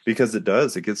 Because it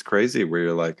gets crazy where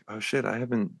you're like, oh shit, I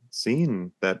haven't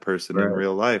seen that person in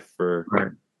real life for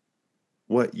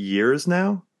what, years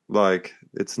now? Like,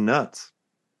 it's nuts.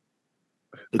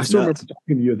 I still remember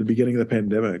talking to you at the beginning of the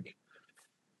pandemic.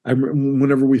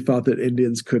 Whenever we thought that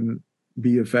Indians couldn't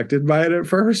be affected by it at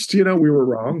first, you know, we were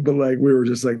wrong, but like, we were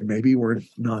just like, maybe we're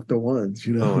not the ones,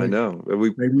 you know? Oh, like, I know.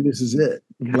 Maybe this is it.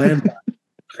 Land.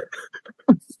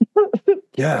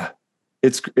 Yeah.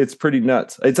 It's pretty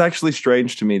nuts. It's actually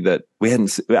strange to me that we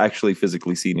hadn't actually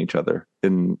physically seen each other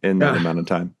in that amount of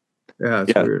time. Yeah,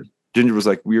 it's weird. Ginger was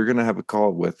like, we're going to have a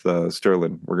call with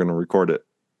Sterling. We're going to record it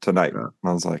tonight. And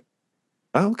I was like,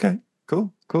 oh, okay,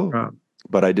 cool.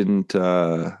 But I didn't,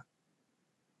 I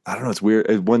don't know. It's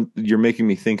weird. You're making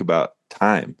me think about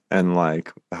time and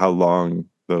like how long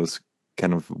those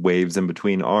kind of waves in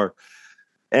between are.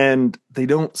 And they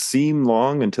don't seem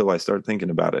long until I start thinking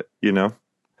about it, you know?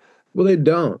 Well, they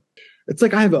don't. It's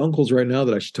like I have uncles right now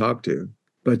that I should talk to,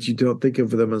 but you don't think of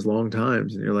them as long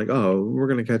times. And you're like, oh, we're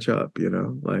going to catch up, you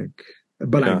know, like,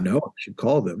 but I know I should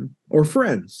call them, or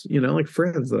friends, you know, like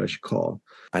friends that I should call.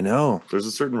 I know there's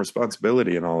a certain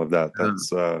responsibility in all of that.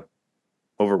 That's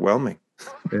overwhelming.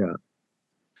 Yeah.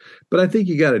 But I think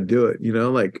you got to do it, you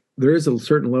know, like there is a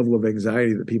certain level of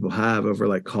anxiety that people have over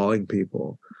like calling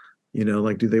people, you know,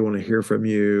 like, do they want to hear from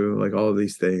you? Like all of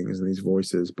these things and these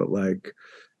voices, but like,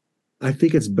 I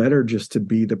think it's better just to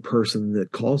be the person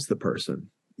that calls the person,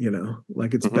 you know,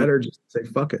 like it's better just to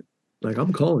say, fuck it. Like,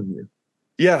 I'm calling you.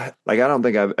 Yeah. Like, I don't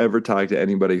think I've ever talked to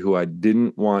anybody who I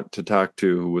didn't want to talk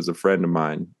to, who was a friend of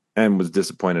mine and was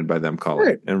disappointed by them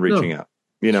calling and reaching out,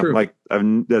 you know, like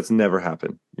that's never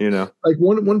happened, you know, like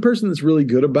one person that's really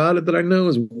good about it that I know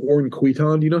is Warren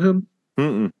Queeton. Do you know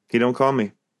him? He don't call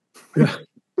me. Yeah.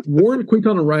 Warren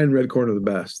Queeton and Ryan Redcorn are the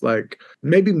best. Like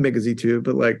maybe Migazy too,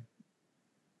 but like,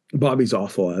 Bobby's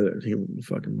awful at it.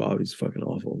 Bobby's fucking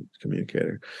awful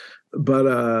communicator. But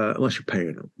unless you're paying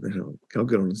him, you know, I'll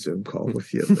get on a Zoom call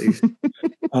with you at least.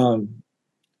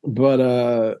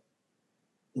 But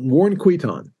Warren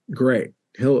Queeton, great.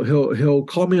 He'll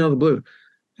call me out of the blue.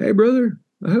 Hey brother,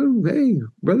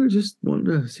 just wanted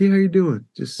to see how you're doing.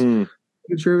 Just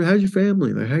sure, how's your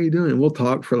family? Like, how you doing? And we'll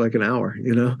talk for like an hour,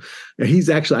 you know? And he's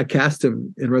actually, I cast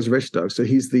him in Reservation Dogs. So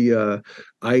he's the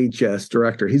IHS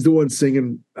director. He's the one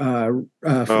singing oh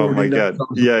my God.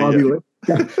 Yeah.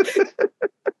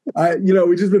 You know,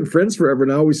 we've just been friends forever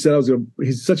now. We said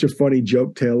he's such a funny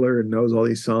joke teller and knows all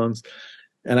these songs.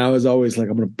 And I was always like,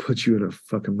 I'm going to put you in a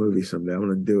fucking movie someday. I'm going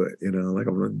to do it, you know, like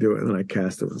I'm going to do it. And then I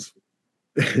cast him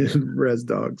in Res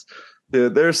Dogs.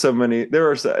 Dude, there's so many,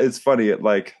 it's funny.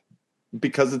 Like,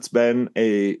 because it's been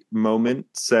a moment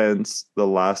since the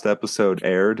last episode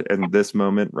aired and this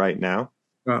moment right now,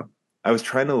 I was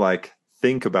trying to like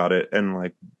think about it, and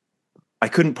like I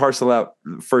couldn't parcel out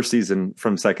first season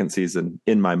from second season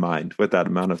in my mind with that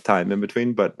amount of time in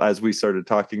between. But as we started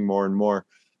talking more and more,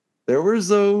 there were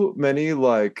so many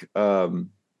like,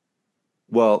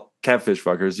 well, catfish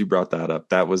fuckers. You brought that up.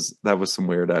 That was some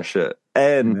weird ass shit,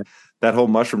 and that whole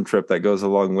mushroom trip that goes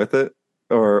along with it,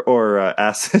 or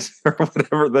acid or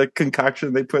whatever the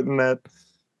concoction they put in that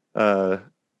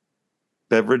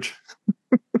beverage.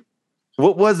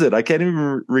 What was it? I can't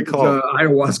even recall.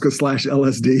 Ayahuasca /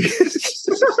 LSD.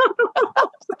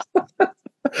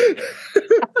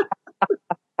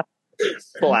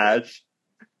 Slash.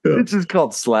 Yeah. It's just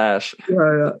called Slash.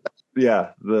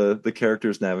 Yeah. The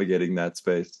characters navigating that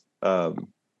space.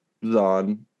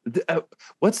 Zahn.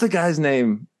 What's the guy's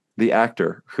name? The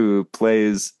actor who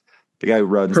plays the guy who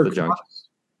runs Kirk the junkie. Fox.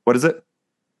 What is it?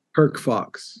 Kirk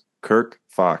Fox. Kirk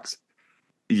Fox.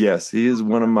 Yes, he is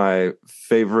one of my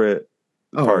favorite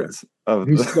parts of.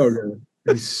 He's so good.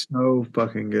 He's so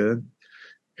fucking good.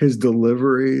 His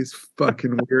delivery is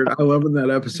fucking weird. I love in that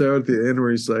episode at the end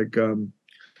where he's like,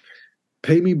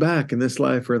 pay me back in this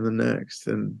life or in the next.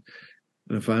 And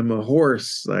if I'm a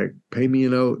horse, like, pay me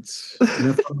in oats. And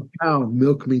if I'm a cow,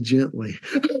 milk me gently.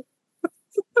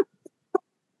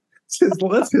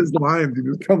 That's his line he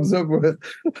just comes up with.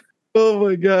 Oh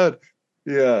my God.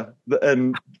 Yeah.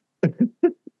 And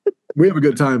we have a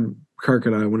good time, Kirk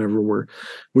and I, whenever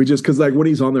we just, because like when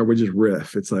he's on there, we just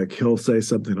riff. It's like he'll say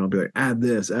something, I'll be like, add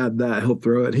this, add that. He'll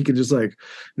throw it. He can just like,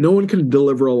 no one can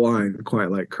deliver a line quite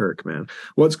like Kirk, man.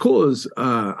 What's cool is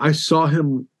I saw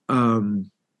his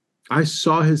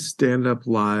stand up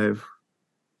live.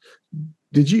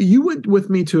 You went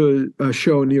with me to a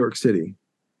show in New York City?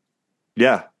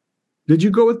 Yeah. Did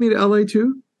you go with me to LA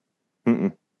too?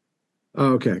 Mm-mm.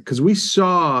 Oh, okay, because we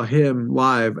saw him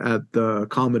live at the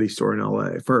Comedy Store in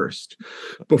LA first,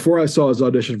 before I saw his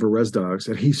audition for Res Dogs,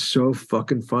 and he's so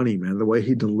fucking funny, man. The way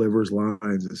he delivers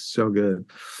lines is so good.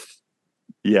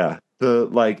 Yeah, the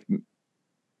like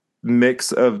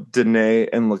mix of Danae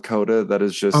and Lakota that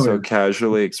is just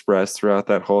casually expressed throughout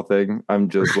that whole thing. I'm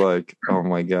just like, oh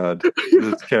my God,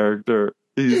 this character,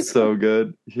 he's so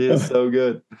good. He is so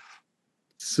good.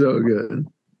 So good.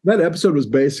 That episode was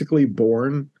basically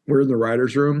born. We're in the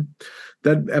writer's room.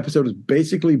 That episode was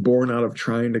basically born out of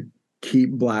trying to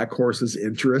keep Black Horse's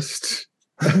interest.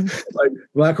 Like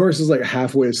Black Horse is like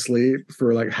halfway asleep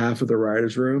for like half of the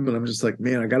writer's room. And I'm just like,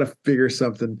 man, I got to figure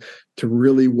something to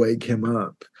really wake him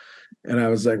up. And I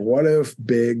was like, what if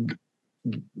Big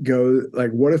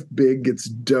gets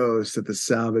dosed at the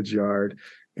salvage yard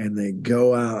and they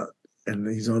go out and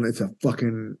it's a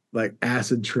fucking like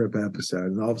acid trip episode.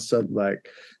 And all of a sudden, like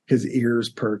his ears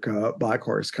perk up. Black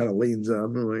Horse kind of leans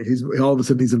up and like all of a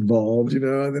sudden he's involved,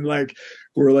 and then like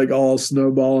we're like all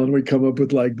snowballing. We come up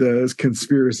with like the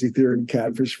conspiracy theory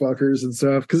catfish fuckers and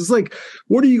stuff. Cause it's like,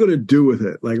 what are you going to do with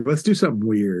it? Like, let's do something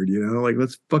weird, like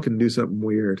let's fucking do something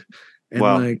weird. And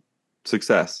like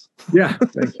success. Yeah.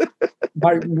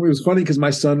 It was funny because my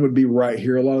son would be right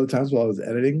here a lot of the times while I was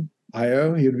editing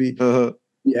IO. He would be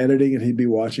editing and he'd be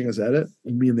watching us edit,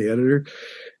 me and the editor.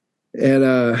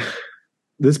 And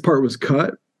this part was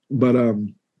cut, but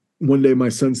one day my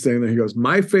son's standing there, he goes,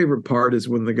 my favorite part is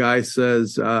when the guy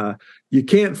says, you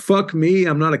can't fuck me,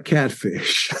 I'm not a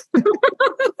catfish.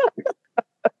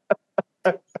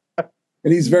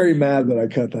 And he's very mad that I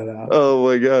cut that out. Oh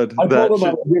my God.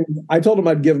 I told him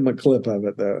I'd give him a clip of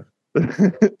it though.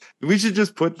 We should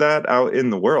just put that out in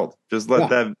the world. Just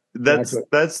let that.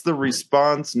 That's the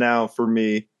response now for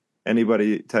me.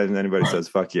 Anybody says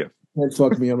fuck you. Don't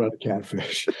fuck me, I'm not a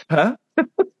catfish. Huh?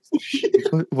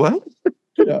 What?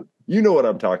 Yeah. You know what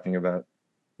I'm talking about.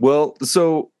 Well,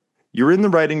 so you're in the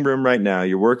writing room right now.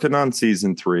 You're working on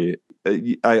season 3.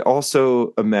 I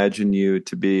also imagine you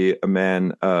to be a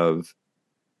man of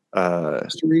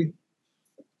history.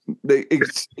 The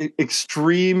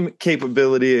extreme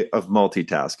capability of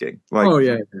multitasking.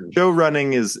 Like, show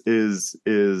running is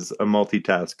a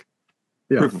multitask.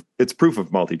 Yeah. It's proof of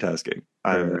multitasking.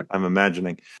 I'm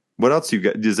imagining. What else you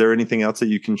got? Is there anything else that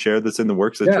you can share that's in the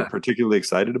works that you're particularly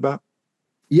excited about?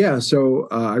 Yeah. So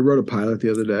I wrote a pilot the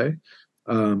other day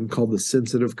called The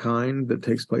Sensitive Kind that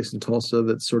takes place in Tulsa.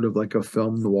 That's sort of like a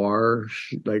film noir,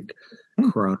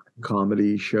 crime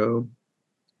comedy show.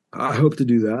 I hope to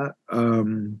do that.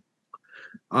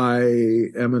 I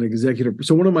am an executive.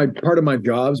 So part of my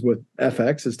jobs with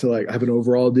FX is to like have an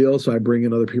overall deal. So I bring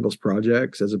in other people's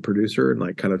projects as a producer and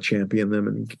like kind of champion them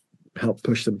and help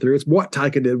push them through. It's what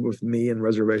Taika did with me and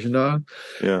Reservation Dog.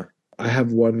 Yeah. I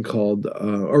have one called,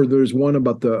 or there's one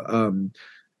about the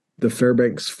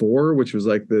Fairbanks Four, which was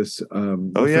like this.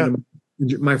 Oh yeah.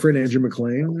 My friend Andrew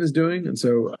McLean is doing, and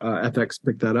so FX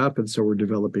picked that up, and so we're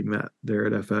developing that there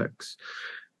at FX.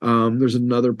 There's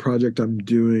another project I'm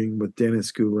doing with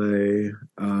Dennis Goulet.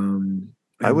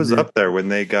 I was up there when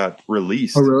they got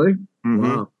released. Oh, really? Mm-hmm.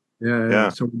 Wow. Yeah.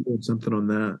 So we're doing something on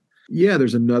that. Yeah,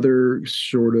 there's another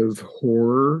sort of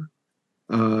horror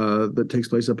that takes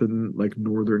place up in like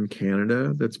northern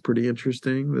Canada. That's pretty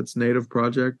interesting. That's Native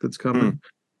Project that's coming.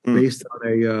 Based on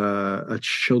a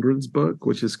children's book,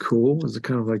 which is cool. It's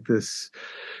kind of like this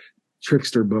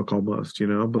trickster book almost,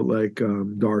 but like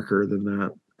darker than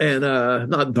that. And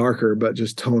not darker, but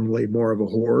just tonally more of a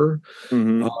horror.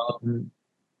 Mm-hmm.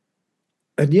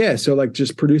 And yeah, so like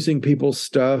just producing people's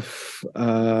stuff.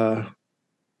 This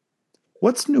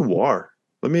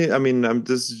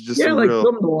is just like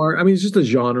film noir. I mean, it's just a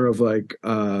genre of like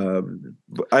I'm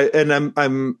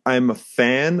a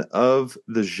fan of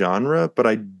the genre, but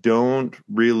I don't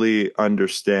really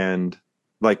understand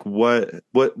like what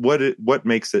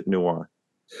makes it noir.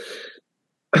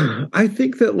 I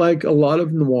think that like a lot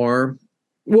of noir.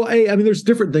 Well, I mean, there's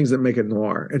different things that make it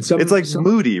noir, and some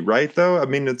moody, right? Though, I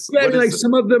mean, it's like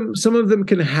some of them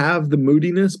can have the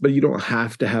moodiness, but you don't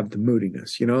have to have the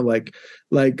moodiness. Like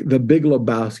The Big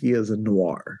Lebowski is a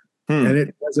noir, and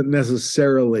it doesn't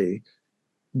necessarily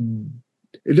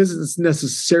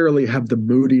have the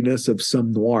moodiness of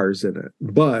some noirs in it,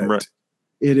 but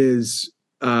it is.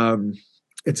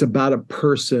 It's about a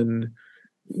person.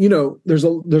 There's a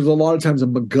lot of times a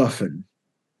MacGuffin,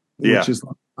 which is.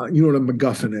 You know what a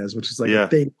MacGuffin is, which is like a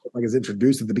thing like is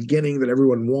introduced at the beginning that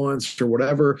everyone wants or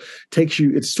whatever.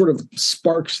 It sort of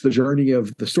sparks the journey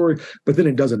of the story, but then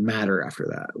it doesn't matter after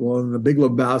that. Well, in The Big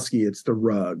Lebowski, it's the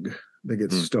rug that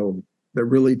gets stolen that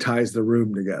really ties the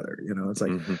room together. It's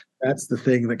like that's the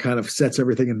thing that kind of sets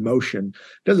everything in motion.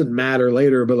 It doesn't matter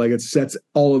later, but like it sets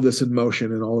all of this in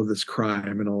motion and all of this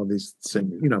crime and all of these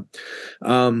things.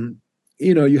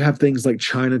 You have things like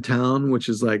Chinatown, which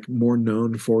is like more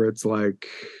known for its like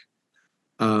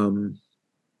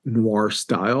noir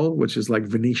style, which is like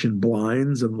Venetian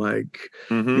blinds and like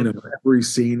every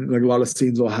scene, like a lot of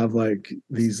scenes will have like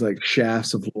these like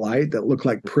shafts of light that look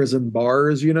like prison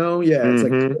bars.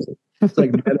 It's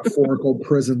like metaphorical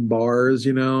prison bars,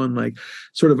 and like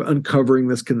sort of uncovering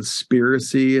this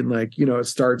conspiracy, and like it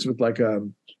starts with like a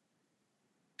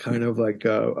kind of like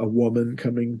a woman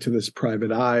coming to this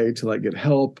private eye to like get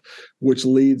help, which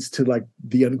leads to like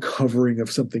the uncovering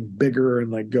of something bigger and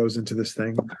like goes into this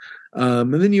thing.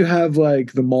 And then you have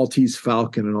like the Maltese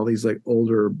Falcon and all these like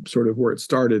older sort of where it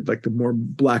started, like the more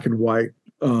black and white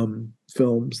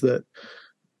films that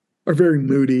are very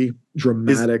moody,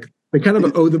 dramatic. They kind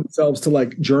of owe themselves to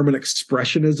like German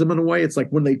expressionism in a way. It's like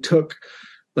when they took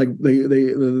like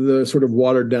the sort of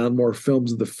watered down more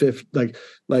films of the fifth, like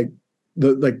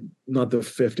not the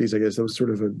 50s, I guess that was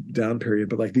sort of a down period,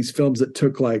 but like these films that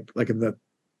took like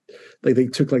they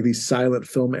took like these silent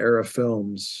film era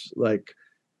films like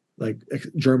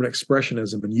German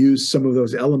expressionism and used some of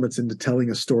those elements into telling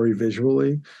a story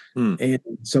visually. And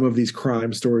some of these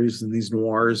crime stories and these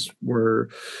noirs were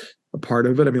a part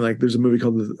of it. I mean, like there's a movie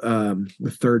called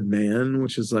The Third Man,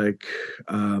 which is like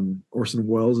Orson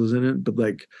Welles is in it, but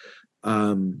like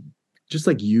just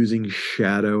like using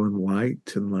shadow and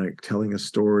light and like telling a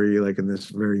story like in this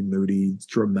very moody,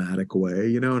 dramatic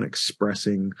way, and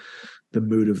expressing the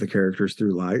mood of the characters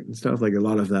through light and stuff. Like a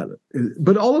lot of that,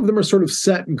 but all of them are sort of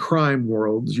set in crime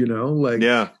worlds, like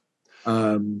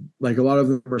like a lot of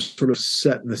them are sort of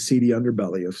set in the seedy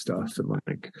underbelly of stuff, and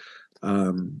like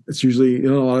it's usually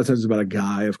a lot of times it's about a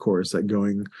guy, of course, like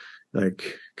going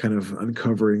like kind of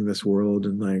uncovering this world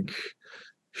and like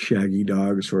Shaggy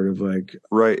Dog sort of like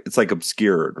it's like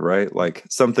obscured, right? Like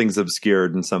something's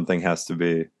obscured and something has to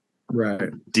be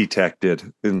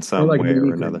detected in some way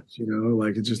or another.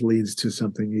 Like it just leads to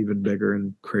something even bigger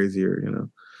and crazier.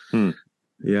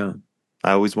 Yeah,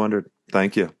 I always wondered.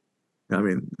 Thank you. I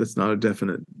mean, that's not a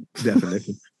definite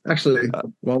definition. Actually,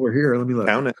 while we're here, let me look.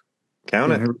 Count it.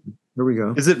 Here we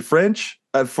go. Is it French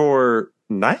for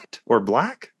night or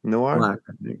black? Noir? Black,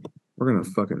 I think. We're gonna.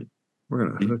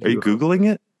 Are you Googling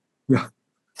it? Yeah.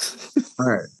 All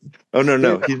right. Oh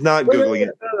no, he's not Googling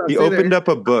it. He opened up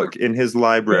a book in his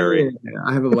library. Yeah,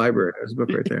 I have a library. There's a book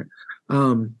right there.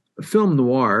 Film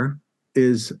noir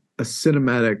is a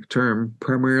cinematic term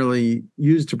primarily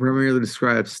used to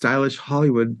describe stylish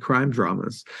Hollywood crime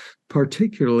dramas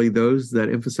particularly those that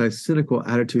emphasize cynical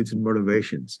attitudes and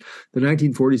motivations. The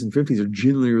 1940s and 50s are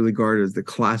generally regarded as the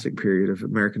classic period of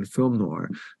American film noir.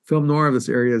 Film noir of this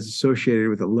area is associated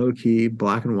with a low-key,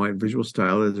 black and white visual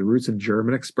style that has roots in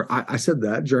German expression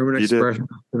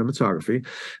cinematography.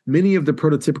 Many of the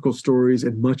prototypical stories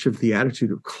and much of the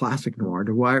attitude of classic noir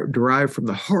derive from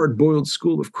the hard-boiled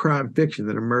school of crime fiction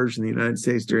that emerged in the United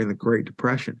States during the Great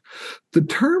Depression. The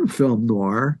term film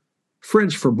noir,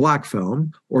 French for black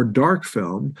film or dark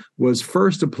film, was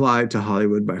first applied to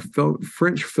Hollywood by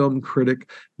French film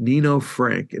critic Nino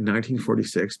Frank in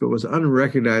 1946, but was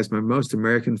unrecognized by most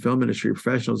American film industry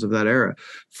professionals of that era.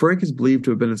 Frank is believed to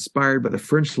have been inspired by the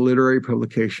French literary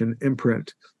publication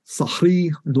imprint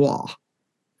Sahri Noir,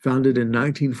 founded in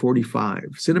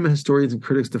 1945. Cinema historians and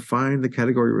critics define the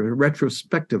category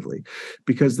retrospectively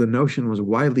because the notion was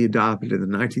widely adopted in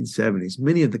the 1970s.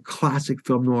 Many of the classic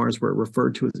film noirs were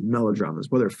referred to as melodramas.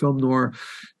 Whether film noir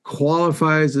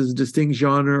qualifies as a distinct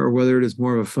genre or whether it is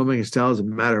more of a filmmaking style is a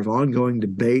matter of ongoing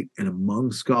debate and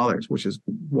among scholars, which is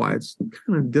why it's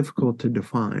kind of difficult to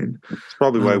define. It's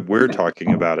probably why we're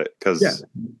talking about it, because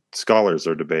scholars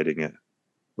are debating it.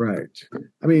 Right.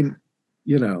 I mean,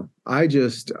 I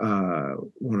just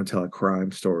want to tell a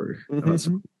crime story.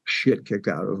 Some shit kicked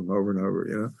out of them over and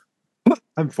over,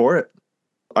 I'm for it.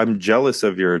 I'm jealous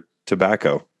of your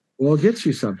tobacco. Well, it gets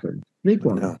you something. Make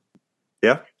one. No.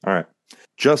 Yeah? All right.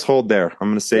 Just hold there. I'm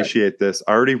going to satiate this.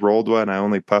 I already rolled one. I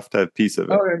only puffed a piece of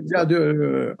it. Oh, yeah,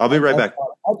 do it. I'll be right back.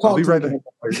 I'll be right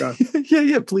back.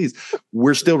 Yeah, please.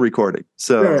 We're still recording.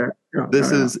 So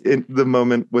this is in the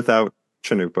moment without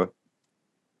Chanupa.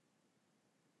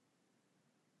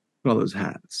 All those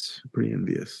hats. Pretty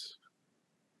envious.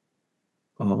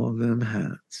 All of them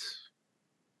hats.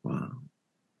 Wow.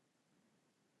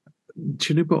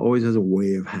 Chanupa always has a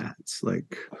way of hats.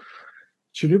 Like,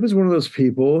 Chanupa is one of those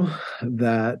people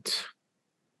that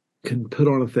can put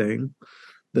on a thing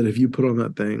that if you put on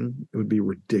that thing, it would be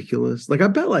ridiculous. Like, I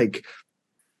bet like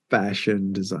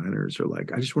fashion designers are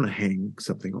like, I just want to hang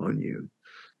something on you.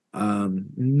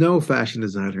 No fashion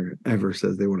designer ever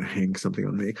says they want to hang something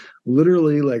on me.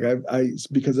 Literally, like I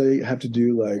because I have to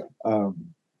do like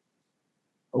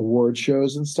award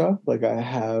shows and stuff. Like I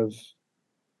have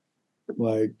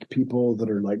like people that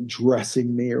are like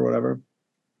dressing me or whatever,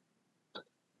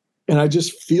 and I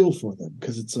just feel for them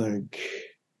because it's like,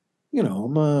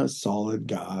 I'm a solid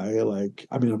guy. Like,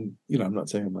 I mean, I'm not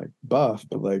saying I'm like buff,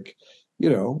 but like,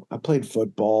 I played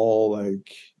football.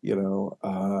 Like,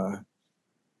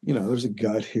 there's a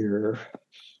gut here.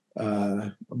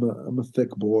 I'm a thick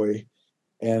boy,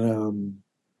 and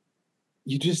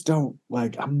you just don't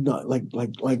like. I'm not like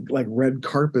red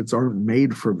carpets aren't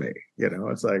made for me.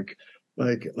 It's like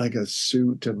a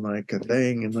suit and like a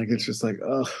thing, and like it's just like,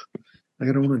 ugh, like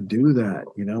I don't want to do that.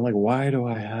 Like why do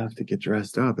I have to get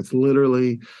dressed up? It's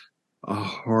literally a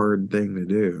hard thing to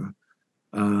do.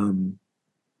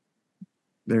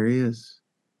 There he is.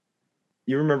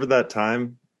 You remember that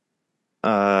time?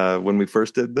 When we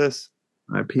first did this,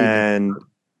 I peed. And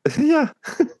yeah,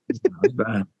 that was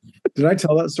bad. Did I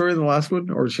tell that story in the last one,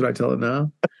 or should I tell it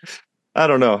now? I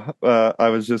don't know. I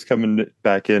was just coming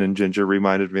back in, and Ginger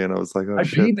reminded me, and I was like, "Oh I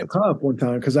shit!" peed in a cup one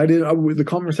time because the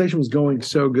conversation was going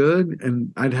so good,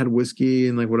 and I'd had whiskey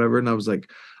and like whatever, and I was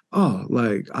like, "Oh,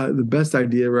 like the best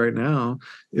idea right now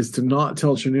is to not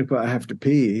tell Chanupa I have to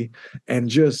pee, and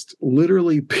just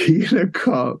literally pee in a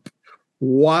cup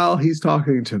while he's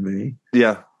talking to me."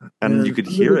 Yeah, and you could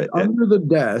hear it under the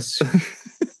desk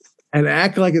and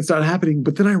act like it's not happening.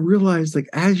 But then I realized, like,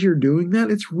 as you're doing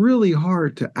that, it's really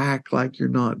hard to act like you're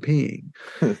not peeing.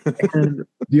 And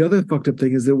the other fucked up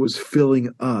thing is it was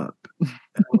filling up.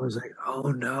 And I was like,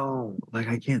 oh no, like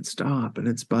I can't stop. And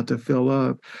it's about to fill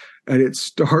up. And it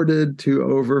started to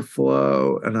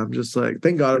overflow. And I'm just like,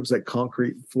 thank God it was like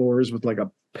concrete floors with like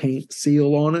a paint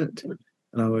seal on it.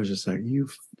 And I was just like, you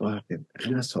fucking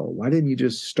asshole. Why didn't you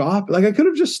just stop? Like, I could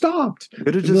have just stopped.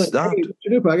 Could have just stopped. Hey,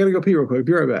 Chanupa, I got to go pee real quick.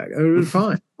 Be right back. It would have been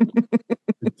fine.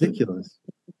 Ridiculous.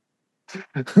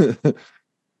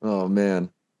 Oh, man.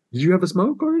 Did you have a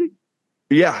smoke already?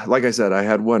 Yeah. Like I said, I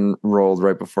had one rolled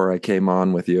right before I came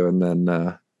on with you, and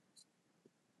then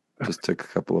just took a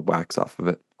couple of whacks off of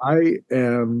it. I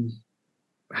am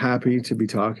happy to be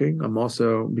talking. I'm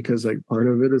also, because like part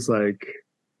of it is like,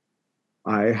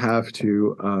 I have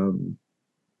to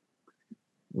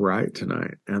write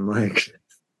tonight, and like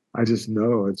I just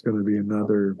know it's going to be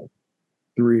another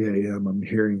 3 a.m. I'm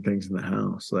hearing things in the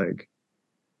house. Like,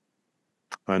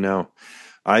 I know.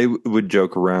 I would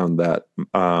joke around that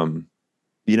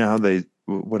you know how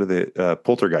what are they,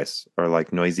 poltergeists are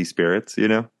like noisy spirits,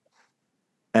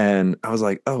 And I was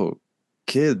like, oh,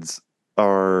 kids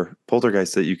are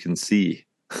poltergeists that you can see.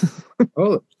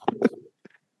 Oh,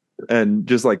 And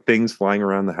just like things flying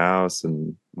around the house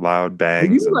and loud are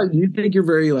bangs. you like? You think you're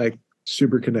very like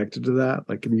super connected to that?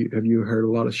 Like, have you heard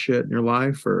a lot of shit in your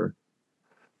life, or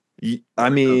I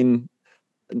mean,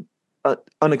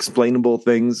 unexplainable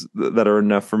things that are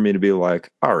enough for me to be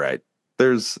like, all right,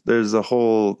 there's a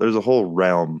whole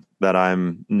realm that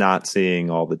I'm not seeing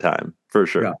all the time for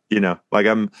sure. Yeah. You know, like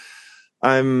I'm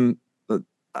in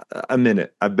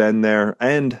it. I've been there,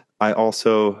 and I'm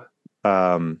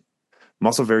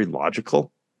also very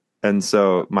logical, and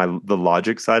so the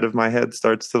logic side of my head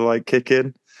starts to like kick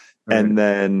in, Right. and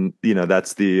then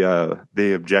that's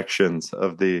the objections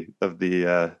of the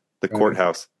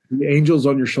courthouse. the angels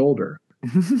on your shoulder,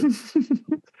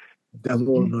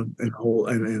 devil and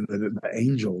the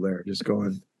angel there, just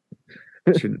going.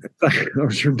 It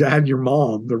was your dad, your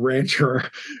mom, the rancher,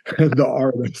 and the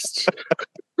artist.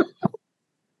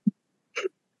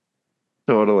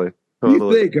 Totally. What do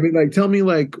you think? I mean, like, tell me,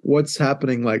 like, what's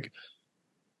happening? Like,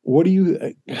 what do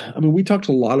you? I mean, we talked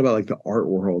a lot about like the art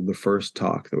world, the first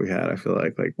talk that we had. I feel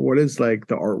like, what is like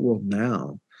the art world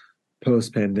now,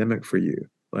 post pandemic for you?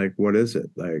 Like, what is it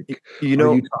like? Are you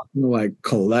talking to like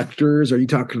collectors? Are you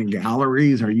talking to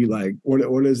galleries? Are you like,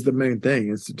 what is the main thing?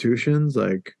 Institutions?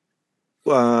 Like,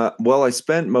 well, I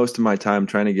spent most of my time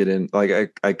trying to get in.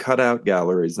 Like, I cut out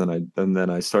galleries, and then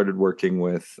I started working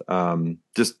with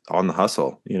just on the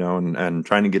hustle, and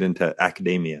trying to get into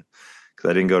academia because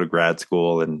I didn't go to grad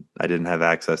school and I didn't have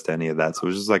access to any of that. So it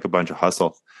was just like a bunch of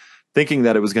hustle, thinking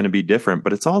that it was going to be different,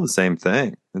 but it's all the same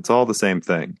thing. It's all the same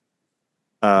thing.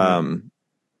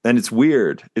 And it's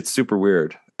weird. It's super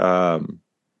weird. I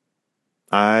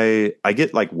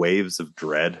get like waves of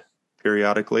dread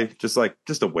periodically, just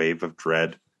a wave of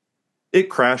dread. It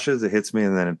crashes, it hits me,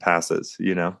 and then it passes.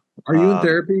 are you in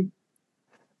therapy?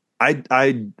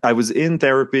 I was in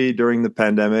therapy during the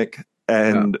pandemic,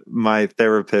 and my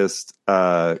therapist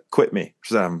quit me.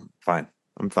 She said, I'm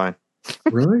fine.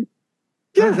 Really?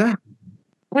 Yeah. How is that?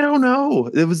 I don't know.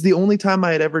 It was the only time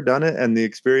I had ever done it, and the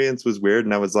experience was weird.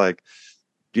 And I was like,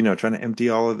 trying to empty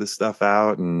all of this stuff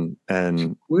out, and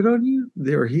Quit on you?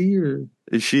 Or he or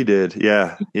she did.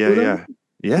 Yeah.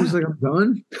 She's like, I'm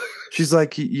done. She's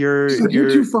like, you're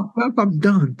too fucked up. I'm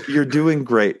done. You're doing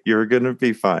great. You're gonna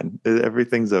be fine.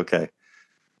 Everything's okay.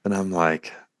 And I'm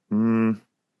like, all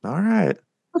right.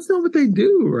 That's not what they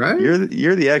do, right?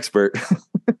 You're the expert.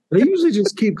 They usually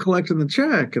just keep collecting the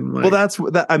check and like. Well, that's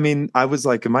what that. I mean, I was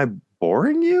like, am I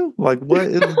boring you? Like, what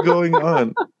is going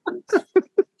on?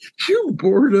 You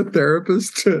bored a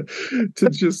therapist to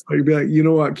just like be like, you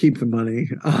know what, keep the money.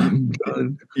 I'm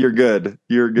done. You're good.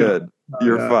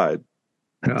 You're fine.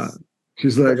 Yeah.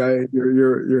 She's like,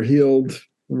 you're healed.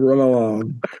 Run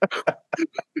along.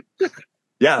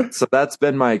 Yeah. So that's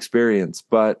been my experience.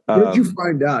 But what did you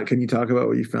find out? Can you talk about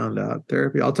what you found out in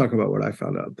therapy? I'll talk about what I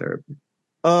found out in therapy.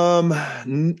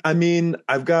 I mean,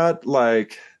 I've got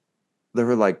like, there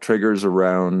were like triggers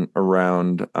around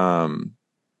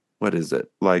what is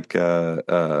it? Like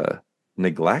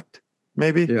neglect,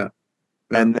 maybe? Yeah.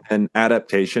 And then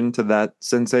adaptation to that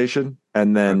sensation,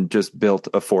 and then just built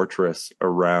a fortress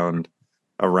around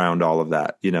all of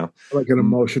that, like an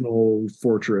emotional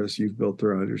fortress you've built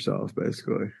around yourself,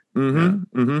 basically.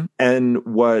 And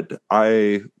what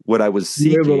I was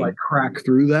seeking, you able to like crack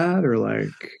through that, or like,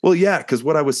 well, yeah, because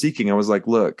what I was seeking, I was like,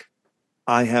 look,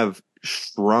 I have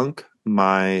shrunk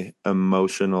my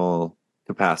emotional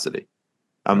capacity.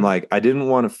 I'm like, I didn't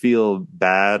want to feel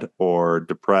bad or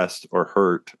depressed or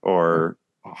hurt or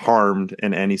harmed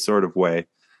in any sort of way.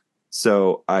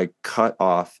 So I cut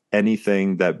off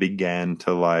anything that began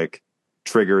to like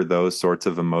trigger those sorts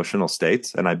of emotional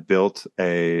states. And I built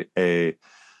so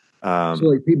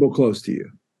like people close to you.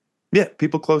 Yeah.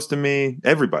 People close to me,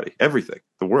 everybody, everything,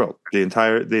 the world, the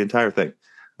entire thing.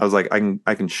 I was like,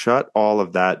 I can shut all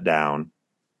of that down.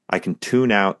 I can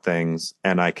tune out things,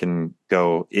 and I can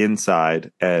go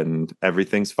inside and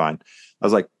everything's fine. I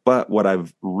was like, but what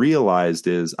I've realized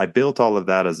is I built all of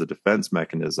that as a defense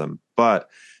mechanism, but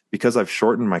because I've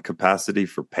shortened my capacity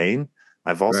for pain,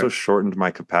 I've also shortened my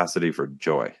capacity for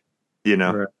joy,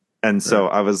 Right. And so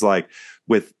I was like,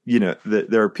 there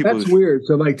are people. That's weird.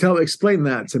 So like, explain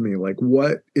that to me. Like,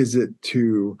 what is it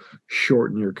to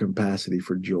shorten your capacity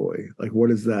for joy? Like, what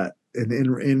is that? And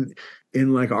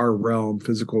in like our realm,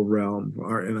 physical realm,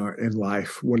 or in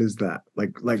life, what is that?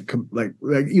 Like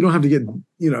you don't have to get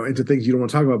into things you don't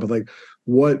want to talk about, but like,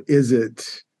 what is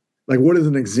it? Like, what is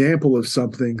an example of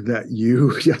something that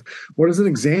you? What is an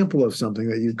example of something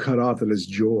that you cut off that is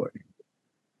joy?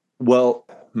 Well,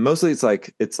 mostly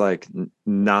it's like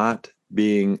not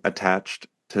being attached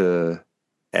to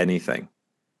anything,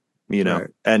 Right.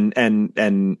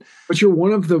 and But you're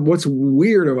one of the, what's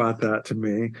weird about that to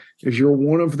me is you're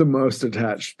one of the most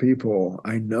attached people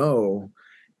I know.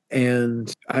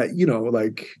 And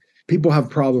like people have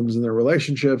problems in their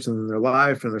relationships and in their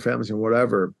life and their families and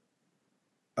whatever.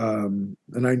 And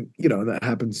that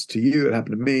happens to you, it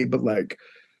happened to me, but like,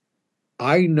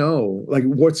 I know, like,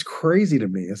 what's crazy to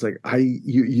me is like,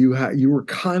 you were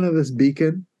kind of this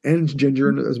beacon, and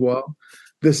Ginger as well,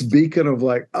 this beacon of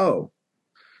like, oh,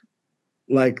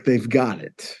 like they've got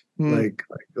it, like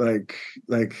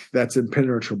that's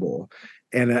impenetrable,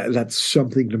 and that's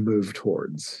something to move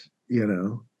towards,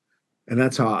 and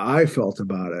that's how I felt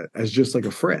about it, as just like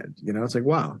a friend, it's like,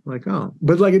 wow, like, oh,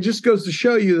 but like, it just goes to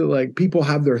show you that like people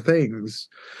have their things,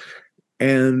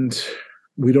 and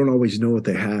we don't always know what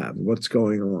they have, what's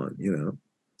going on.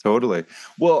 Totally.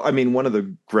 Well, I mean, one of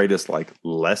the greatest like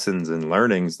lessons and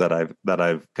learnings that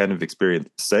I've kind of experienced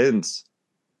since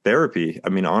therapy, I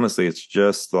mean, honestly, it's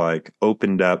just like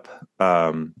opened up.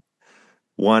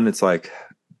 One, it's like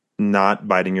not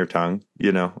biting your tongue,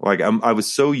 like I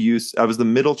was the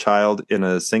middle child in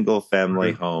a single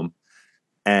family home.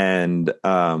 And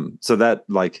so that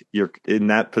like you're in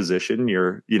that position,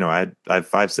 I have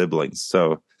 5 siblings.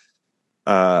 So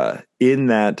in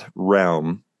that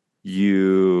realm,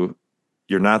 you're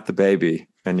not the baby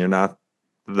and you're not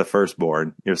the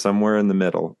firstborn. You're somewhere in the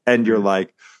middle, and you're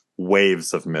like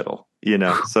waves of middle,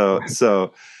 So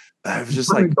I was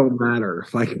just like, don't matter.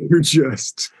 Like you're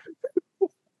just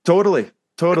totally.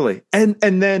 And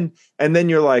then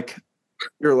the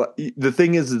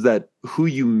thing is that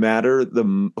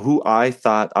who I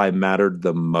thought I mattered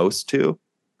the most to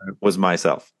was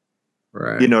myself.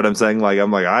 Right. You know what I'm saying? Like,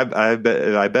 I'm like, I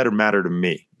better matter to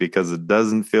me, because it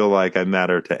doesn't feel like I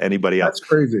matter to anybody else. That's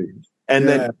crazy. And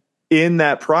then in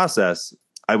that process,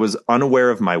 I was unaware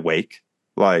of my wake,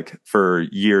 like for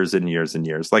years and years and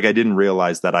years. Like I didn't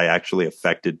realize that I actually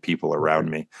affected people around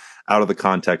me out of the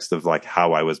context of like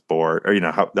how I was born, or,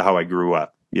 how I grew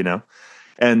up,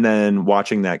 and then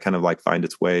watching that kind of like find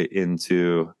its way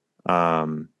into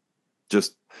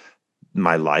just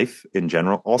my life in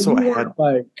general. Also,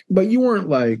 but you weren't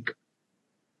like,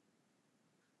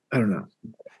 I don't know.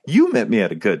 You met me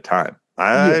at a good time.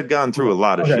 I had gone through a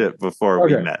lot of shit before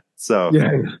we met. So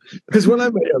because when I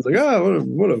met you, I was like, oh,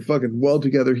 what a fucking well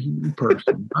together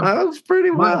person. I was pretty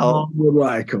well. My mom would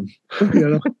like him.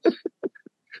 If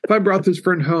I brought this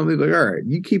friend home, they'd be like, all right,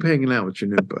 you keep hanging out with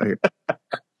your new buddy.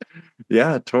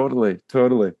 Yeah, totally.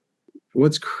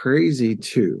 What's crazy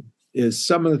too is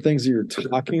some of the things that you're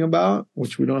talking about,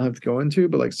 which we don't have to go into,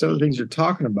 but like some of the things you're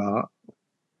talking about,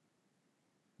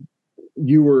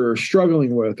 you were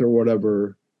struggling with or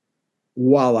whatever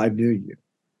while I knew you.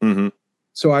 Mm-hmm.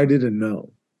 So I didn't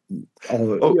know all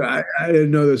the, I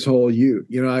didn't know this whole you,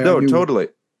 No, totally.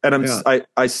 And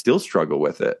I still struggle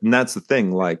with it. And that's the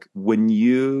thing. Like when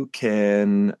you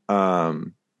can,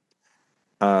 you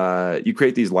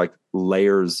create these like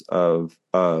layers of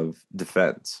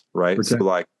defense, right? Protect. So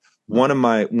like one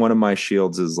of my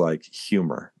shields is like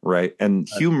humor, right? And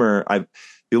humor,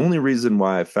 the only reason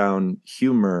why I found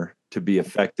humor to be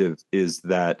effective is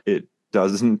that it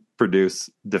doesn't produce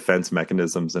defense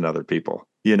mechanisms in other people.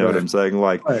 You know what I'm saying?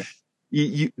 Like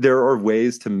there are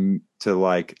ways to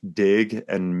like dig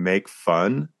and make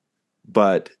fun,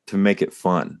 but to make it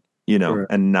fun,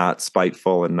 and not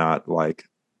spiteful and not like,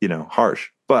 harsh.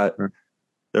 But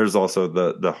there's also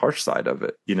the harsh side of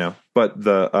it, but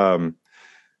the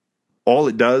all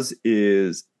it does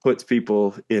is puts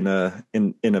people in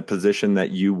a position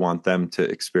that you want them to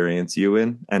experience you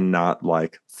in, and not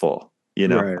like full,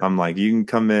 I'm like, you can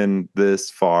come in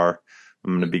this far.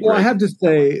 I'm going to be great. I have to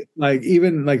say, like,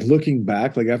 even like looking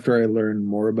back, like after I learned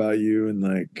more about you, and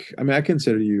like, I mean, I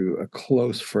consider you a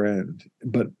close friend,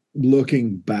 but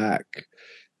looking back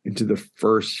into the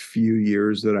first few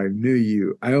years that I knew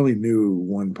you, I only knew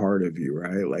one part of you,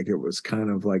 right? Like it was kind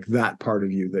of like that part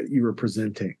of you that you were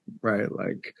presenting, right?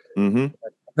 Like,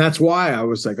 that's why I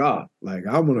was like, like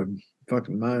I'm going to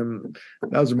fucking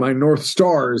those are my North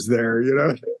Stars there,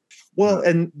 Well,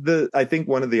 and I think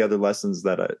one of the other lessons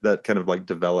that kind of like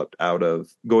developed out of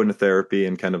going to therapy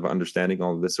and kind of understanding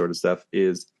all of this sort of stuff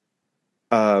is,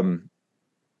 nothing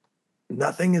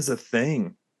is a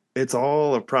thing. It's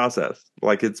all a process.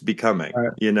 Like it's becoming,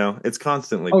 it's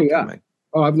constantly becoming.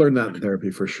 Oh, I've learned that in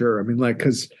therapy for sure. I mean, like,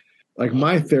 cause like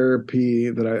my therapy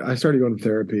that I started going to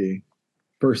therapy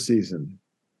first season,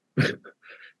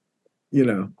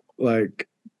 like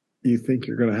you think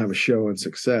you're going to have a show and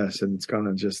success and it's going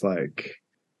to just like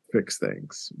fix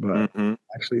things, but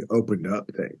actually opened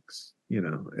up things,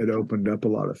 it opened up a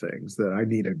lot of things that I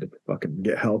needed to fucking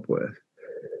get help with.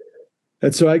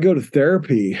 And so I go to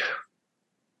therapy,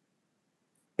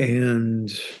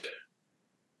 and,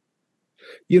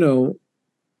 you know,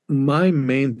 my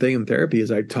main thing in therapy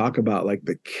is I talk about like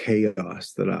the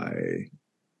chaos that I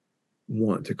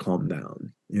want to calm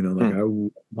down. You know, like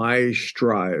my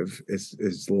strive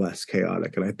is less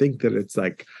chaotic. And I think that it's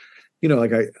like, you know, I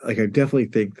definitely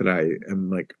think that I am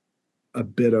like a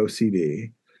bit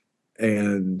OCD.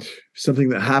 And something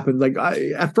that happened, like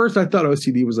at first I thought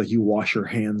OCD was like you wash your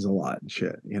hands a lot and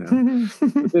shit, you know.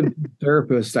 With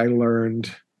therapist, I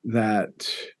learned that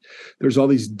there's all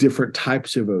these different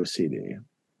types of OCD.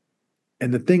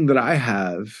 And the thing that I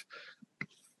have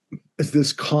is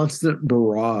this constant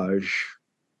barrage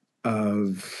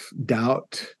of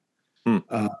doubt,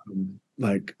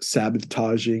 like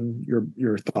sabotaging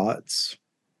your thoughts,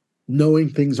 knowing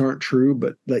things aren't true,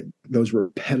 but like those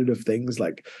repetitive things,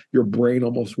 like your brain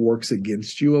almost works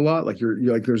against you a lot. Like you're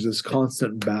like there's this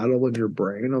constant battle in your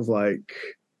brain of like,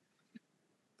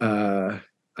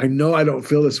 I know I don't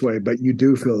feel this way, but you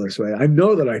do feel this way. I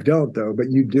know that I don't though, but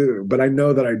you do. But I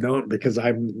know that I don't because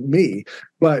I'm me.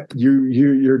 But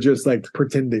you're just like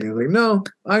pretending. And like, no,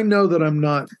 I know that I'm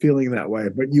not feeling that way,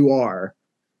 but you are.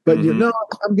 But you know,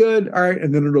 I'm good. All right.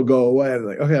 And then it'll go away. And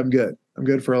like, okay, I'm good. I'm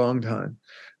good for a long time.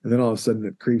 And then all of a sudden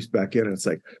it creeps back in and it's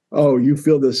like, oh, you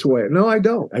feel this way. No, I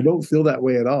don't. I don't feel that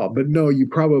way at all. But no, you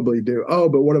probably do. Oh,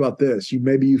 but what about this?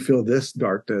 Maybe you feel this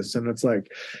darkness. And it's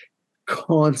like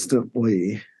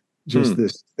constantly just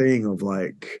this thing of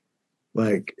like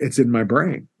it's in my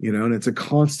brain, you know, and it's a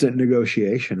constant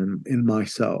negotiation in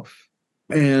myself.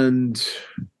 And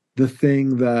the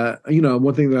thing that, you know,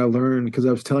 one thing that I learned, because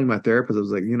I was telling my therapist, I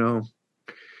was like, you know,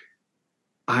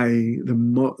 I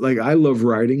love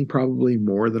writing probably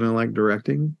more than I like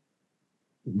directing,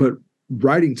 but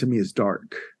writing to me is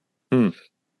dark. You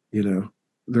know,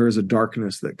 there is a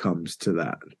darkness that comes to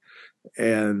that.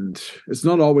 And it's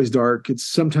not always dark.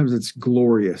 Sometimes it's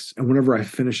glorious. And whenever I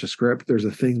finish a script, there's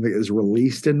a thing that is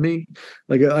released in me.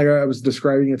 Like I was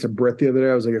describing it to Britt the other day.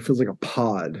 I was like, it feels like a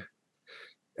pod.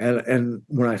 And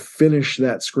when I finish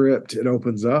that script, it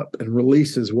opens up and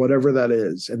releases whatever that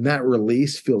is. And that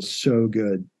release feels so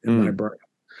good in my brain.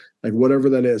 Like whatever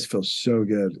that is feels so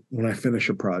good when I finish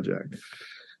a project.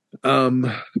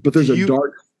 But there's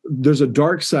a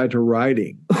dark side to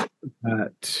writing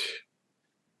that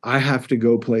I have to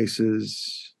go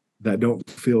places that don't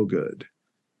feel good.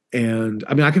 And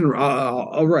I mean,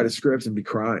 I'll write a script and be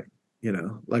crying, you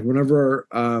know, like whenever,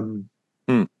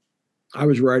 I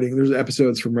was writing, there's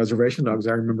episodes from Reservation Dogs.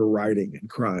 I remember writing and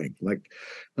crying, like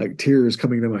tears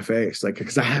coming to my face, like,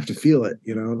 cause I have to feel it,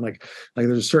 you know, and like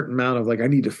there's a certain amount of like, I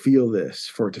need to feel this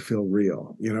for it to feel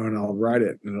real, you know, and I'll write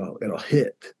it and it'll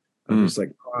hit. I'm just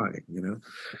like crying, you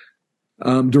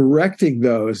know. Directing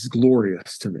though is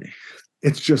glorious to me.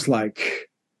 It's just like,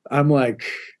 I'm like,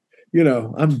 you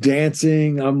know, I'm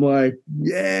dancing. I'm like,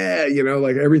 yeah, you know,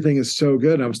 like everything is so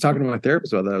good. And I was talking to my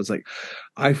therapist about that. I was like,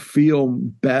 I feel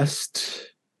best,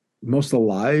 most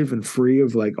alive and free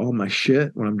of like all my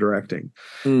shit when I'm directing.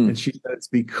 And she said, it's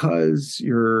because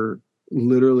you're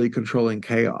literally controlling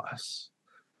chaos.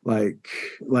 Like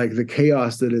the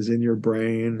chaos that is in your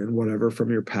brain and whatever from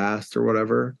your past or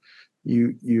whatever.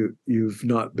 You've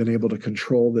not been able to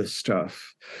control this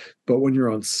stuff. But when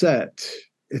you're on set,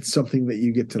 it's something that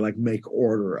you get to like make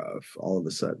order of all of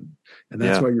a sudden. And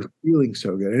that's why you're feeling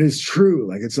so good. And it's true.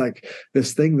 Like, it's like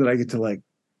this thing that I get to like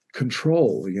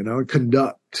control, you know,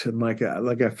 conduct. And like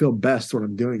I feel best when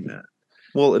I'm doing that.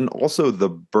 Well, and also the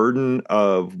burden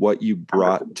of what you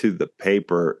brought to the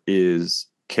paper is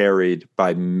carried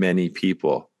by many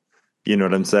people. You know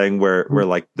what I'm saying? Where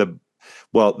like the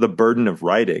burden of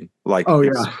writing, like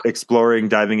exploring,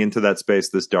 diving into that space,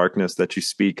 this darkness that you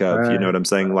speak of, you know what I'm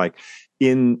saying? Like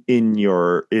in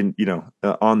you know,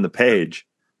 on the page,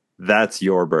 that's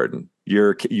your burden.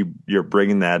 You're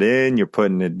bringing that in, you're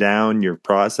putting it down, you're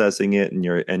processing it, and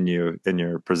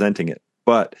you're presenting it.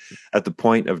 But at the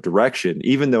point of direction,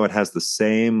 even though it has the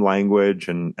same language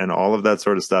and all of that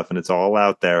sort of stuff, and it's all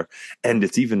out there, and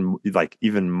it's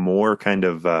even more kind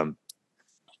of,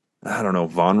 I don't know,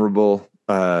 vulnerable,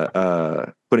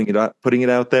 putting it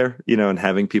out there, you know, and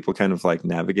having people kind of like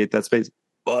navigate that space,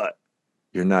 but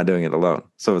you're not doing it alone.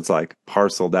 So it's like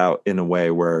parceled out in a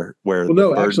way where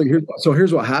actually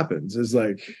here's what happens is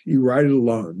like you write it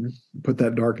alone, put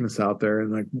that darkness out there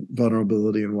and like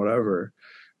vulnerability and whatever,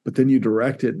 but then you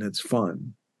direct it and it's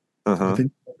fun. But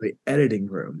then the editing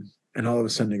room and all of a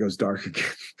sudden it goes dark again.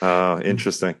 Oh,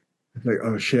 interesting. Like,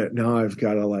 oh shit, now I've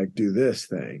got to like do this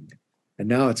thing. And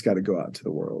now it's got to go out to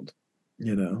the world,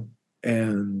 you know,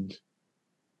 and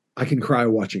I can cry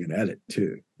watching an edit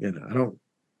too. You know,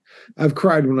 I've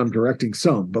cried when I'm directing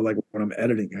some, but like when I'm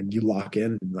editing and you lock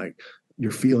in and like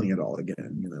you're feeling it all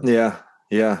again, you know? Yeah.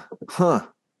 Yeah. Huh.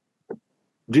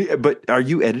 But are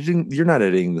you editing? You're not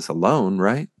editing this alone,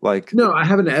 right? Like, No, I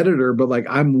have an editor, but like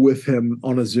I'm with him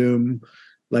on a Zoom,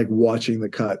 like watching the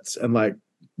cuts and like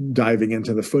diving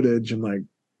into the footage and like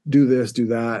do this, do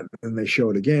that, and they show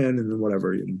it again and then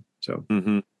whatever. And so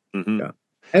yeah.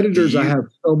 Editors I have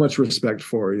so much respect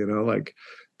for, you know, like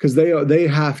because they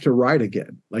have to write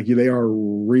again. Like they are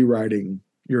rewriting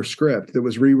your script that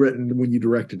was rewritten when you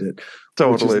directed it.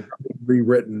 Totally.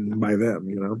 Rewritten by them,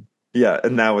 you know? Yeah.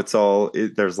 And now it's all,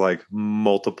 there's like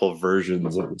multiple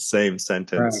versions of the same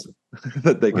sentence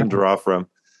that they can draw from.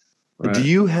 Right. Do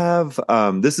you have,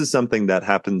 this is something that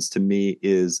happens to me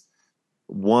is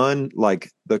one,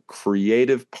 like the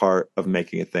creative part of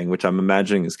making a thing, which I'm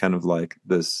imagining is kind of like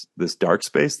this dark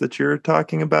space that you're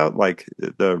talking about, like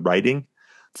the writing.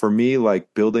 For me,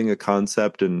 like building a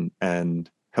concept and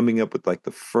coming up with like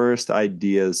the first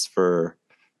ideas for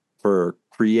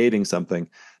creating something,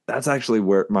 that's actually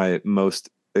where my most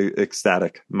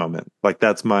ecstatic moment, like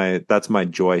that's my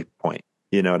joy point.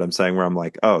 You know what I'm saying? Where I'm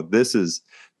like, oh, this is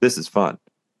fun.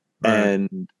 Right.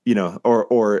 And you know,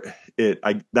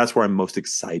 that's where I'm most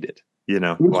excited. You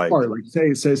know, which part?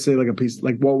 Like say like a piece.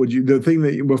 Like what would you? The thing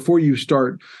that before you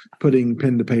start putting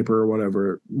pen to paper or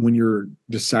whatever, when you're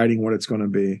deciding what it's going to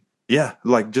be. Yeah,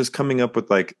 like just coming up with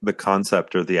like the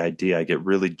concept or the idea, I get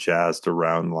really jazzed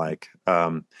around like.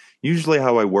 Usually,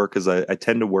 how I work is I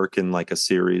tend to work in like a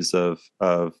series of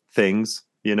things.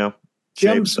 You know.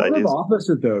 Yeah, I'm sort of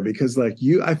opposite though, because like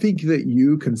I think that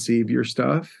you conceive your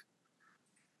stuff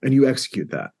and you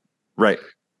execute that. Right.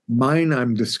 Mine,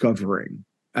 I'm discovering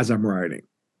as I'm writing.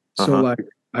 So like,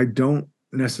 I don't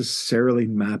necessarily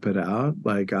map it out.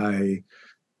 Like I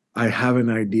have an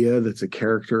idea that's a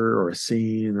character or a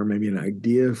scene or maybe an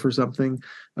idea for something,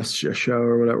 a show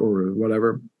or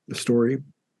whatever, the story.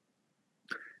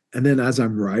 And then as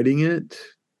I'm writing it,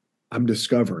 I'm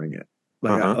discovering it.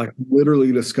 Like, like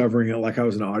literally discovering it like I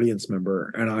was an audience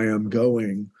member, and I am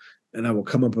going and I will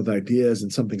come up with ideas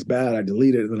and something's bad. I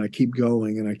delete it and then I keep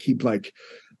going and I keep like,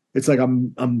 it's like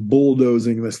I'm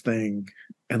bulldozing this thing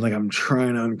and like I'm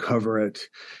trying to uncover it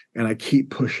and I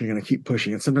keep pushing and I keep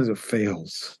pushing and sometimes it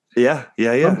fails. Yeah.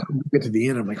 Sometimes we get to the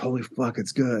end, I'm like, holy fuck,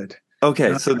 it's good.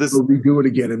 Okay, so this we do it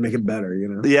again and make it better, you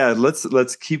know? Yeah,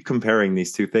 let's keep comparing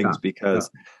these two things because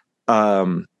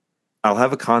I'll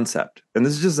have a concept and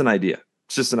this is just an idea.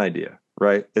 It's just an idea,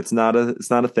 right? It's not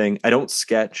a thing. I don't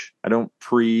sketch. I don't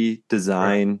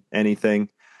pre-design anything.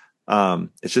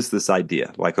 It's just this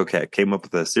idea. Like, okay, I came up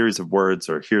with a series of words,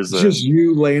 or here's it's just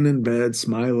you laying in bed,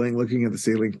 smiling, looking at the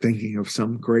ceiling, thinking of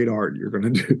some great art you're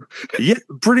going to do. Yeah,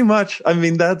 pretty much. I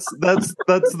mean, that's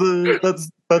the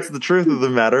truth of the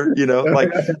matter. You know,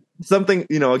 like something.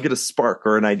 You know, I'll get a spark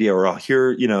or an idea, or I'll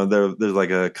hear. You know, there's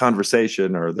like a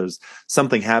conversation, or there's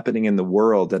something happening in the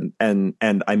world, and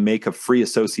I make a free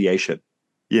association.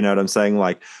 You know what I'm saying?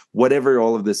 Like whatever,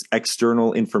 all of this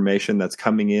external information that's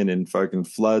coming in fucking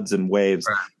floods and waves,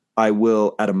 I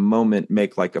will at a moment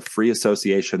make like a free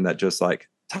association that just like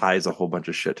ties a whole bunch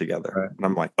of shit together. Right. And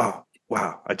I'm like, oh,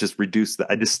 wow, I just reduced that.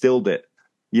 I distilled it,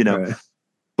 you know,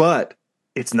 but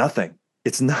it's nothing.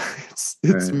 It's not,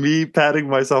 it's me patting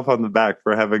myself on the back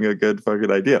for having a good fucking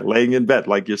idea, laying in bed,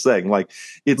 like you're saying, like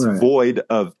it's void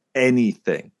of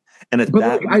anything. And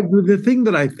the thing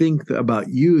that I think about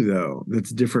you, though,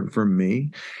 that's different from me,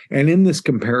 and in this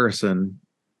comparison,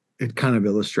 it kind of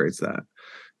illustrates that.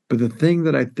 But the thing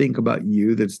that I think about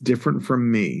you that's different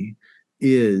from me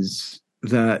is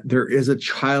that there is a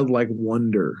childlike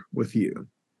wonder with you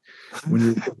when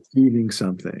you're conceiving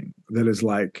something that is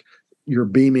like you're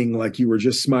beaming, like you were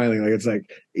just smiling, like it's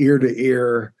like ear to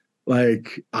ear,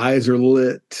 like eyes are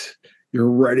lit. You're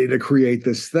ready to create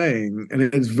this thing. And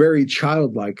it's very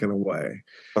childlike in a way,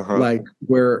 like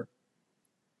where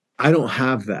I don't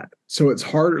have that. So it's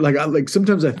harder. Like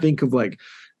sometimes I think of like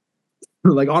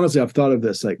honestly, I've thought of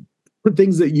this, like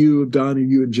things that you have done and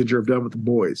you and Ginger have done with the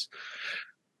boys.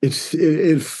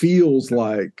 It feels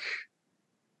like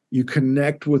you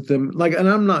connect with them. Like, and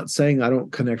I'm not saying I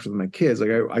don't connect with my kids. Like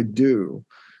I do.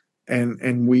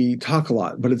 And we talk a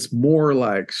lot, but it's more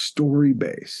like story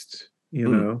based, you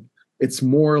know? It's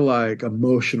more like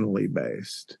emotionally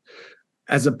based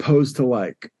as opposed to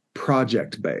like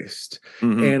project based.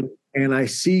 And I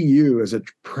see you as a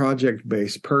project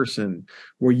based person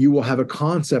where you will have a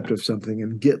concept of something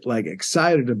and get like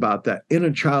excited about that in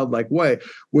a childlike way,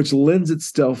 which lends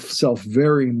itself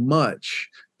very much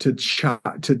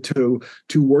to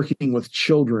working with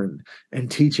children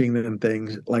and teaching them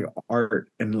things like art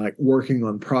and like working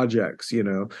on projects,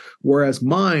 whereas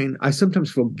mine, I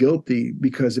sometimes feel guilty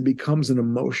because it becomes an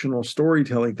emotional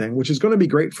storytelling thing, which is going to be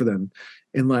great for them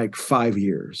in like 5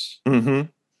 years. Mm-hmm.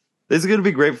 It's going to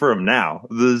be great for them now.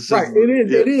 Right.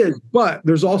 It is. But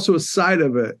there's also a side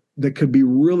of it that could be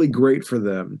really great for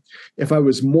them if I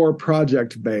was more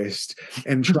project based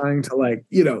and trying to like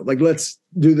let's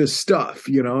do this stuff,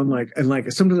 and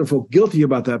like sometimes I feel guilty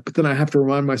about that, but then I have to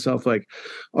remind myself like,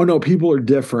 oh no, people are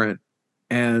different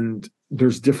and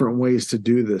there's different ways to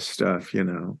do this stuff,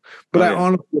 But I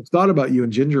honestly have thought about you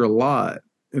and Ginger a lot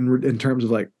in terms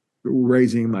of like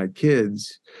raising my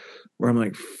kids, where I'm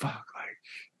like, fuck.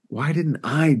 Why didn't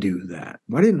I do that?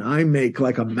 Why didn't I make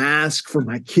like a mask for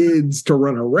my kids to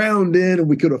run around in, and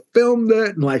we could have filmed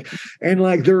it and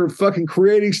like they're fucking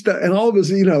creating stuff and all of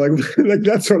this, like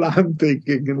that's what I'm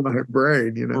thinking in my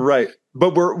brain, Right.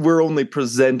 But we're only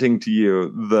presenting to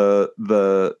you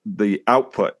the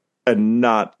output and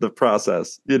not the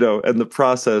process, and the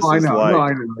process is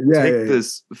take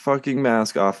this fucking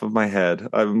mask off of my head.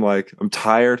 I'm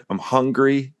tired. I'm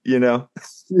hungry, Yeah.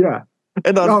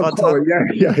 And on totally.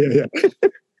 Yeah.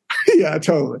 Yeah,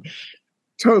 totally.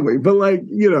 But like,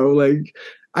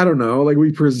 I don't know, like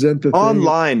we present the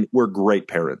online, we're great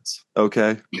parents.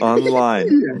 Okay. Online.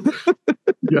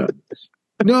 Yeah.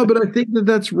 No, but I think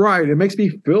that's right. It makes me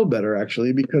feel better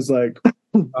actually, because like,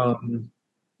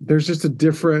 there's just a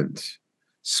different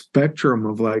spectrum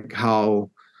of like how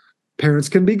parents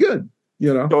can be good,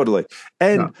 Totally.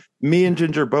 And me and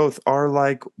Ginger both are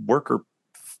like worker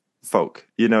folk,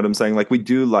 you know what I'm saying? Like we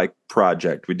do like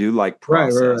project, we do like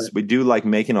process, right. We do like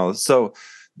making all this. So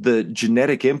the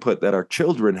genetic input that our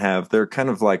children have, they're kind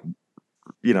of like,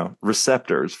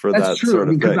 receptors for that sort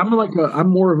of thing. I'm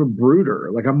more of a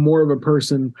brooder. Like I'm more of a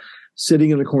person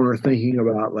sitting in the corner thinking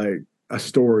about like a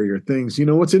story or things.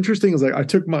 What's interesting is like I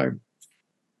took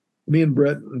me and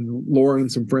Brett and Lauren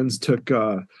and some friends took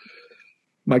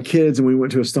my kids and we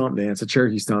went to a stomp dance, a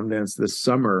Cherokee stomp dance this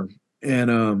summer.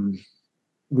 And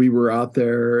we were out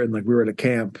there and like we were at a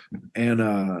camp,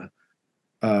 and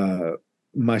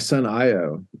my son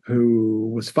Io,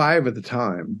 who was 5 at the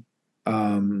time,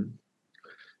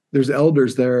 there's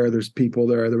elders there, there's people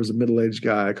there, there was a middle-aged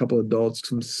guy, a couple of adults,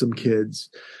 some kids.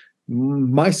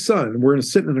 My son, we're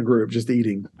sitting in a group just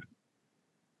eating.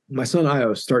 My son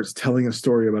Io starts telling a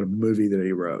story about a movie that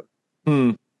he wrote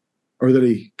or that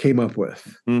he came up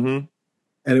with. Mm-hmm.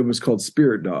 And it was called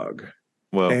Spirit Dog.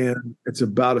 Well, and it's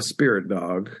about a spirit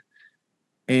dog.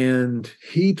 And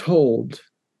he told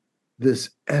this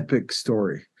epic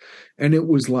story. And it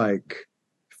was like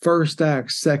first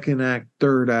act, second act,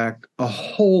 third act, a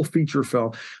whole feature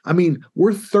film. I mean,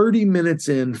 we're 30 minutes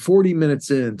in, 40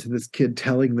 minutes in to this kid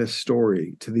telling this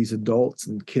story to these adults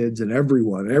and kids and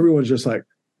everyone. And everyone's just like,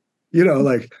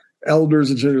 like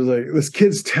elders and children, like this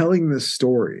kid's telling this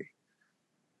story.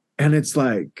 And it's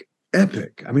like,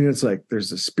 epic. I mean, it's like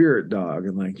there's a spirit dog,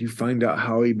 and like you find out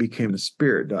how he became a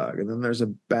spirit dog, and then there's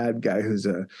a bad guy who's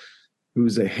a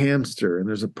hamster, and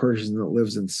there's a person that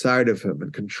lives inside of him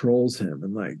and controls him,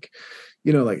 and like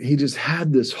he just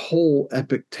had this whole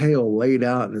epic tale laid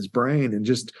out in his brain and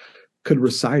just could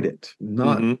recite it,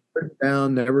 not written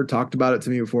down, never talked about it to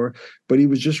me before, but he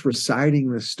was just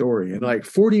reciting this story. And like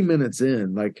 40 minutes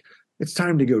in, like it's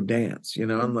time to go dance,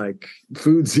 and like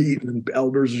food's eaten and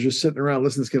elders are just sitting around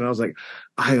listening to this kid. And I was like,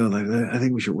 I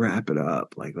think we should wrap it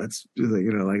up. Like, let's, like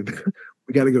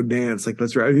we got to go dance. Like,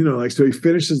 let's wrap, so he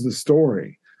finishes the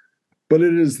story, but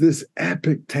it is this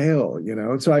epic tale,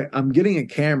 And so I'm getting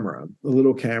a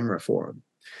little camera for him.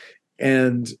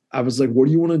 And I was like, what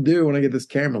do you want to do when I get this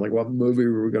camera? Like, what movie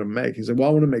were we going to make? He's like, well,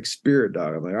 I want to make Spirit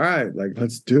Dog. I'm like, all right, like,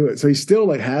 let's do it. So he still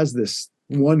like has this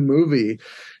one movie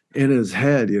in his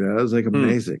head, it was like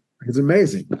amazing. It's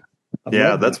amazing.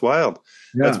 Yeah, that's wild.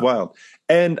 Yeah. That's wild.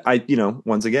 And I,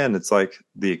 once again, it's like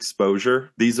the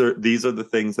exposure. These are the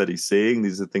things that he's seeing.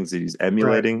 These are the things that he's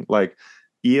emulating. Right. Like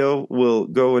Io will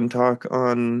go and talk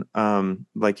on,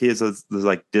 like he has this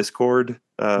like Discord,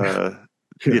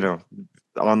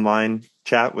 online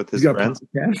chat with his friends.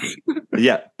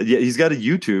 Yeah. He's got a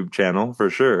YouTube channel for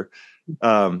sure.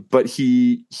 But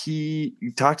he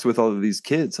talks with all of these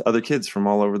other kids from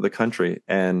all over the country.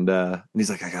 And he's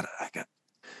like,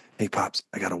 hey Pops,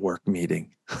 I got a work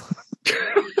meeting.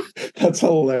 That's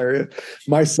hilarious.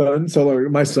 My son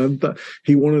thought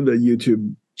he wanted a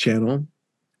YouTube channel.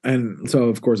 And so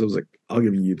of course I was like, I'll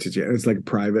give you a YouTube channel. It's like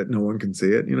private. No one can see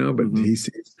it, but he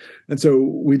sees. And so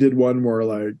we did one where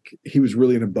like, he was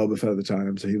really into Boba Fett at the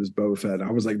time. So he was Boba Fett. And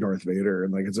I was like Darth Vader.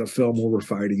 And like, it's a film where we're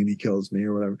fighting and he kills me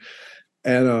or whatever.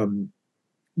 And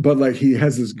but like he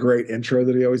has this great intro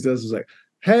that he always does. It's like,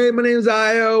 "Hey, my name is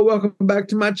Io. Welcome back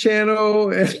to my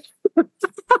channel."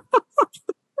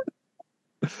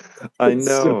 I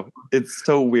know. It's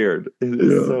so weird. It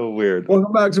is so weird.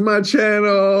 Welcome back to my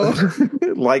channel.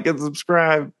 Like and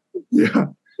subscribe. Yeah.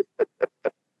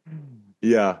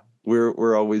 Yeah.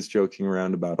 We're always joking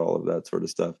around about all of that sort of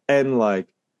stuff. And like,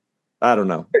 I don't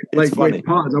know. It's funny. Wait,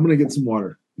 pause. I'm gonna get some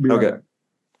water. Be right Okay. back.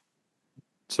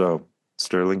 So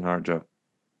Sterling Harjo.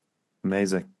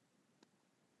 Amazing.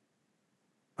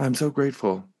 I'm so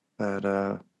grateful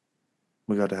that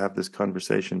we got to have this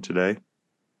conversation today.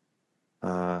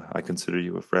 I consider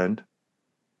you a friend.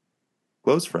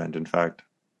 Close friend, in fact.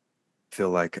 I feel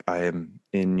like I am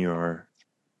in your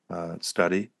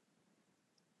study,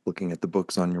 looking at the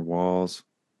books on your walls,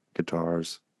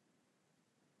 guitars,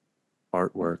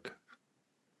 artwork.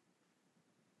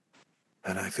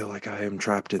 And I feel like I am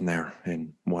trapped in there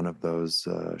in one of those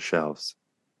shelves,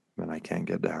 and I can't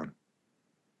get down.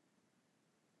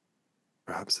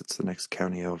 Perhaps it's the next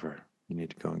county over you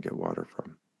need to go and get water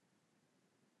from.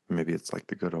 Maybe it's like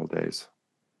the good old days.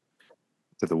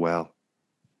 To the well.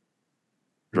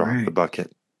 Drop the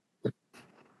bucket.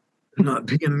 I'm not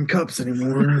picking in cups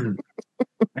anymore.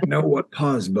 I know what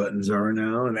pause buttons are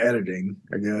now in editing,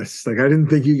 I guess. Like, I didn't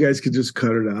think you guys could just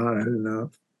cut it out. I didn't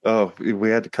know. Oh, we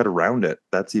had to cut around it.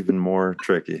 That's even more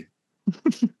tricky.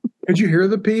 Did you hear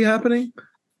the pee happening?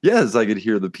 Yes, I could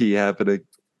hear the pee happening.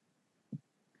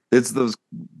 It's those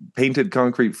painted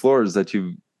concrete floors that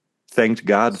you thanked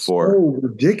God for. So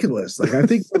ridiculous. Like, I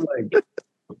think like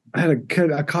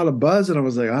I caught a buzz and I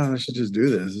was like, oh, I should just do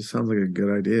this. This sounds like a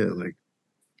good idea. Like,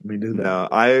 let me do that. No,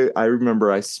 I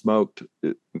remember I smoked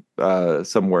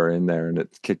somewhere in there and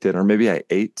it kicked in, or maybe I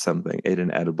ate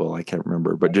an edible. I can't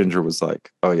remember. But Ginger was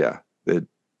like, oh yeah, it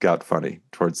got funny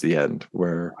towards the end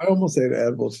where I almost ate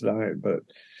edible tonight, but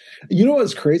you know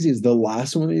what's crazy is the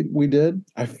last one we did,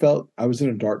 I felt I was in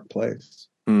a dark place.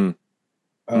 And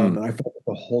I felt it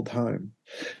the whole time.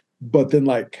 But then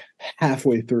like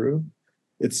halfway through,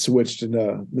 it switched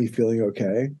into me feeling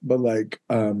okay. But like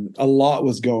a lot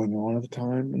was going on at the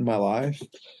time in my life.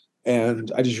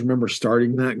 And I just remember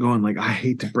starting that going like, I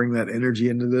hate to bring that energy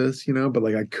into this, but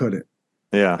like I couldn't.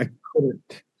 Yeah. I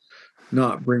couldn't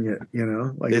not bring it,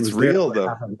 like it's real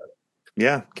though.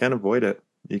 Yeah. Can't avoid it.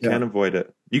 You can't avoid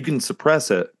it. You can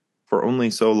suppress it for only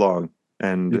so long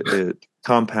and it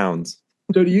compounds.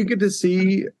 So do you get to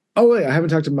see, oh wait, I haven't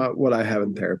talked about what I have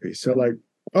in therapy. So like,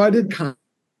 I did kind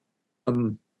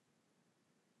of,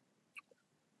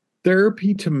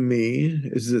 therapy to me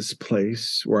is this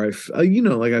place where I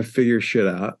figure shit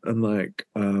out. And like,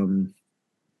 one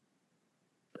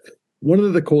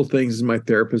of the cool things is my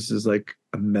therapist is like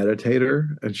a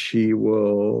meditator and she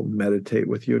will meditate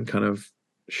with you and kind of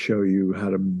show you how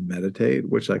to meditate,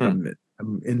 which like I'm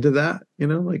into that,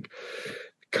 like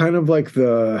kind of like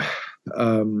the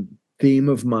theme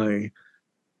of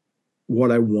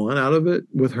what I want out of it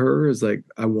with her is like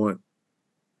I want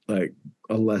like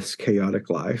a less chaotic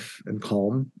life and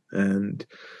calm, and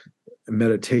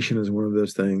meditation is one of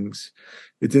those things.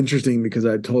 It's interesting because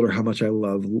I told her how much I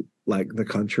love like the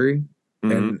country.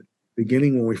 And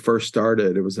beginning when we first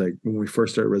started, it was like when we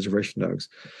first started Reservation Dogs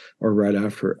or right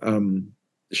after,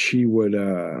 she would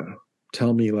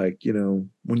tell me like,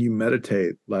 when you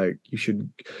meditate, like you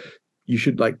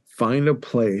should like find a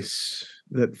place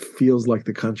that feels like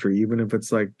the country, even if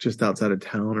it's like just outside of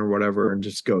town or whatever, and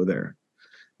just go there.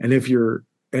 And if you're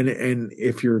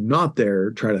if you're not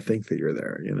there, try to think that you're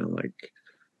there, like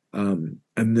and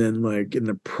then like in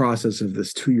the process of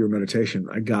this 2-year meditation,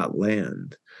 I got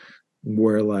land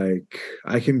where like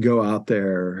I can go out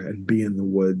there and be in the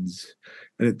woods,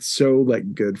 and it's so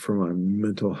like good for my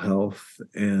mental health.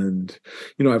 And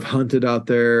I've hunted out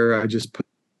there. I just put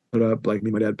up, like me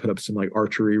and my dad put up some like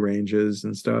archery ranges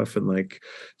and stuff, and like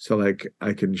so like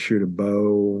I can shoot a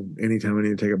bow anytime I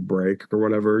need to take a break or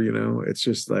whatever. It's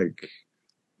just like,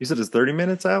 you said it's 30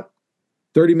 minutes out?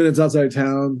 30 minutes outside of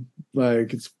town.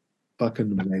 Like it's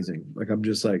fucking amazing. Like I'm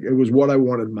just like, it was what I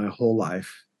wanted my whole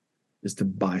life, is to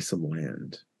buy some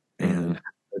land and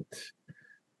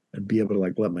be able to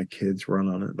like let my kids run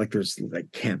on it. Like there's like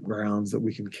campgrounds that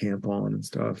we can camp on and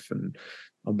stuff. And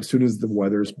as soon as the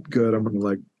weather's good, I'm going to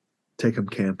like take them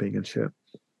camping and shit.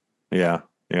 Yeah.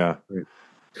 Yeah. Right.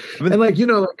 And like,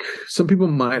 like some people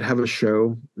might have a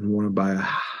show and want to buy a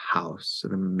house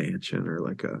and a mansion or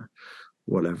like a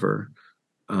whatever.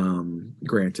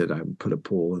 Granted, I put a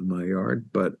pool in my yard,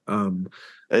 but and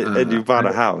you bought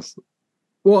a house.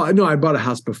 Well, no, I bought a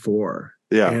house before.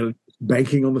 Yeah. And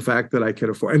banking on the fact that I could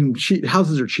afford, and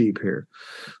houses are cheap here.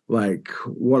 Like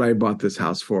what I bought this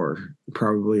house for,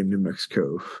 probably in New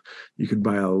Mexico, you could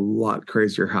buy a lot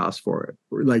crazier house for it.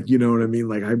 Like, you know what I mean?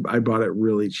 Like I bought it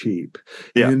really cheap.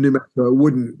 Yeah. And in New Mexico, it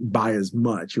wouldn't buy as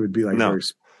much. It would be like No.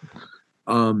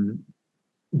 very,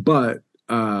 but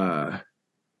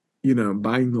you know,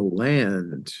 buying the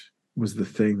land was the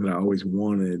thing that I always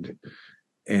wanted.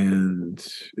 And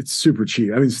it's super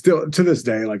cheap. I mean, still to this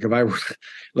day, like if I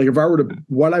were to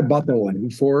what I bought the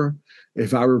land for,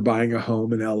 if I were buying a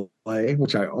home in LA,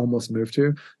 which I almost moved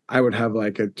to, I would have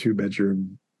like a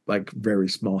 2-bedroom, like very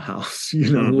small house,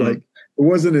 you know, like it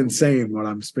wasn't insane what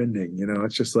I'm spending, you know,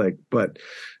 it's just like, but,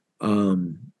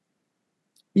 you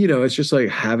know, it's just like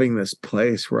having this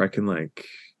place where I can like,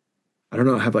 I don't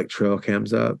know, have like trail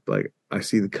cams up. Like I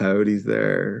see the coyotes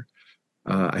there.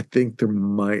 I think there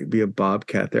might be a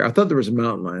bobcat there. I thought there was a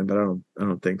mountain lion, but I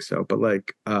don't think so. But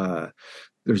like,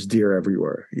 there's deer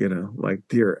everywhere, you know, like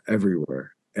deer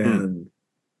everywhere. And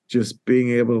just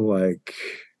being able to like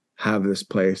have this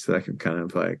place that I can kind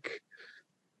of like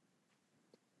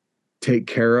take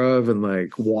care of and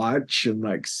like watch and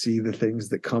like see the things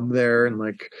that come there and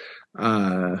like,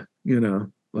 you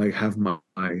know, like have my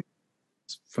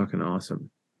it's fucking awesome.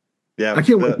 Yeah. I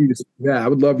can't wait for you to see that. I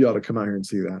would love y'all to come out here and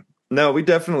see that. No, we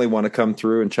definitely want to come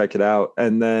through and check it out.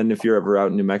 And then if you're ever out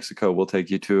in New Mexico, we'll take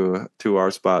you to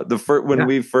our spot. When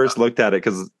we first looked at it,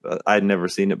 because I'd never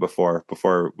seen it before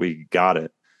we got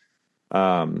it.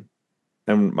 And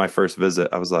my first visit,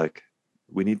 I was like,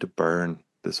 we need to burn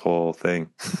this whole thing.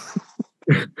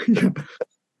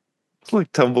 It's like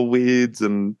tumbleweeds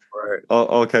and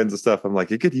all kinds of stuff. I'm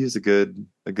like, it could use a good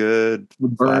burn.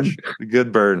 A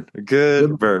good burn.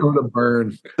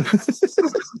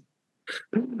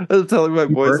 I was telling my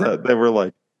boys that they were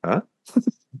like, huh?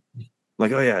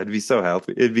 Like, oh yeah, it'd be so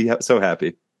happy. It'd be so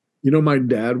happy. You know, my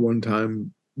dad one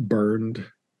time burned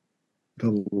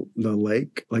the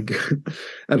lake, like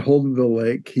at Holdenville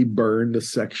Lake. He burned a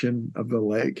section of the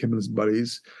lake. Him and his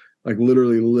buddies, like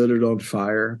literally lit it on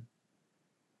fire,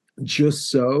 just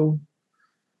so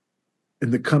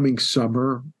in the coming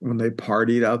summer when they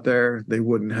partied out there, they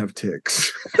wouldn't have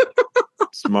ticks.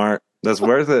 Smart. That's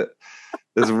worth it.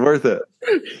 It's worth it.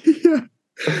 Yeah.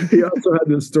 He also had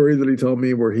this story that he told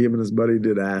me where him and his buddy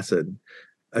did acid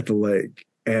at the lake.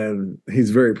 And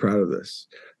he's very proud of this.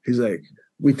 He's like,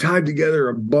 we tied together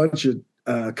a bunch of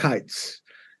kites.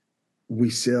 We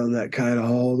sailed that kite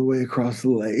all the way across the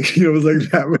lake. You know, it was like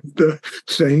that was the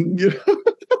thing, you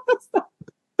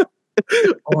know,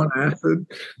 on acid.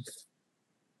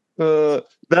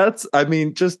 I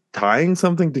mean, just tying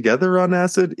something together on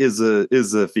acid is a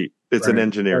feat. It's an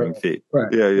engineering feat.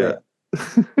 Right. Yeah.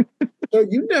 So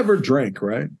you never drank,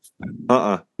 right?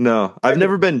 No, I've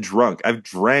never been drunk. I've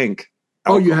drank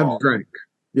alcohol. Oh, you have drank.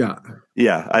 Yeah.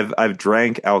 Yeah, I've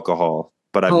drank alcohol,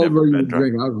 but I've How never old been you drunk.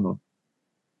 drink alcohol?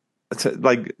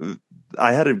 Like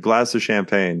I had a glass of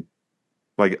champagne,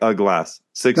 like a glass,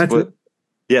 6 That's foot. it?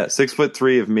 Yeah,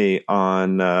 6'3" of me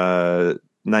on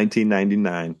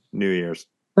 1999 New Year's.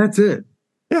 That's it.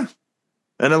 Yeah,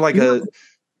 and then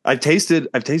I've tasted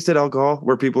alcohol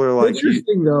where people are like,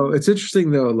 It's interesting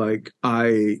though. Like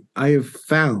I have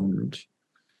found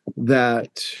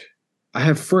that I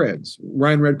have friends.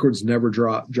 Ryan Redcord's never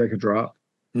drank a drop.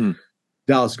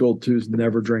 Dallas Gold2's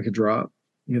never drank a drop.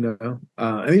 You know,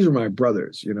 and these are my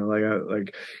brothers. You know,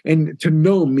 and to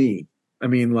know me, I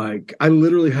mean, like I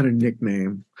literally had a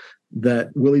nickname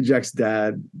that Willie Jack's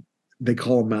dad. They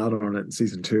call him out on it in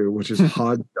season 2, which is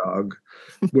Hodge Dog,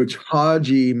 which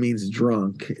Hodgie means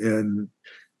drunk in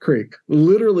Creek.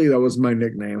 Literally, that was my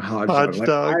nickname, Hodge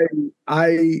Dog.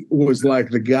 I was like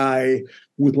the guy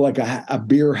with like a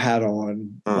beer hat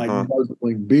on, like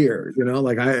guzzling beer, you know,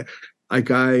 but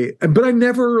I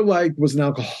never like was an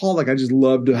alcoholic. I just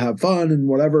loved to have fun and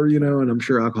whatever, you know, and I'm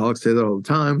sure alcoholics say that all the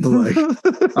time, but like,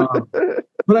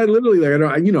 but I literally, like, I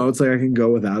don't, you know, it's like I can go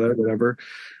without it, whatever.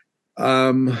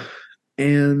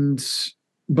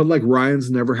 But like Ryan's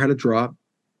never had a drop.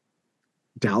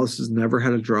 Dallas has never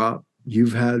had a drop.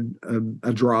 You've had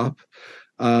a drop.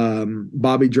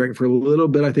 Bobby drank for a little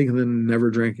bit, I think, and then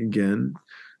never drank again.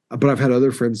 But I've had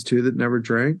other friends too that never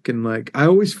drank. And like, I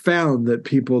always found that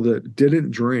people that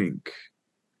didn't drink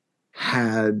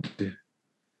had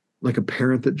like a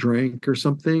parent that drank or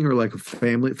something, or like a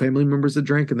family members that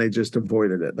drank, and they just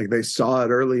avoided it. Like they saw it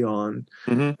early on,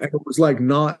 and it was like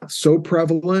not so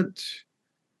prevalent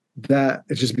that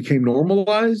it just became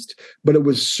normalized, but it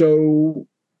was so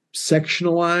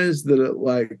sectionalized that it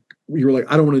like you were like,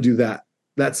 I don't want to do that.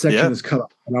 That section is cut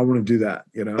off, and I want to do that.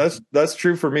 You know, that's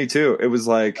true for me too. It was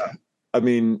like I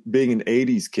mean, being an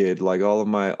 80s kid, like all of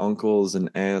my uncles and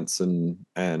aunts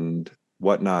and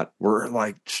whatnot were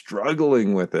like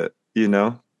struggling with it,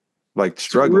 like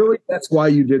struggling. So really, that's why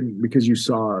you didn't, because you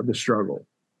saw the struggle.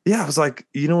 Yeah, I was like,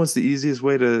 what's the easiest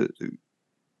way to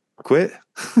quit?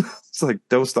 It's like,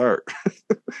 don't start.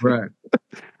 Right.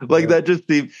 Like that just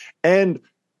seemed, and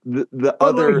the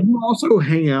other, you also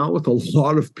hang out with a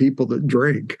lot of people that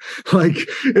drink. Like,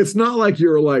 it's not like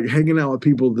you're like hanging out with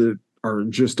people that are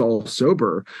just all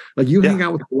sober. Like you hang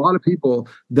out with a lot of people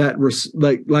that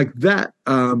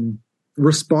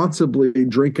responsibly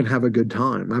drink and have a good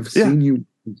time. I've seen you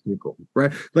with people,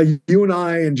 right? Like you and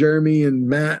I and Jeremy and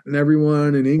Matt and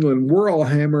everyone in England, we're all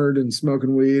hammered and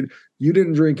smoking weed. You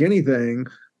didn't drink anything,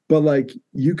 but like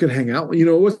you could hang out.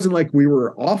 It wasn't like we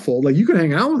were awful. Like you could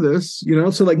hang out with us,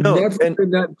 So like never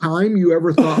in that time you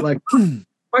ever thought like,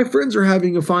 my friends are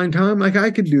having a fine time. Like I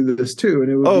could do this too,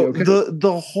 and it would be okay.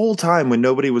 The whole time when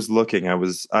nobody was looking, I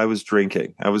was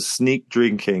drinking. I was sneak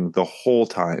drinking the whole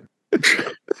time.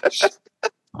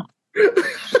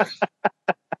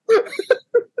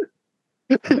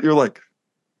 You're like,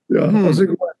 yeah. I was like,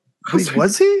 wait,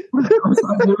 was he?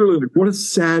 I'm literally like, what a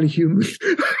sad human.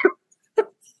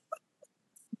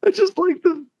 I just like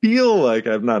to feel like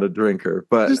I'm not a drinker,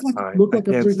 but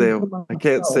I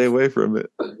can't stay away from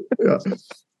it. Yeah.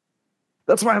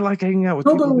 That's why I like hanging out with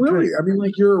people. No, really. I mean,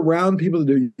 like you're around people that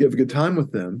do. You have a good time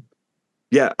with them.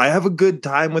 Yeah, I have a good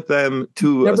time with them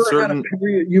to a certain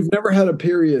period. You've never had a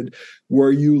period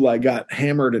where you like got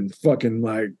hammered and fucking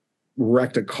like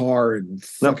wrecked a car and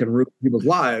fucking ruined people's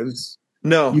lives.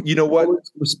 No, you know what?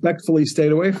 Respectfully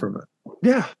stayed away from it.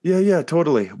 Yeah,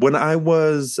 totally. When I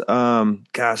was, I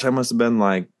must have been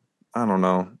like, I don't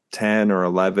know, 10 or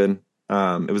 11.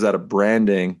 It was at a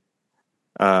branding,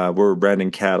 where we're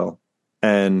branding cattle.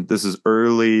 And this is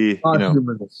early,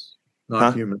 humans.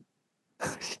 Not human.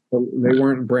 They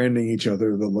weren't branding each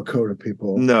other, the Lakota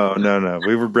people. No.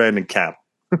 We were branding cattle.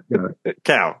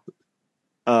 Cow.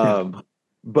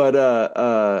 But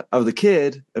I was a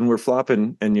kid and we're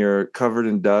flopping and you're covered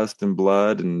in dust and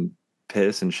blood and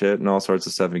piss and shit and all sorts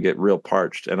of stuff and you get real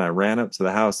parched. And I ran up to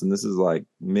the house and this is like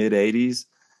mid to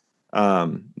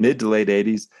late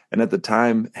 80s. And at the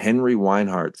time, Henry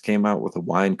Weinhardt's came out with a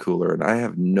wine cooler. And I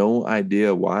have no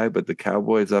idea why, but the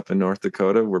cowboys up in North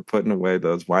Dakota were putting away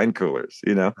those wine coolers,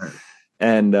 Right.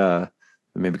 And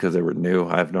maybe because they were new,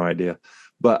 I have no idea.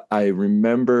 But I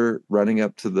remember running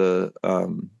up to the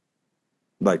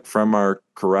like from our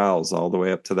corrals all the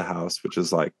way up to the house, which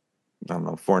is like, I don't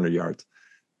know, 400 yards,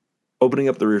 opening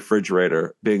up the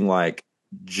refrigerator, being like,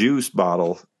 juice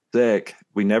bottle, thick.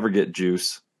 We never get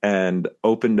juice. And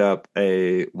opened up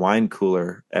a wine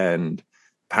cooler and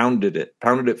pounded it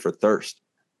for thirst.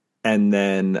 And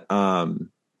then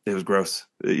it was gross,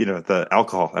 the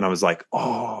alcohol. And I was like,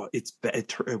 oh, it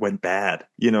went bad.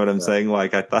 You know what I'm saying?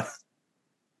 Like I thought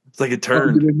it's like it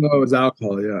turned. You didn't know it was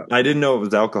alcohol, yeah. I didn't know it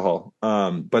was alcohol.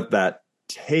 But that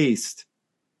taste,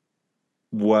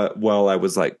 while I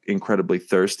was like incredibly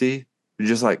thirsty, it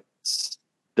just like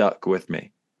stuck with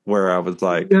me. Where I was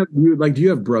like, do you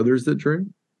have brothers that drink?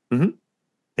 Mm-hmm.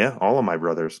 Yeah, all of my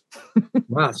brothers.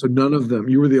 Wow, so none of them.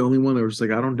 You were the only one that was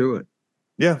like, I don't do it.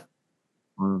 Yeah.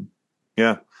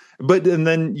 Yeah. But and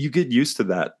then you get used to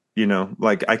that,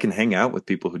 like I can hang out with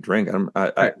people who drink.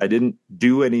 I didn't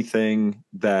do anything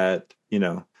that,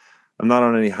 I'm not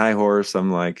on any high horse.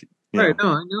 I'm like, right. No,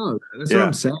 I know. That's what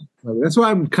I'm saying. That's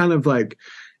why I'm kind of like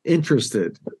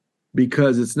interested,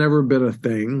 because it's never been a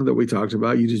thing that we talked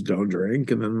about. You just don't drink.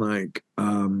 And then like,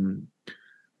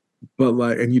 but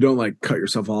like, and you don't like cut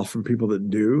yourself off from people that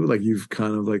do. Like you've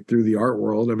kind of like through the art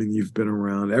world. I mean, you've been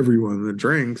around everyone that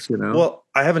drinks, Well,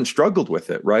 I haven't struggled with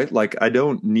it, right? Like I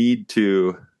don't need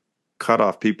to cut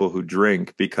off people who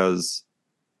drink because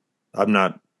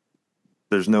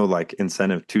there's no like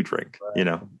incentive to drink, right.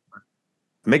 I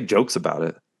make jokes about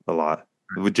it a lot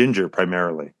with Ginger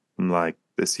primarily. I'm like,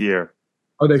 this year.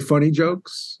 Are they funny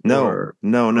jokes? No.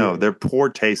 They're poor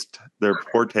taste. They're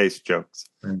poor taste jokes.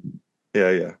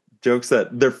 Yeah. Jokes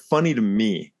that they're funny to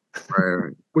me.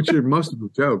 Right. Which are most of the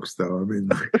jokes, though. I mean,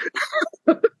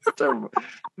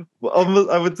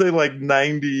 almost, I would say like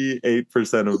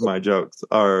 98% of my jokes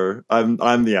are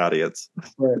I'm the audience.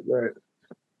 Right.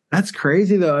 That's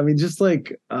crazy, though. I mean, just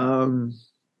like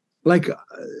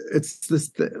it's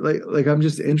this like I'm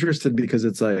just interested because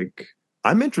it's like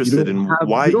I'm interested in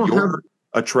why you're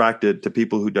attracted to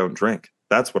people who don't drink.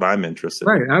 That's what I'm interested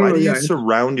in. Right. Why do you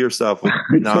surround yourself with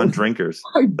non-drinkers?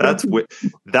 That's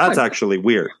actually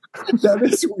weird. That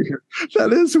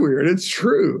is weird. It's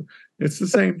true. It's the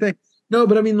same thing. No,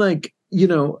 but I mean, like, you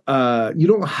don't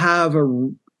have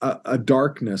a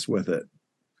darkness with it.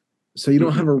 so you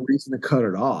don't have a reason to cut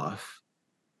it off.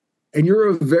 And you're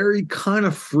a very kind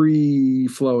of free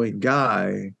flowing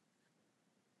guy,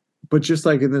 but just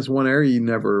like in this one area, you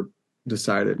never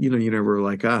decided, you never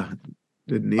like,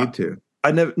 didn't need to.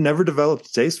 I never developed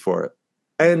a taste for it.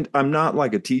 And I'm not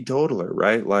like a teetotaler,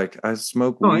 right? Like I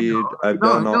smoke weed. I've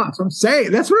done all. That's what I'm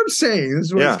saying. That's what I'm saying. This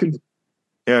is what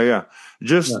Yeah.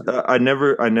 Just I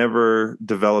never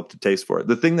developed a taste for it.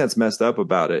 The thing that's messed up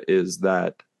about it is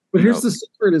that. But here's the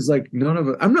secret: is like none of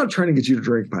it. I'm not trying to get you to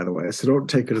drink, by the way, so don't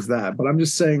take it as that. But I'm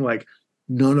just saying, like,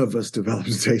 none of us developed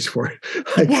a taste for it.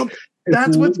 Like, well,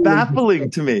 that's what's baffling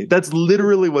to me. That's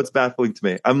literally what's baffling to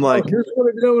me. I'm like, here's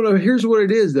what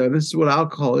it is, though. This is what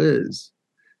alcohol is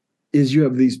you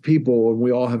have these people, and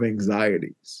we all have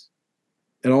anxieties,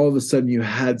 and all of a sudden you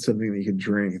had something that you could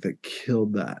drink that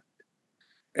killed that,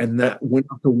 and that went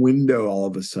out the window all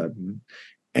of a sudden.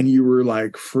 And you were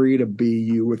like free to be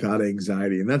you without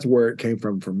anxiety. And that's where it came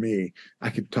from for me. I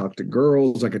could talk to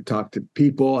girls, I could talk to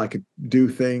people, I could do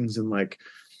things, and like,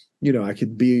 I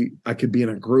could be in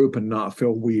a group and not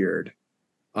feel weird.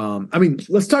 I mean,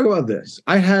 let's talk about this.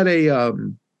 I had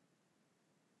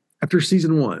after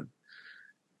season 1,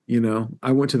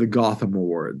 I went to the Gotham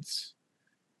Awards.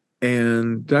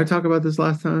 And did I talk about this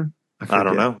last time? I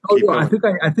don't know. Oh, no,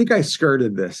 I think I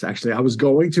skirted this actually. I was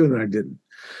going to, and then I didn't.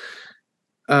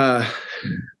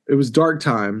 It was dark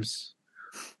times.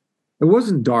 It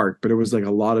wasn't dark, but it was like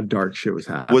a lot of dark shit was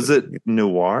happening. Was it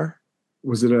noir?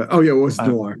 Was it it was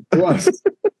noir. It was.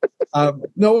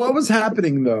 No, what was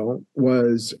happening though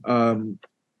was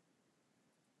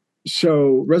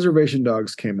so Reservation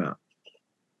Dogs came out,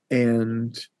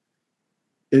 and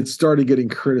it started getting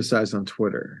criticized on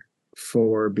Twitter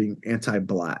for being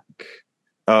anti-black.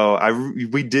 Oh,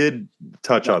 we did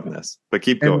touch on this, but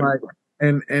keep going.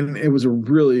 And it was a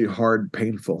really hard,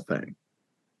 painful thing,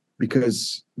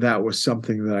 because that was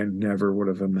something that I never would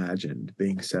have imagined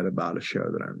being said about a show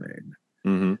that I made.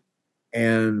 Mm-hmm.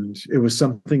 And it was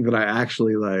something that I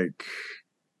actually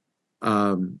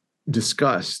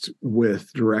discussed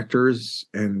with directors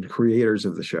and creators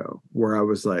of the show, where I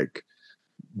was like,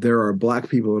 there are black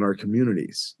people in our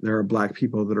communities. There are black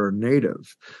people that are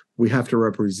Native. We have to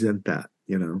represent that,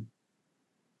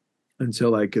 And so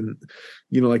like in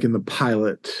the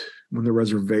pilot, when the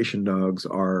Reservation Dogs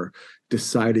are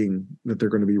deciding that they're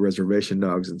going to be reservation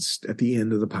dogs, and at the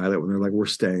end of the pilot, when they're like, we're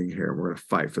staying here and we're going to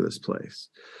fight for this place.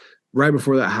 Right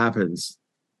before that happens,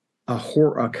 a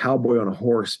cowboy on a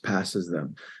horse passes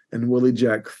them, and Willie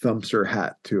Jack thumps her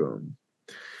hat to him.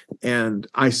 And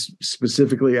I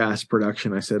specifically asked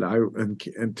production, I said,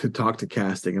 and to talk to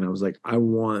casting, and I was like, I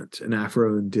want an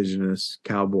Afro-Indigenous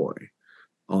cowboy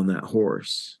on that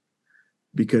horse,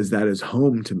 because that is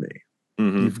home to me.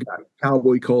 Mm-hmm. You've got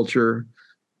cowboy culture,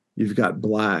 you've got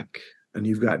black, and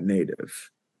you've got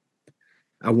Native.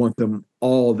 I want them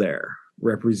all there,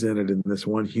 represented in this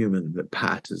one human that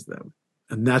passes them.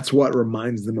 And that's what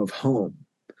reminds them of home,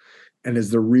 and is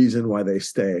the reason why they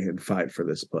stay and fight for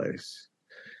this place.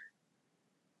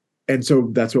 And so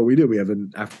that's what we do. We have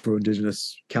an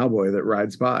Afro-Indigenous cowboy that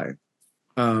rides by.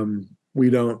 We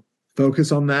don't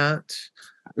focus on that.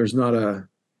 There's not a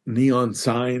neon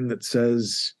sign that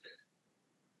says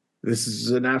this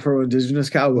is an Afro-Indigenous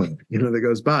cowboy, that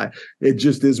goes by. It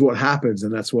just is what happens,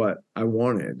 and that's what I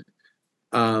wanted.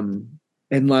 And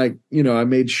I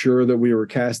made sure that we were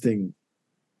casting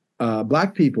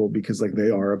black people, because they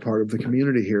are a part of the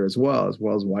community here as well as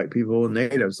white people and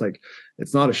Natives.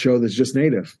 It's not a show that's just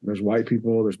Native. There's white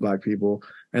people, there's black people,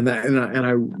 and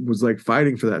I was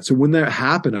fighting for that. So when that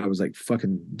happened, I was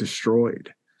fucking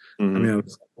destroyed. Mm-hmm. I mean, I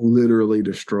was literally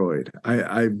destroyed.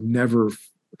 I've never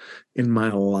in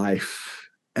my life,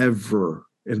 ever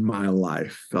in my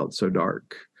life, felt so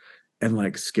dark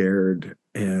and scared.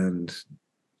 And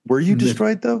were you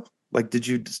destroyed though? Did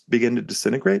you just begin to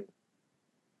disintegrate?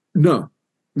 No,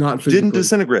 not physically. Didn't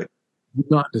disintegrate.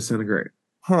 Not disintegrate.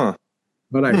 Huh.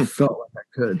 But I felt like I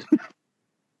could.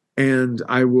 And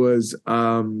I was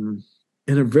in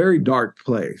a very dark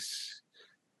place,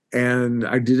 and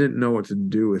I didn't know what to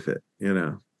do with it,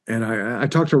 And I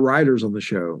talked to writers on the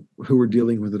show who were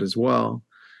dealing with it as well.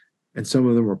 And some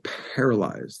of them were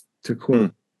paralyzed, to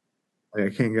quote, I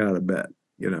can't get out of bed,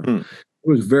 It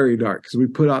was very dark, because we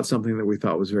put out something that we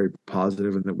thought was very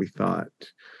positive, and that we thought,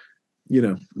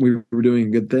 we were doing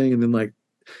a good thing. And then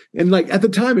at the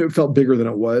time it felt bigger than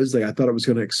it was. I thought it was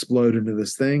going to explode into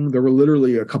this thing. There were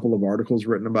literally a couple of articles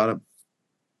written about it.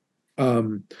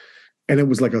 And it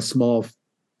was a small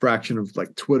fraction of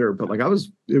Twitter, but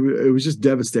it was just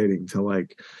devastating to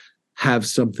have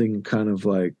something kind of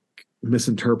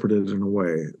misinterpreted in a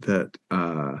way that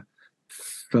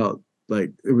felt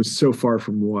like it was so far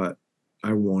from what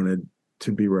I wanted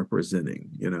to be representing,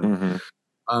 Mm-hmm.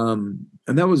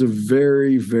 And that was a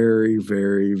very, very,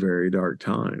 very, very dark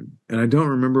time. And I don't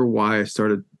remember why I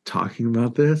started talking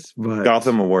about this, but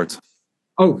Gotham Awards.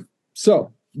 Oh,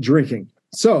 so drinking.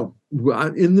 So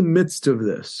in the midst of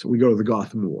this, we go to the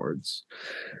Gotham Awards,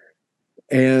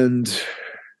 and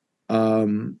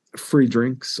free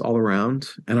drinks all around.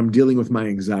 And I'm dealing with my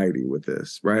anxiety with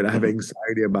this, right? I have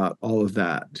anxiety about all of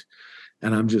that.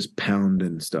 And I'm just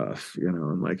pounding stuff,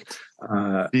 and like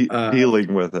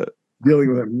dealing with it.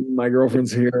 Dealing with it. My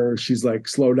girlfriend's here. She's like,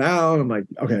 slow down. I'm like,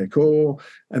 okay, cool.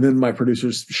 And then my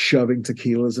producer's shoving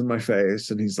tequilas in my face.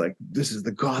 And he's like, this is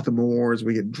the Gotham Awards.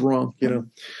 We get drunk,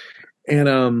 And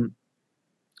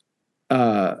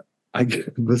I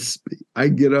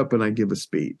get up and I give a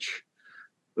speech.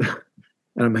 And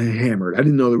I'm hammered. I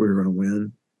didn't know that we were going to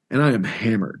win. And I am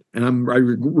hammered. And I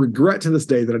regret to this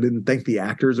day that I didn't thank the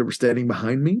actors that were standing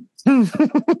behind me. But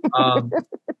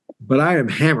I am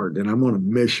hammered and I'm on a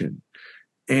mission.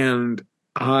 And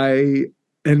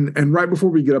and right before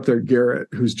we get up there, Garrett,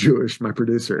 who's Jewish, my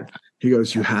producer, he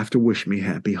goes, you have to wish me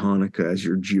happy Hanukkah as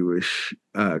you're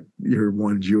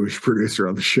one Jewish producer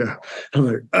on the show. I'm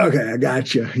like, okay, I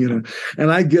got you,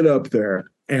 And I get up there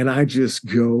and I just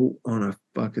go on a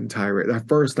fucking tirade. At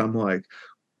first, I'm like,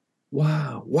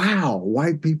 wow,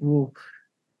 white people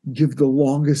give the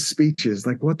longest speeches.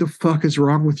 Like, what the fuck is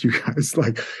wrong with you guys?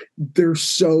 Like, they're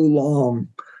so long.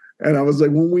 And I was like,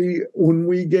 when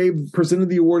we presented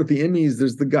the award at the Emmys,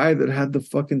 there's the guy that had the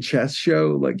fucking chess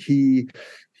show. Like he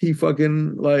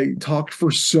fucking like talked for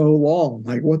so long.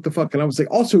 Like, what the fuck? And I was like,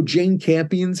 also Jane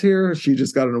Campion's here. She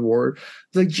just got an award. I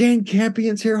was like, Jane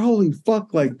Campion's here. Holy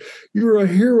fuck. Like, you're a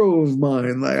hero of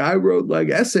mine. Like, I wrote like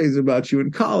essays about you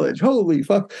in college. Holy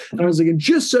fuck. And I was like, and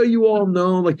just so you all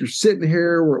know, like, you're sitting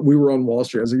here, we were on Wall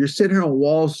Street. I was like, you're sitting here on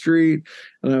Wall Street.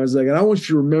 And I was like, and I want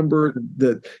you to remember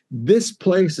that this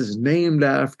place is named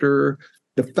after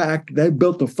the fact they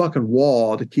built the fucking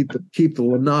wall to keep the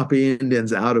Lenape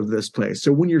Indians out of this place.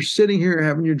 So when you're sitting here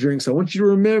having your drinks, I want you to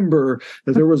remember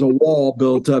that there was a wall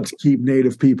built up to keep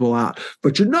Native people out,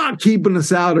 but you're not keeping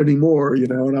us out anymore,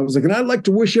 And I was like, and I'd like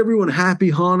to wish everyone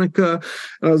happy Hanukkah.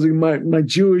 And I was like, my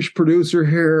Jewish producer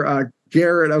here,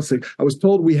 Garrett, I was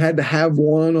told we had to have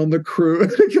one on the crew.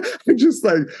 I just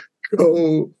like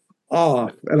go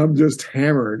off, and I'm just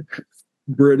hammered.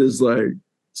 Britt is like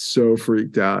so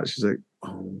freaked out. She's like,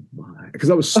 oh my,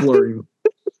 because I was slurring.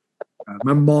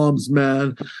 My mom's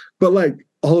mad, but like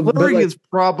all of slurring is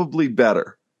probably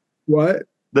better. What?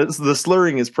 The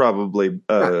slurring is probably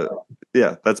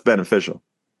that's beneficial.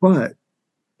 But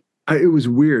it was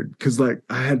weird because like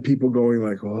I had people going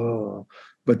like, oh,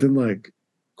 but then like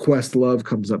Questlove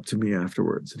comes up to me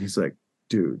afterwards and he's like,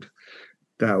 dude,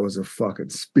 that was a fucking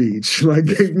speech. Like,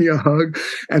 gave me a hug.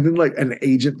 And then like an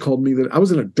agent called me that I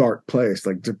was in a dark place,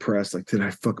 like depressed. Like, did I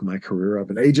fuck my career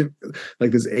up? An agent, like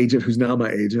this agent who's now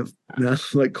my agent, now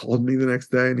like called me the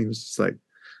next day and he was just like,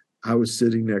 I was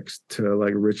sitting next to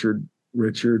like Richard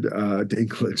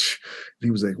Dinklage. And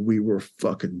he was like, we were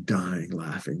fucking dying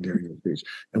laughing during the speech.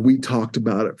 And we talked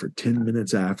about it for 10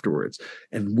 minutes afterwards.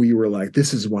 And we were like,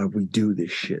 this is why we do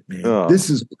this shit, man. Oh. This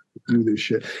is why we do this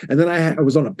shit. And then I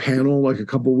was on a panel like a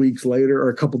couple days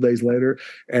later.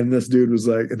 And this dude was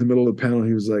like, in the middle of the panel,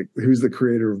 he was like, who's the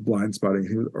creator of Blind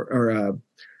Spotting?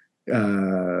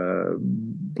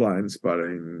 Blind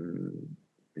Spotting.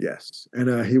 Yes.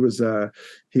 And he was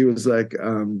like,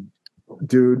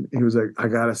 dude, he was like, I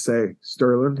gotta say,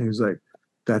 Sterling, he was like,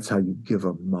 that's how you give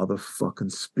a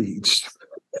motherfucking speech.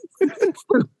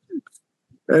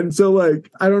 And so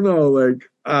like, I don't know, like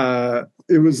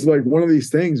it was like one of these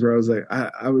things where I was like,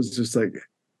 I was just like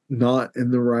not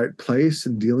in the right place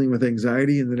and dealing with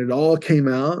anxiety, and then it all came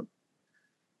out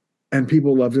and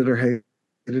people loved it or hated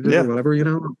it or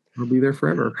whatever, I'll be there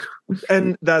forever.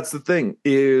 And that's the thing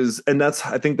I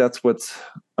think that's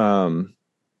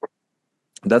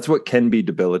what can be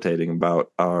debilitating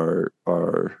about our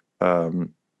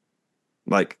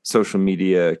like social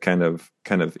media kind of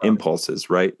impulses,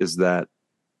 right? Is that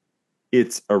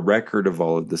it's a record of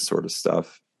all of this sort of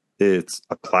stuff. It's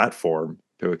a platform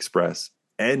to express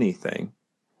anything,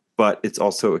 but it's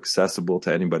also accessible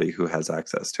to anybody who has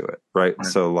access to it, right?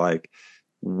 So like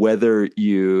whether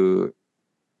you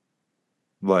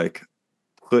like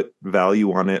put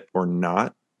value on it or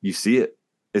not, you see it.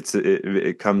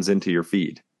 It comes into your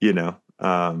feed,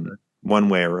 one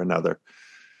way or another.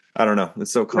 I don't know.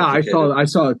 It's so complicated. No, I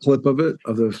saw a clip of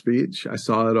the speech. I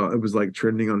saw it. It was like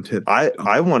trending on TikTok.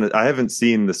 I haven't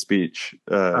seen the speech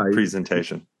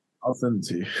presentation. I'll send it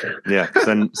to you. Yeah,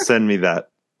 send me that.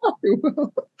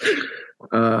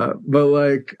 But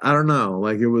like, I don't know.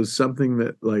 Like, it was something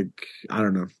that, like, I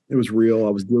don't know. It was real.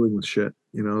 I was dealing with shit.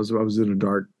 You know, I was in a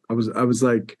dark. I was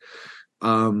like,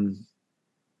 um,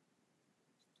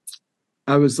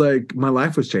 I was like, my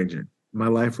life was changing. My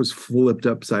life was flipped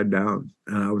upside down,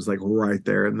 and I was like right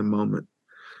there in the moment.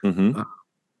 Mm-hmm.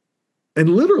 And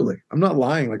literally, I'm not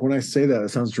lying. Like when I say that, it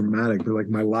sounds dramatic, but like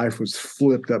my life was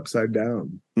flipped upside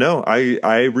down. No,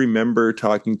 I remember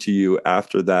talking to you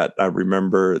after that. I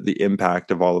remember the impact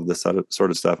of all of this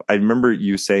sort of stuff. I remember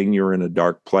you saying you were in a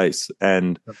dark place,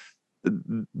 and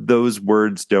those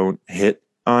words don't hit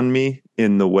on me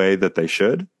in the way that they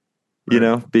should, you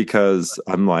know, because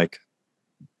I'm like,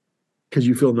 because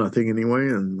you feel nothing anyway,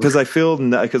 and because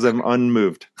because I'm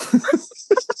unmoved.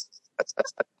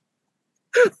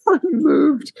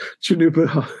 unmoved,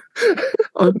 Chanupa,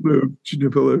 unmoved,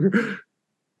 Chanupa Luger.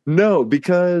 No,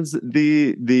 because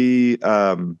a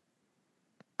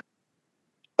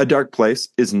dark place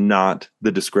is not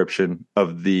the description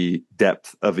of the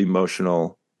depth of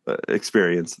emotional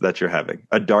experience that you're having.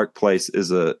 A dark place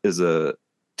is a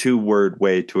 2-word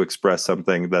way to express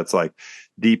something that's like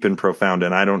deep and profound.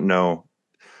 And I don't know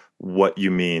what you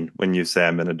mean when you say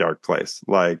I'm in a dark place.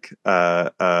 Like,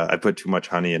 I put too much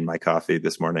honey in my coffee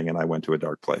this morning and I went to a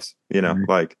dark place, you know,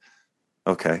 like,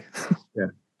 okay. Yeah.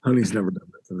 Honey's never done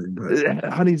that to me, but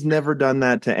honey's never done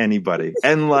that to anybody.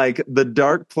 And like the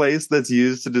dark place that's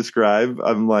used to describe,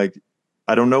 I'm like,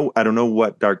 I don't know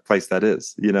what dark place that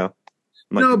is, you know?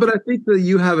 Like, no, but I think that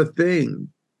you have a thing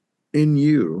in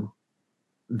you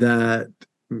that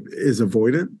is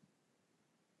avoidant,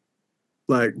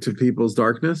 like to people's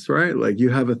darkness, right? Like you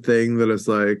have a thing that is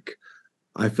like,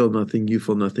 I feel nothing, you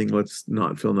feel nothing, let's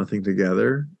not feel nothing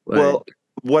together. Like, well,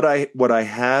 what I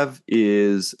have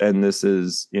is, and this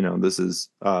is, you know, this is,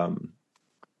 I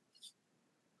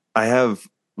have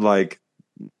like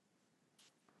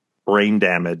brain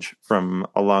damage from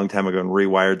a long time ago and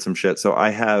rewired some shit. So I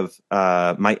have,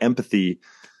 my empathy,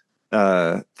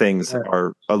 things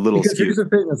are a little because skewed. here's the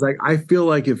thing, is like, I feel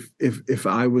like if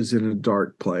I was in a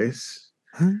dark place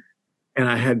and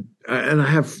I have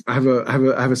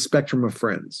a spectrum of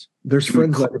friends. There's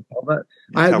friends that I could call that.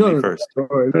 Tell me first.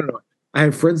 No. I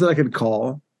have friends that I could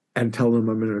call and tell them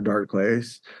I'm in a dark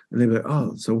place, and they'd be like,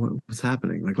 "Oh, so what's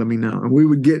happening? Like, let me know." And we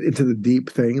would get into the deep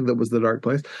thing that was the dark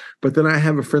place. But then I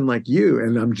have a friend like you,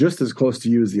 and I'm just as close to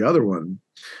you as the other one.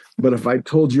 But if I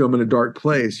told you I'm in a dark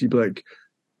place, you'd be like,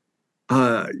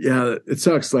 yeah, it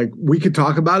sucks. Like, we could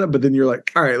talk about it, but then you're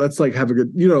like, all right, let's like have a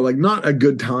good, you know, like not a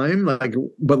good time, like,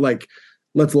 but like,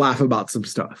 let's laugh about some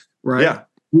stuff, right? Yeah.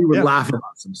 We would laugh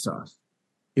about some stuff,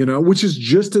 you know, which is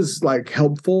just as like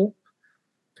helpful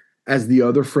as the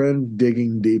other friend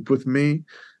digging deep with me.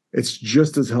 It's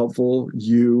just as helpful,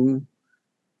 you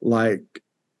like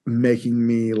making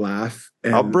me laugh.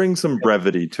 And, I'll bring some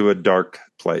brevity to a dark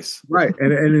place. Right.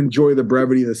 And enjoy the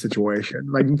brevity of the situation.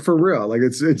 Like, for real. Like,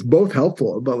 it's both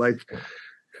helpful, but like,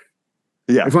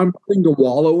 yeah, if I'm going to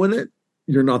wallow in it,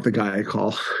 you're not the guy I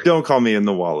call. Don't call me in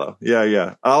the wallow.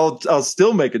 Yeah. I'll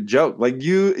still make a joke. Like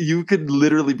you could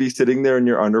literally be sitting there in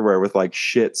your underwear with like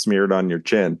shit smeared on your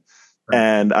chin. Right.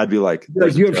 And I'd be like,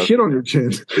 you have shit on your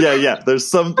chin. Yeah. There's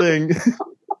something.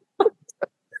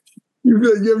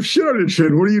 You have shit on your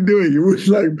chin. What are you doing? You would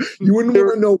like, you wouldn't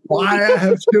want to know why I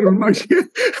have shit on my chin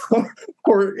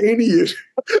or any issue.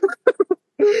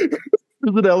 There's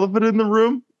an elephant in the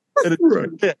room. And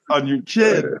it's shit on your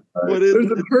chin. What is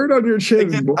There's a turd on your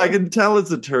chin. I can tell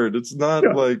it's a turd. It's not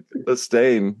like a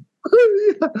stain.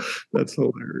 Yeah. That's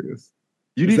hilarious.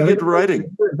 You need to get to writing.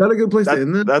 Is that a good place to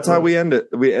end it? That's how we end it.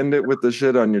 We end it with the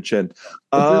shit on your chin.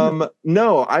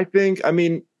 No, I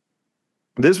mean,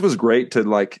 this was great to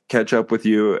like catch up with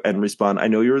you and respond. I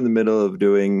know you're in the middle of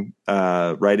doing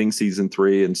writing season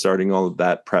 3 and starting all of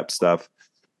that prep stuff.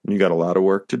 You got a lot of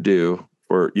work to do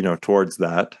for, you know, towards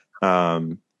that.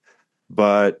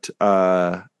 But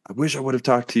I wish I would have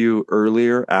talked to you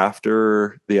earlier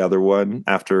after the other one,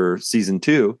 after season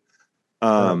 2.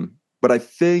 But I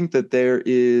think that there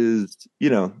is,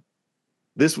 you know,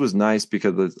 this was nice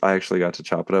because I actually got to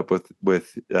chop it up with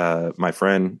my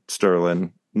friend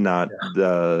Sterling, not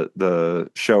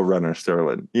the showrunner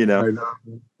Sterling, you know.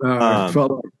 I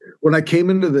felt like when I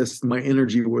came into this, my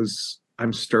energy was,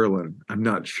 I'm Sterling. I'm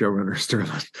not showrunner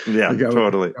Sterling. Yeah, like,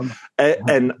 totally.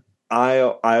 And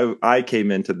I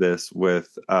came into this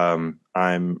with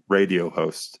I'm radio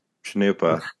host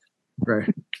Chanupa,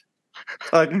 right?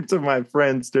 Talking to my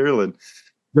friend Sterling,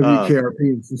 WKRP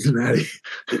in Cincinnati.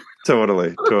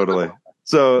 Totally.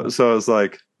 So it's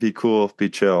like, be cool, be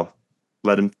chill,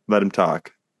 let him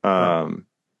talk.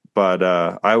 But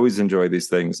I always enjoy these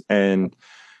things, and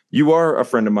You are a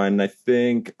friend of mine, and I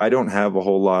think I don't have a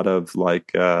whole lot of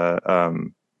like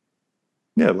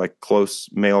like close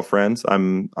male friends.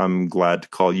 I'm glad to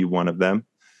call you one of them.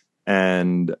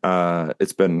 And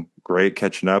it's been great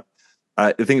catching up.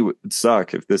 I think it would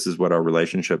suck if this is what our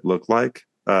relationship looked like,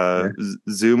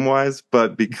 Zoom wise,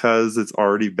 but because it's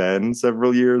already been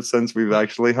several years since we've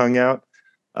actually hung out,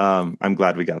 I'm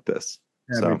glad we got this.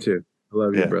 Yeah, me too. I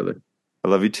love you, brother. I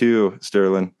love you too,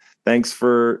 Sterling. Thanks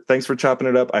for chopping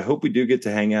it up. I hope we do get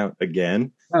to hang out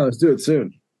again. Oh, let's do it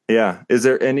soon. Yeah. Is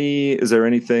there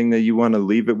anything that you want to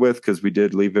leave it with? Because we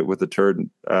did leave it with a turd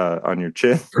on your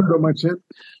chin. Turd on my chin.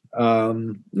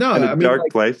 No, in a dark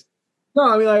place. No,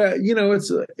 I mean,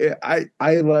 it's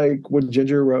I like when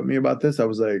Ginger wrote me about this. I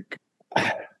was like,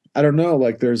 I don't know.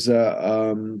 Like, there's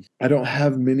I don't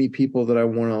have many people that I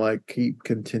want to like keep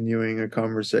continuing a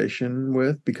conversation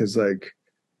with, because like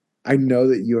I know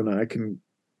that you and I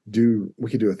we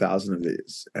could do 1,000 of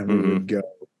these, and we would go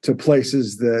to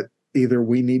places that either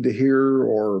we need to hear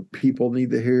or people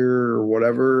need to hear or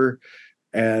whatever.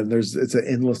 And it's an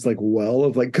endless like well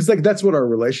of like, because like that's what our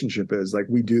relationship is. Like,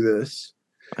 we do this.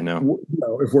 I know.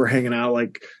 If we're hanging out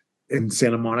like in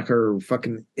Santa Monica or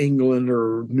fucking England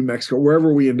or New Mexico,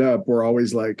 wherever we end up, we're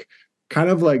always like kind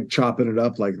of like chopping it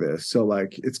up like this. So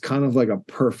like it's kind of like a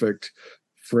perfect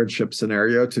friendship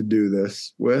scenario to do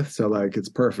this with. So like it's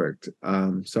perfect.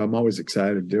 So I'm always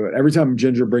excited to do it. Every time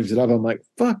Ginger brings it up, I'm like,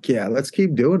 fuck yeah, let's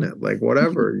keep doing it. Like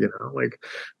whatever, like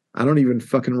I don't even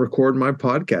fucking record my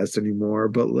podcast anymore,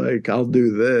 but like I'll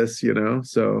do this,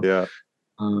 So yeah.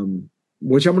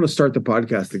 Which I'm going to start the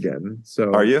podcast again.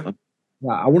 So are you?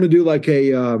 Yeah, I want to do like I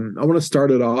want to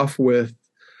start it off with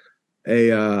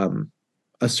a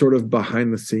sort of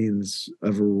behind the scenes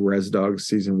of Res Dogs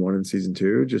season 1 and season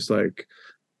 2, just like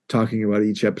talking about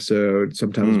each episode,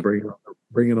 sometimes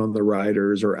bringing on the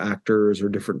writers or actors or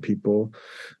different people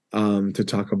to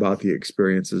talk about the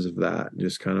experiences of that, and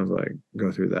just kind of like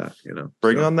go through that,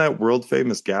 Bring on that world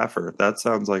famous gaffer. That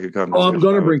sounds like a conversation. Oh, I'm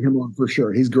going to bring him on for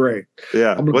sure. He's great.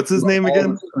 Yeah. What's his name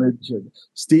again?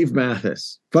 Steve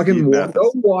Mathis. Fucking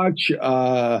go watch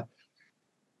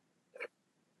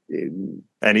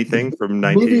anything from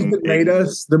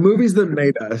 1980s. The movies that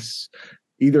made us,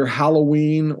 either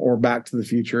Halloween or Back to the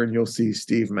Future, and you'll see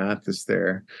Steve Mathis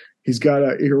there. He's got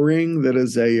an earring that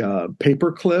is a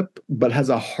paper clip, but has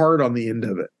a heart on the end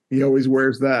of it. He always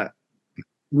wears that.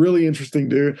 Really interesting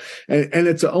dude. And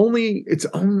it's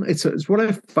what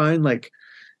I find. Like,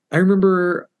 I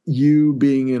remember you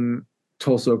being in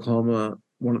Tulsa, Oklahoma,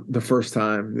 the first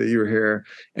time that you were here,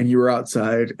 and you were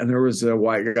outside, and there was a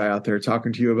white guy out there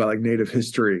talking to you about like Native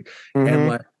history,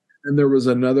 and there was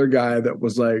another guy that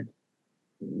was like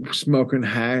smoking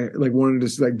hash, like wanted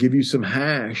to like give you some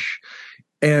hash.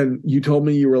 And you told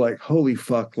me, you were like, holy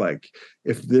fuck, like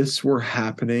if this were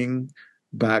happening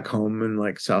back home in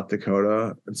like South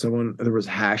Dakota and there was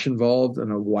hash involved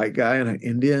and a white guy and an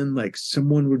Indian, like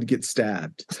someone would get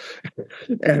stabbed.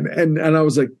 and I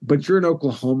was like, but you're in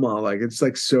Oklahoma, like it's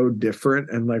like so different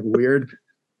and like weird.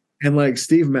 And like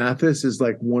Steve Mathis is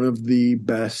like one of the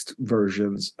best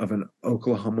versions of an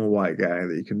Oklahoma white guy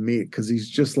that you can meet, because he's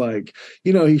just like,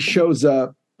 he shows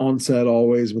up on set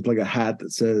always with like a hat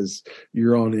that says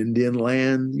you're on Indian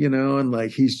land, and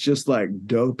like he's just like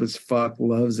dope as fuck,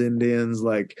 loves Indians,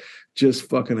 like just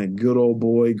fucking a good old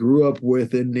boy, grew up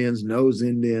with Indians, knows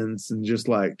Indians, and just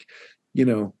like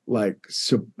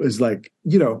is like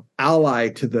ally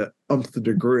to the umpth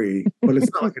degree, but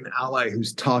it's not like an ally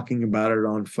who's talking about it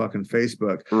on fucking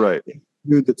Facebook, right?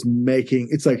 Dude that's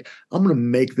it's like, I'm gonna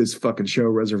make this fucking show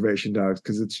Reservation Dogs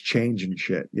because it's changing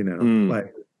shit,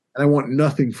 like. And I want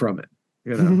nothing from it,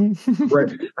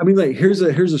 right? I mean, like, here's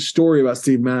a story about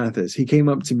Steve Mathis. He came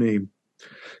up to me,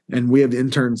 and we have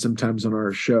interns sometimes on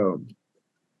our show,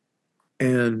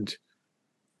 and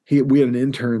we had an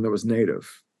intern that was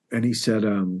Native, and he said,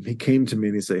 he came to me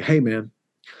and he said, hey man,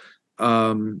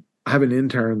 I have an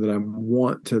intern that I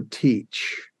want to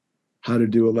teach how to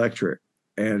do electric,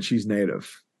 and she's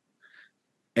Native.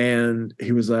 And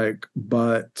he was like,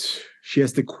 but she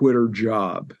has to quit her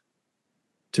job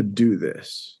to do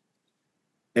this,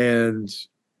 and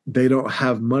they don't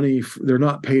have money. They're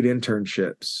not paid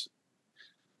internships.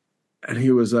 And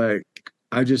he was like,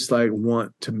 I just like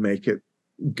want to make it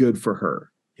good for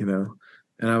her,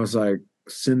 And I was like,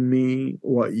 send me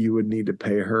what you would need to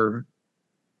pay her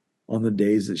on the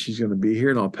days that she's going to be here,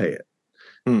 and I'll pay it.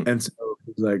 And so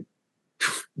he was like,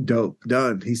 dope,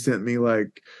 done. He sent me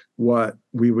like what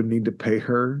we would need to pay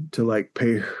her to like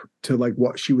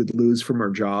what she would lose from her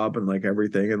job and like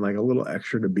everything, and like a little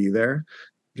extra to be there.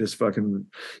 Just fucking,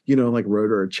 like wrote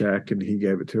her a check, and he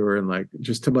gave it to her, and like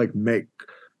just to like make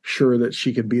sure that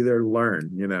she could be there to learn,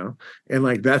 you know? And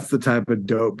like, that's the type of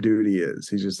dope dude he is.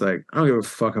 He's just like, I don't give a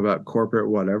fuck about corporate,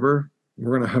 whatever.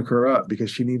 We're going to hook her up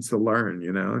because she needs to learn,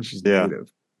 you know? And she's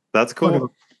native. That's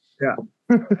cool. Yeah.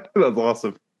 That's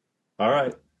awesome. All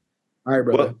right. All right,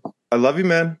 brother. Well, I love you,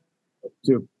 man.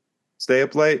 Too. Stay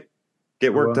up late.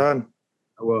 Get work done.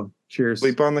 I will. Cheers.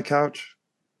 Sleep on the couch.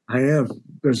 I am.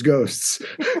 There's ghosts.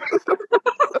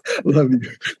 Love you.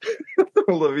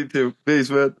 I love you too. Peace,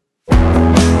 man.